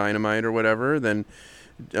on a Dynamite or whatever, then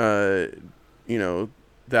that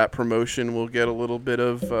promotion will get a little bit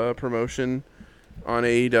of promotion on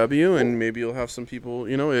AEW, and maybe you'll have some people,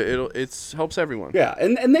 it helps everyone. Yeah,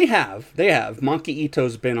 and they have Maki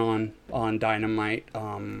Ito's been on Dynamite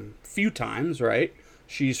few times, right?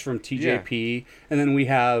 She's from TJP, and then we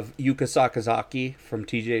have Yuka Sakazaki from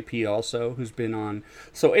TJP also, who's been on.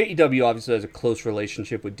 So AEW obviously has a close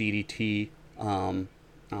relationship with DDT.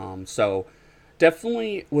 So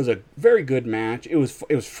definitely was a very good match. It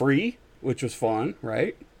was free, which was fun,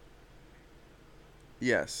 right?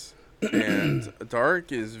 Yes. And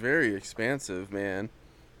Dark is very expansive, man.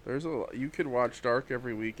 There's you could watch Dark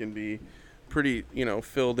every week and be pretty,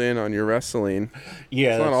 filled in on your wrestling.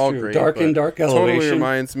 Yeah, it's not that's all true. great. Dark and Dark Elevation.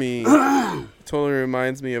 Totally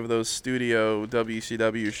reminds me of those studio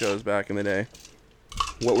WCW shows back in the day.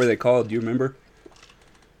 What were they called? Do you remember?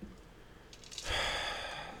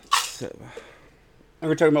 And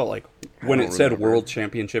we're talking about like when it said World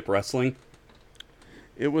Championship Wrestling.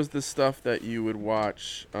 It was the stuff that you would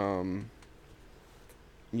watch, on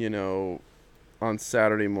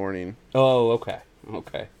Saturday morning. Oh, okay.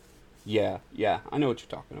 Yeah, I know what you're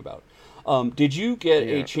talking about. Did you get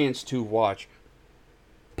a chance to watch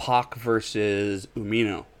Pac versus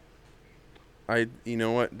Umino? You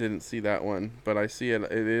know what? Didn't see that one, but I see it.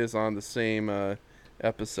 It is on the same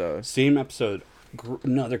episode. Same episode.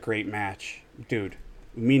 Another great match, dude.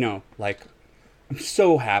 Umino, I'm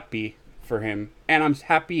so happy for him, and I'm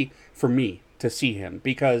happy for me to see him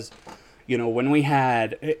because, when we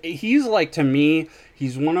had, he's to me,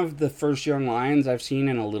 he's one of the first young lions I've seen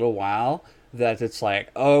in a little while that it's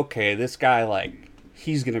okay, this guy,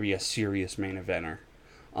 he's going to be a serious main eventer.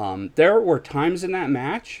 There were times in that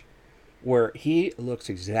match where he looks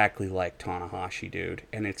exactly like Tanahashi, dude,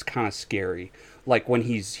 and it's kind of scary. When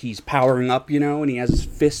he's powering up, and he has his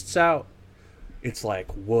fists out. It's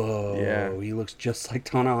whoa, he looks just like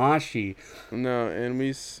Tanahashi. No, and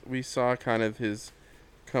we saw kind of his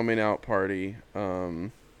coming out party.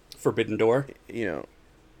 Forbidden Door?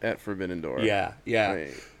 At Forbidden Door. Yeah.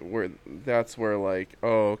 That's where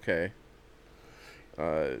oh, okay.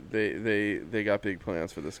 They got big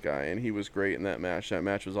plans for this guy, and he was great in that match. That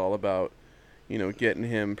match was all about, getting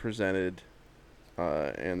him presented,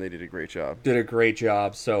 and they did a great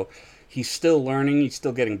job. So he's still learning. He's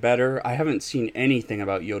still getting better. I haven't seen anything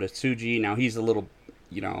about Yota Tsuji. Now he's a little,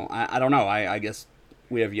 I don't know. I guess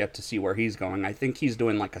have yet to see where he's going. I think he's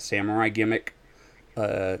doing like a samurai gimmick.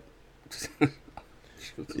 Uh,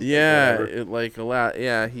 Yeah, whatever. it, like a lot.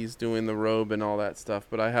 Yeah, he's doing the robe and all that stuff,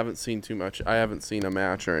 but I haven't seen too much. I haven't seen a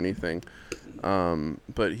match or anything.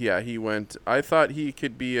 But yeah, he went. I thought he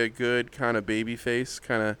could be a good kind of baby face,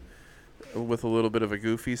 kind of with a little bit of a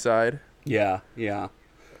goofy side. Yeah, yeah,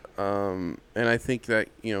 And I think that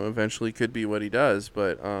eventually could be what he does.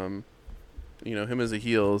 But him as a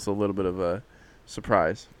heel is a little bit of a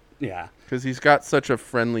surprise yeah. because he's got such a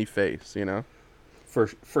friendly face.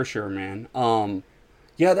 For sure, man.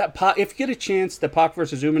 Yeah, that Pac, if you get a chance, the Pac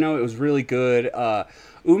versus Umino, it was really good.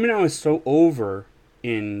 Umino is so over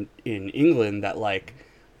in England that like,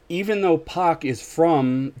 even though Pac is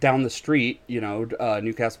from down the street,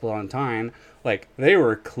 Newcastle upon Tyne, like they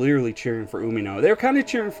were clearly cheering for Umino. They were kind of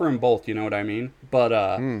cheering for him both, you know what I mean? But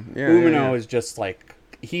Umino is just like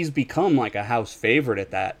he's become like a house favorite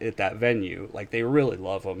at that venue. Like they really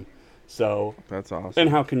love him. So That's awesome.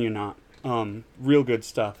 and how can you not? Real good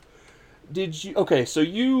stuff. Did you? Okay, so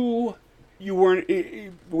you weren't.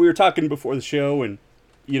 We were talking before the show, and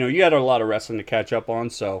you had a lot of wrestling to catch up on,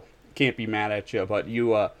 so can't be mad at you. But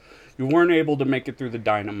you weren't able to make it through the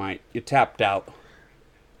Dynamite. You tapped out.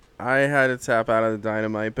 I had to tap out of the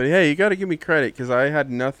Dynamite, but hey, you got to give me credit because I had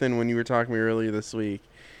nothing when you were talking to me earlier this week,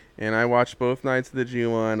 and I watched both nights of the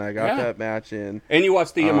G1. I got that match in, and you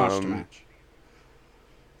watched the Yamashita match.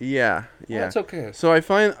 Yeah. That's okay. So I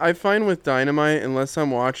find with Dynamite, unless I'm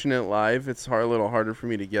watching it live, it's a little harder for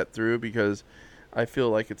me to get through because I feel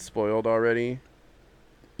like it's spoiled already.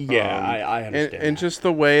 Yeah, I understand. And just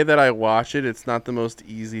the way that I watch it, it's not the most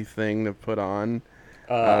easy thing to put on.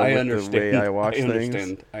 I understand. The way I watch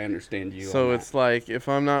things. I understand you. So it's like if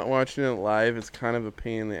I'm not watching it live, it's kind of a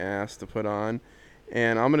pain in the ass to put on.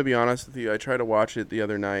 And I'm gonna be honest with you. I tried to watch it the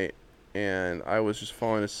other night, and I was just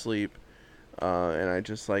falling asleep. And I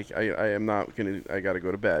just like I am not gonna. I gotta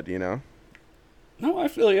go to bed. No, I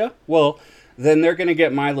feel ya. Well, then they're gonna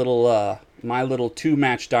get my little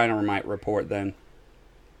 2-match Dynamite report then.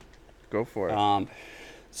 Go for it.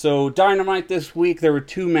 So Dynamite this week, there were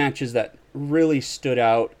 2 matches that really stood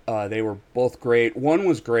out. They were both great. One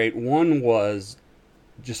was great. One was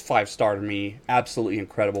just 5-star to me. Absolutely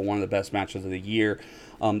incredible. One of the best matches of the year.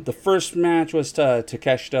 The first match was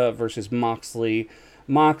Takeshita versus Moxley.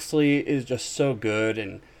 Moxley is just so good,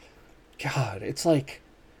 and God, it's like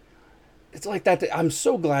that. I'm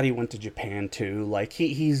so glad he went to Japan too. Like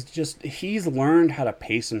he's learned how to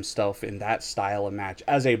pace himself in that style of match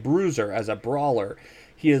as a bruiser, as a brawler.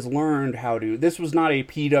 He has learned how to. This was not a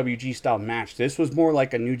PWG style match. This was more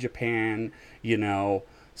like a New Japan,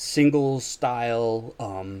 singles style,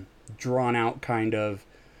 drawn out kind of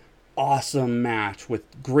awesome match with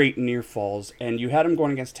great near falls, and you had him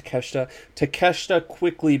going against Takeshita. Takeshita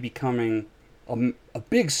quickly becoming a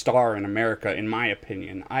big star in America, in my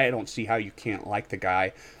opinion. I don't see how you can't like the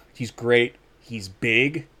guy. He's great. He's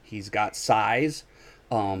big. He's got size.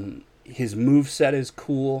 His moveset is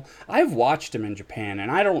cool. I've watched him in Japan, and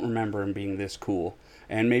I don't remember him being this cool.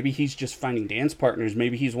 And maybe he's just finding dance partners.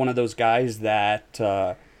 Maybe he's one of those guys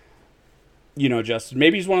that...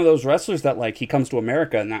 maybe he's one of those wrestlers that, like, he comes to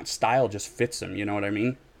America and that style just fits him, you know what I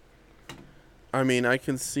mean? I mean, I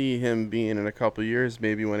can see him being in a couple of years,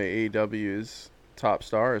 maybe one of AEW's top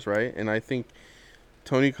stars, right? And I think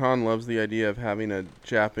Tony Khan loves the idea of having a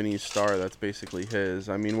Japanese star that's basically his.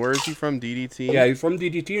 I mean, where is he from, DDT? Yeah, he's from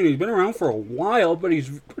DDT, and he's been around for a while, but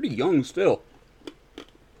he's pretty young still.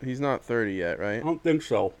 He's not 30 yet, right? I don't think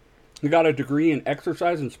so. He got a degree in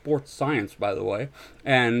exercise and sports science, by the way.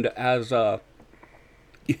 And as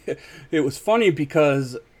it was funny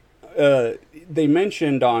because they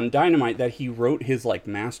mentioned on Dynamite that he wrote his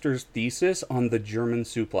master's thesis on the German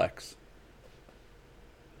suplex.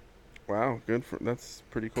 Wow, that's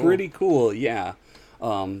pretty cool. Pretty cool, yeah.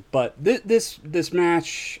 But this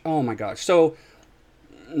match, oh my gosh. So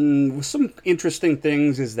some interesting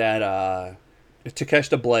things is that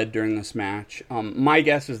Takeshita bled during this match. My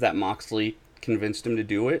guess is that Moxley convinced him to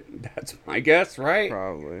do it. That's my guess, right?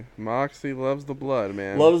 Probably. Moxley loves the blood,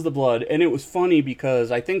 man. Loves the blood. And it was funny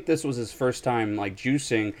because I think this was his first time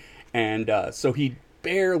juicing, and so he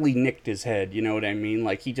barely nicked his head, you know what I mean?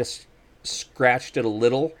 Like he just scratched it a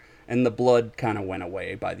little, and the blood kind of went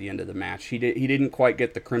away by the end of the match. He didn't quite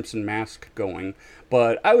get the Crimson Mask going,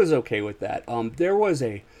 but I was okay with that. There was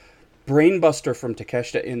a brainbuster from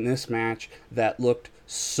Takeshita in this match that looked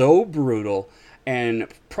so brutal, and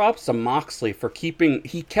props to Moxley for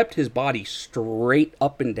he kept his body straight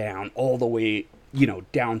up and down all the way,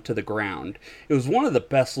 down to the ground. It was one of the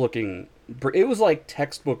best looking, it was like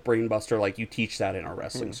textbook brainbuster, like you teach that in a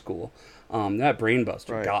wrestling school. That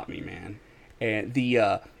brainbuster got me, man. and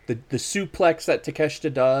the suplex that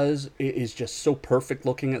Takeshita does is just so perfect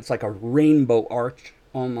looking. It's like a rainbow arch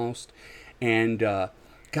almost. And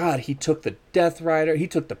God, he took the Death Rider, he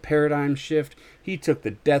took the Paradigm Shift, he took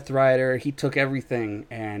the Death Rider, he took everything,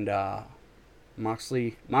 and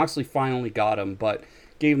Moxley finally got him, but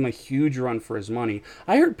gave him a huge run for his money.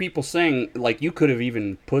 I heard people saying like you could have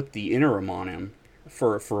even put the interim on him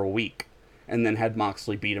for a week, and then had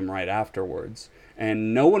Moxley beat him right afterwards.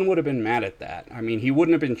 And no one would have been mad at that. I mean, he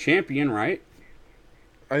wouldn't have been champion, right?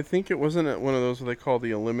 I think it wasn't one of those what they call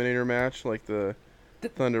the Eliminator match, like the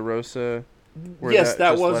Thunder Rosa. Yes,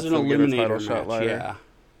 that was an Eliminator match, yeah.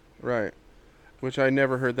 Right. Which I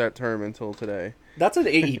never heard that term until today. That's an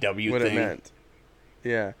AEW what thing. It meant.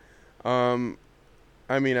 Yeah.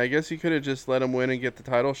 I mean, I guess you could have just let him win and get the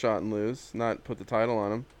title shot and lose, not put the title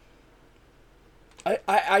on him.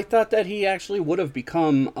 I thought that he actually would have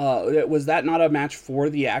become... was that not a match for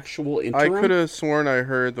the actual interim? I could have sworn I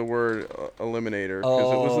heard the word Eliminator,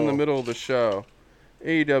 because it was in the middle of the show.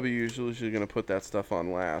 AEW is usually going to put that stuff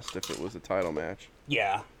on last if it was a title match.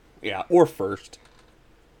 Yeah, or first.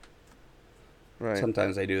 Right.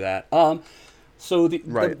 Sometimes they do that. So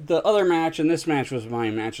the other match, and this match was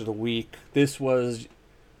my match of the week. This was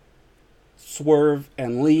Swerve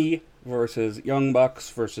and Lee versus Young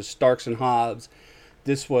Bucks versus Starks and Hobbs.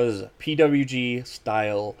 This was PWG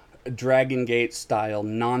style, Dragon Gate style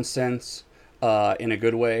nonsense in a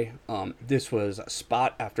good way. This was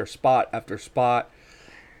spot after spot after spot.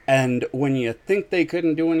 And when you think they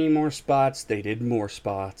couldn't do any more spots, they did more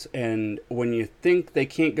spots. And when you think they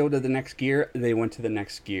can't go to the next gear, they went to the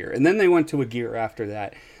next gear. And then they went to a gear after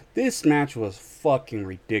that. This match was fucking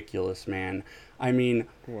ridiculous, man. I mean,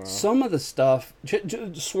 Some of the stuff...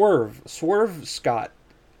 Swerve Scott.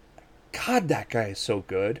 God, that guy is so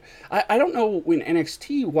good. I don't know in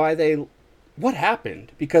NXT why they... What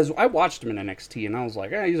happened? Because I watched him in NXT and I was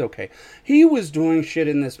like, he's okay. He was doing shit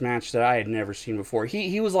in this match that I had never seen before.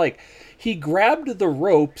 He was like... He grabbed the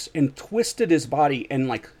ropes and twisted his body and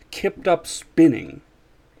like kept up spinning.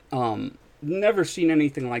 Never seen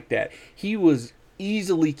anything like that. He was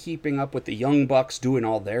easily keeping up with the Young Bucks, doing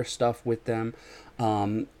all their stuff with them.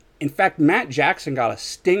 In fact, Matt Jackson got a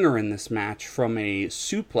stinger in this match from a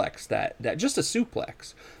suplex, that just a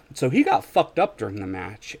suplex. So he got fucked up during the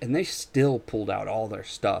match, and they still pulled out all their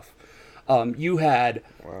stuff. You had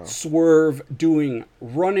Swerve doing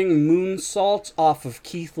running moonsaults off of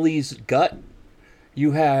Keith Lee's gut.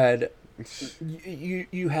 You had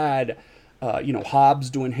Hobbs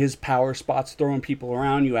doing his power spots, throwing people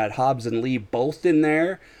around. You had Hobbs and Lee both in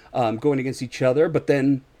there, going against each other, but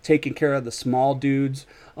then taking care of the small dudes.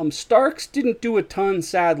 Starks didn't do a ton,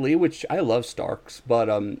 sadly, which I love Starks, but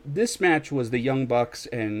this match was the Young Bucks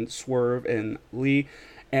and Swerve and Lee,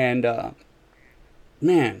 and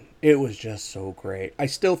man, it was just so great. I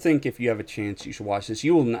still think if you have a chance, you should watch this.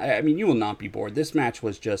 You will not be bored. This match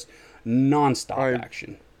was just non-stop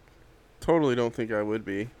action. Totally don't think I would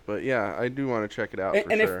be, but yeah, I do want to check it out.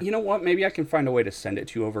 And if you know what, maybe I can find a way to send it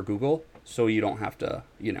to you over Google, so you don't have to,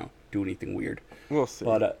 do anything weird. We'll see.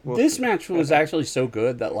 But this match was actually so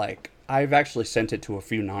good that like I've actually sent it to a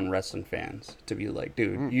few non-wrestling fans to be like,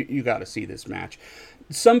 dude, you got to see this match.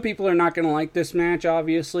 Some people are not going to like this match,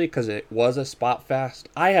 obviously, because it was a spot fest.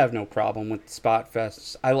 I have no problem with spot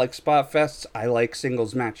fests. I like spot fests. I like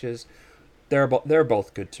singles matches. They're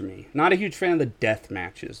both good to me. Not a huge fan of the death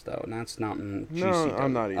matches, though. That's not juicy. No,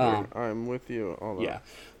 I'm not either. I'm with you. Yeah,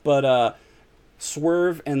 but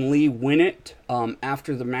Swerve and Lee win it.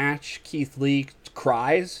 After the match, Keith Lee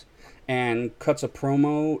cries and cuts a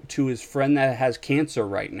promo to his friend that has cancer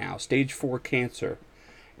right now, stage 4 cancer,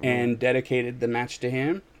 and dedicated the match to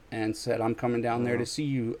him and said, I'm coming down there to see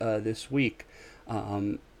you this week.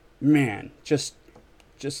 Man, just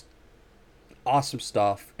awesome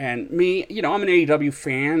stuff. And me, I'm an AEW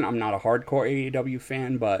fan. I'm not a hardcore AEW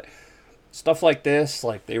fan, but stuff like this,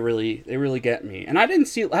 like they really get me. And I didn't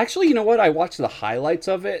see actually, you know what? I watched the highlights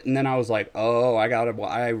of it, and then I was like, oh,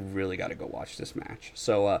 I really gotta go watch this match.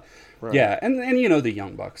 So yeah, and the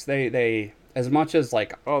Young Bucks, they as much as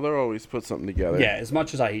like they're always put something together. Yeah, as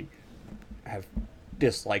much as I have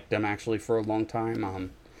disliked them actually for a long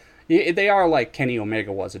time, they are like Kenny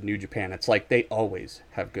Omega was in New Japan. It's like they always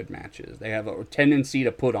have good matches. They have a tendency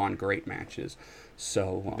to put on great matches.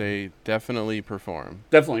 So they definitely perform.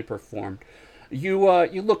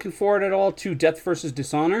 You looking forward at all to Death versus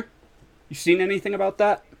Dishonor? You seen anything about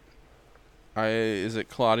that? Is it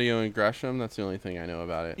Claudio and Gresham? That's the only thing I know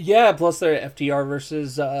about it. Yeah, plus they're FTR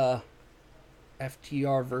versus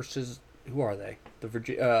who are they? What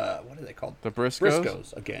are they called? The Briscoes?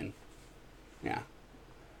 Briscoes again. Yeah.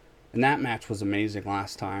 And that match was amazing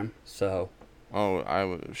last time. So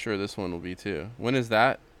Oh, sure this one will be too. When is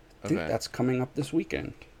that I think event? that's coming up this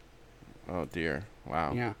weekend. Oh dear.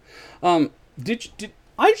 Wow. Yeah. Did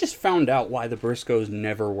I just found out why the Briscoes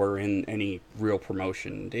never were in any real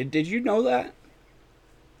promotion? Did you know that?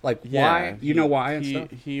 Like why? You know why and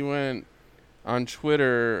stuff? He went on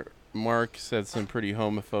Twitter. Mark said some pretty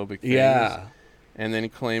homophobic things. Yeah. And then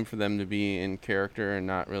claimed for them to be in character and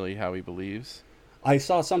not really how he believes. I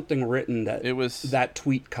saw something written that was that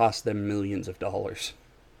tweet cost them millions of dollars.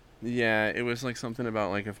 Yeah, it was like something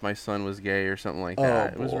about like if my son was gay or something like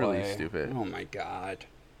that. Oh, it was really stupid. Oh my god.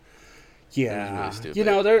 Yeah. It was really stupid. You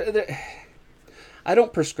know, I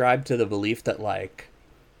don't prescribe to the belief that like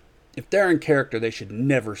if they're in character they should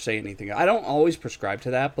never say anything. I don't always prescribe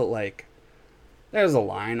to that, but like there's a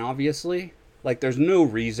line obviously. Like there's no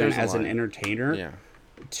reason as an entertainer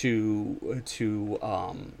to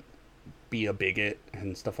be a bigot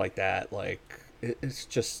and stuff like that. Like it's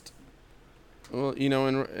just. Well, you know,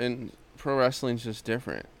 and pro wrestling's just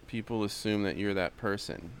different. People assume that you're that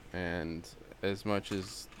person, and as much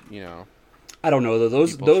as I don't know though.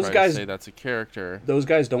 Those guys say that's a character. Those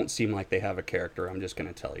guys don't seem like they have a character. I'm just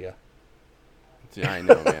gonna tell you. Yeah, I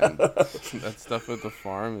know, man. That stuff with the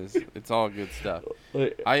farm it's all good stuff.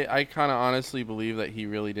 I kind of honestly believe that he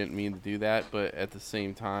really didn't mean to do that, but at the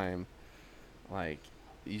same time, like,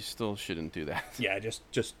 you still shouldn't do that. Yeah,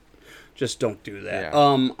 just don't do that.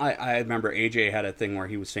 Yeah. I remember AJ had a thing where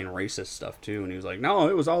he was saying racist stuff too, and he was like, "No,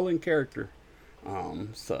 it was all in character."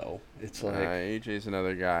 So it's like AJ's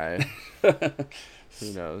another guy.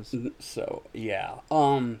 Who knows? So yeah.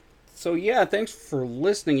 So yeah, thanks for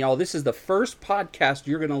listening, y'all. This is the first podcast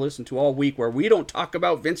you're gonna listen to all week where we don't talk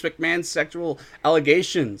about Vince McMahon's sexual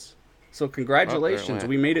allegations. So congratulations,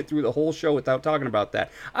 we made it through the whole show without talking about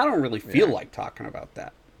that. I don't really feel like talking about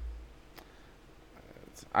that.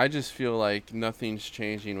 I just feel like nothing's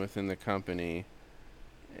changing within the company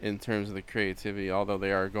in terms of the creativity, although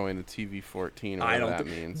they are going to TV-14 or whatever that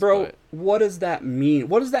means. Bro, what does that mean?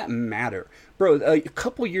 What does that matter? Bro, a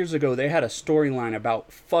couple years ago, they had a storyline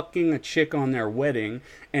about fucking a chick on their wedding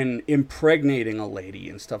and impregnating a lady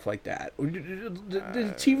and stuff like that.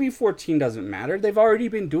 The TV-14 doesn't matter. They've already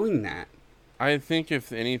been doing that. I think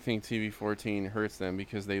if anything, TV-14 hurts them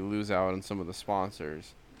because they lose out on some of the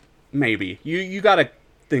sponsors. Maybe. You gotta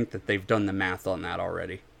think that they've done the math on that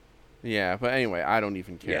already. Yeah, but anyway, I don't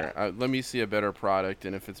even care. Yeah. Let me see a better product,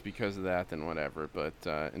 and if it's because of that, then whatever. But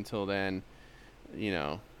until then,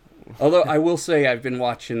 Although I will say I've been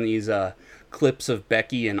watching these clips of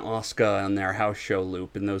Becky and Asuka on their house show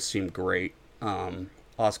loop, and those seem great.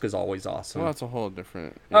 Asuka's always awesome. Well, that's a whole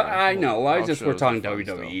different... I know. We're talking WWE,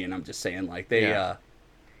 still. and I'm just saying, like,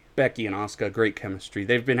 Becky and Asuka, great chemistry.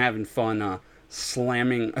 They've been having fun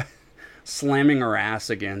slamming her ass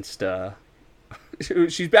against...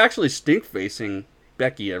 she's actually stink-facing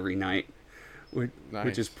Becky every night,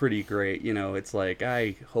 which is pretty great. It's like,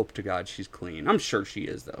 I hope to God she's clean. I'm sure she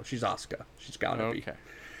is, though. She's Asuka. She's got to be.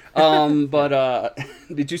 But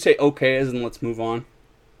did you say okay as in let's move on?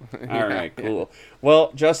 All right, cool.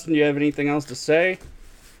 Well, Justin, do you have anything else to say?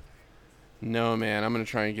 No, man. I'm going to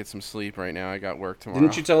try and get some sleep right now. I got work tomorrow.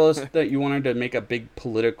 Didn't you tell us that you wanted to make a big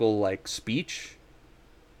political, speech?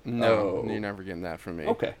 No, you're never getting that from me.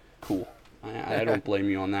 Okay, cool. I don't blame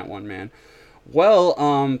you on that one, man.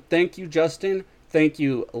 Well, thank you, Justin. Thank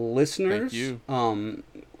you, listeners. Thank you.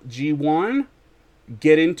 G1,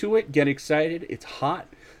 get into it. Get excited. It's hot.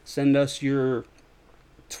 Send us your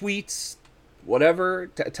tweets, whatever.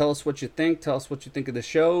 Tell us what you think. Tell us what you think of the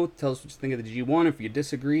show. Tell us what you think of the G1. If you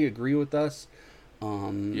disagree, agree with us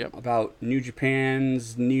about New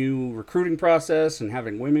Japan's new recruiting process and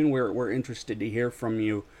having women. We're interested to hear from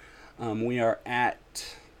you. We are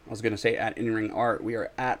at In-Ring Art. We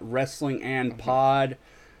are at Wrestling and Pod,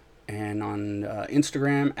 and on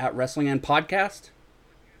Instagram at Wrestling and Podcast.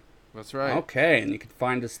 That's right. Okay, and you can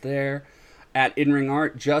find us there at In-Ring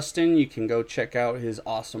Art. Justin, you can go check out his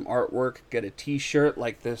awesome artwork. Get a T-shirt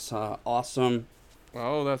like this awesome.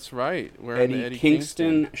 Oh, that's right. Eddie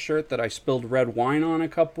Kingston shirt that I spilled red wine on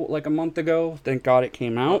a month ago. Thank God it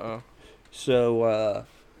came out. Uh-oh. So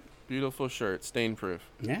beautiful shirt, stain proof.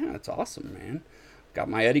 Yeah, it's awesome, man. Got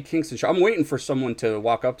my Eddie Kingston shirt. I'm waiting for someone to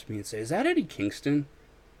walk up to me and say, "Is that Eddie Kingston?"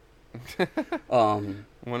 One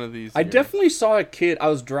of these. I definitely saw a kid. I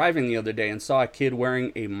was driving the other day and saw a kid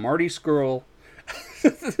wearing a Marty Scurll.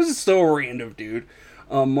 This is so random, dude.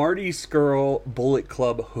 A Marty Scurll Bullet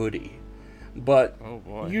Club hoodie. But oh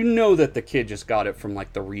boy, you know that the kid just got it from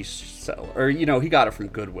like the reseller, or he got it from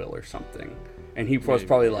Goodwill or something, and he was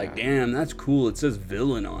probably like, "Damn, that's cool. It says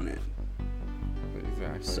villain on it."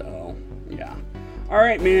 Exactly. So yeah. All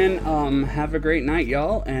right, man. Have a great night,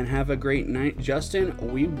 y'all, and have a great night, Justin.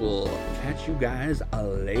 We will catch you guys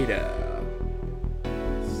later.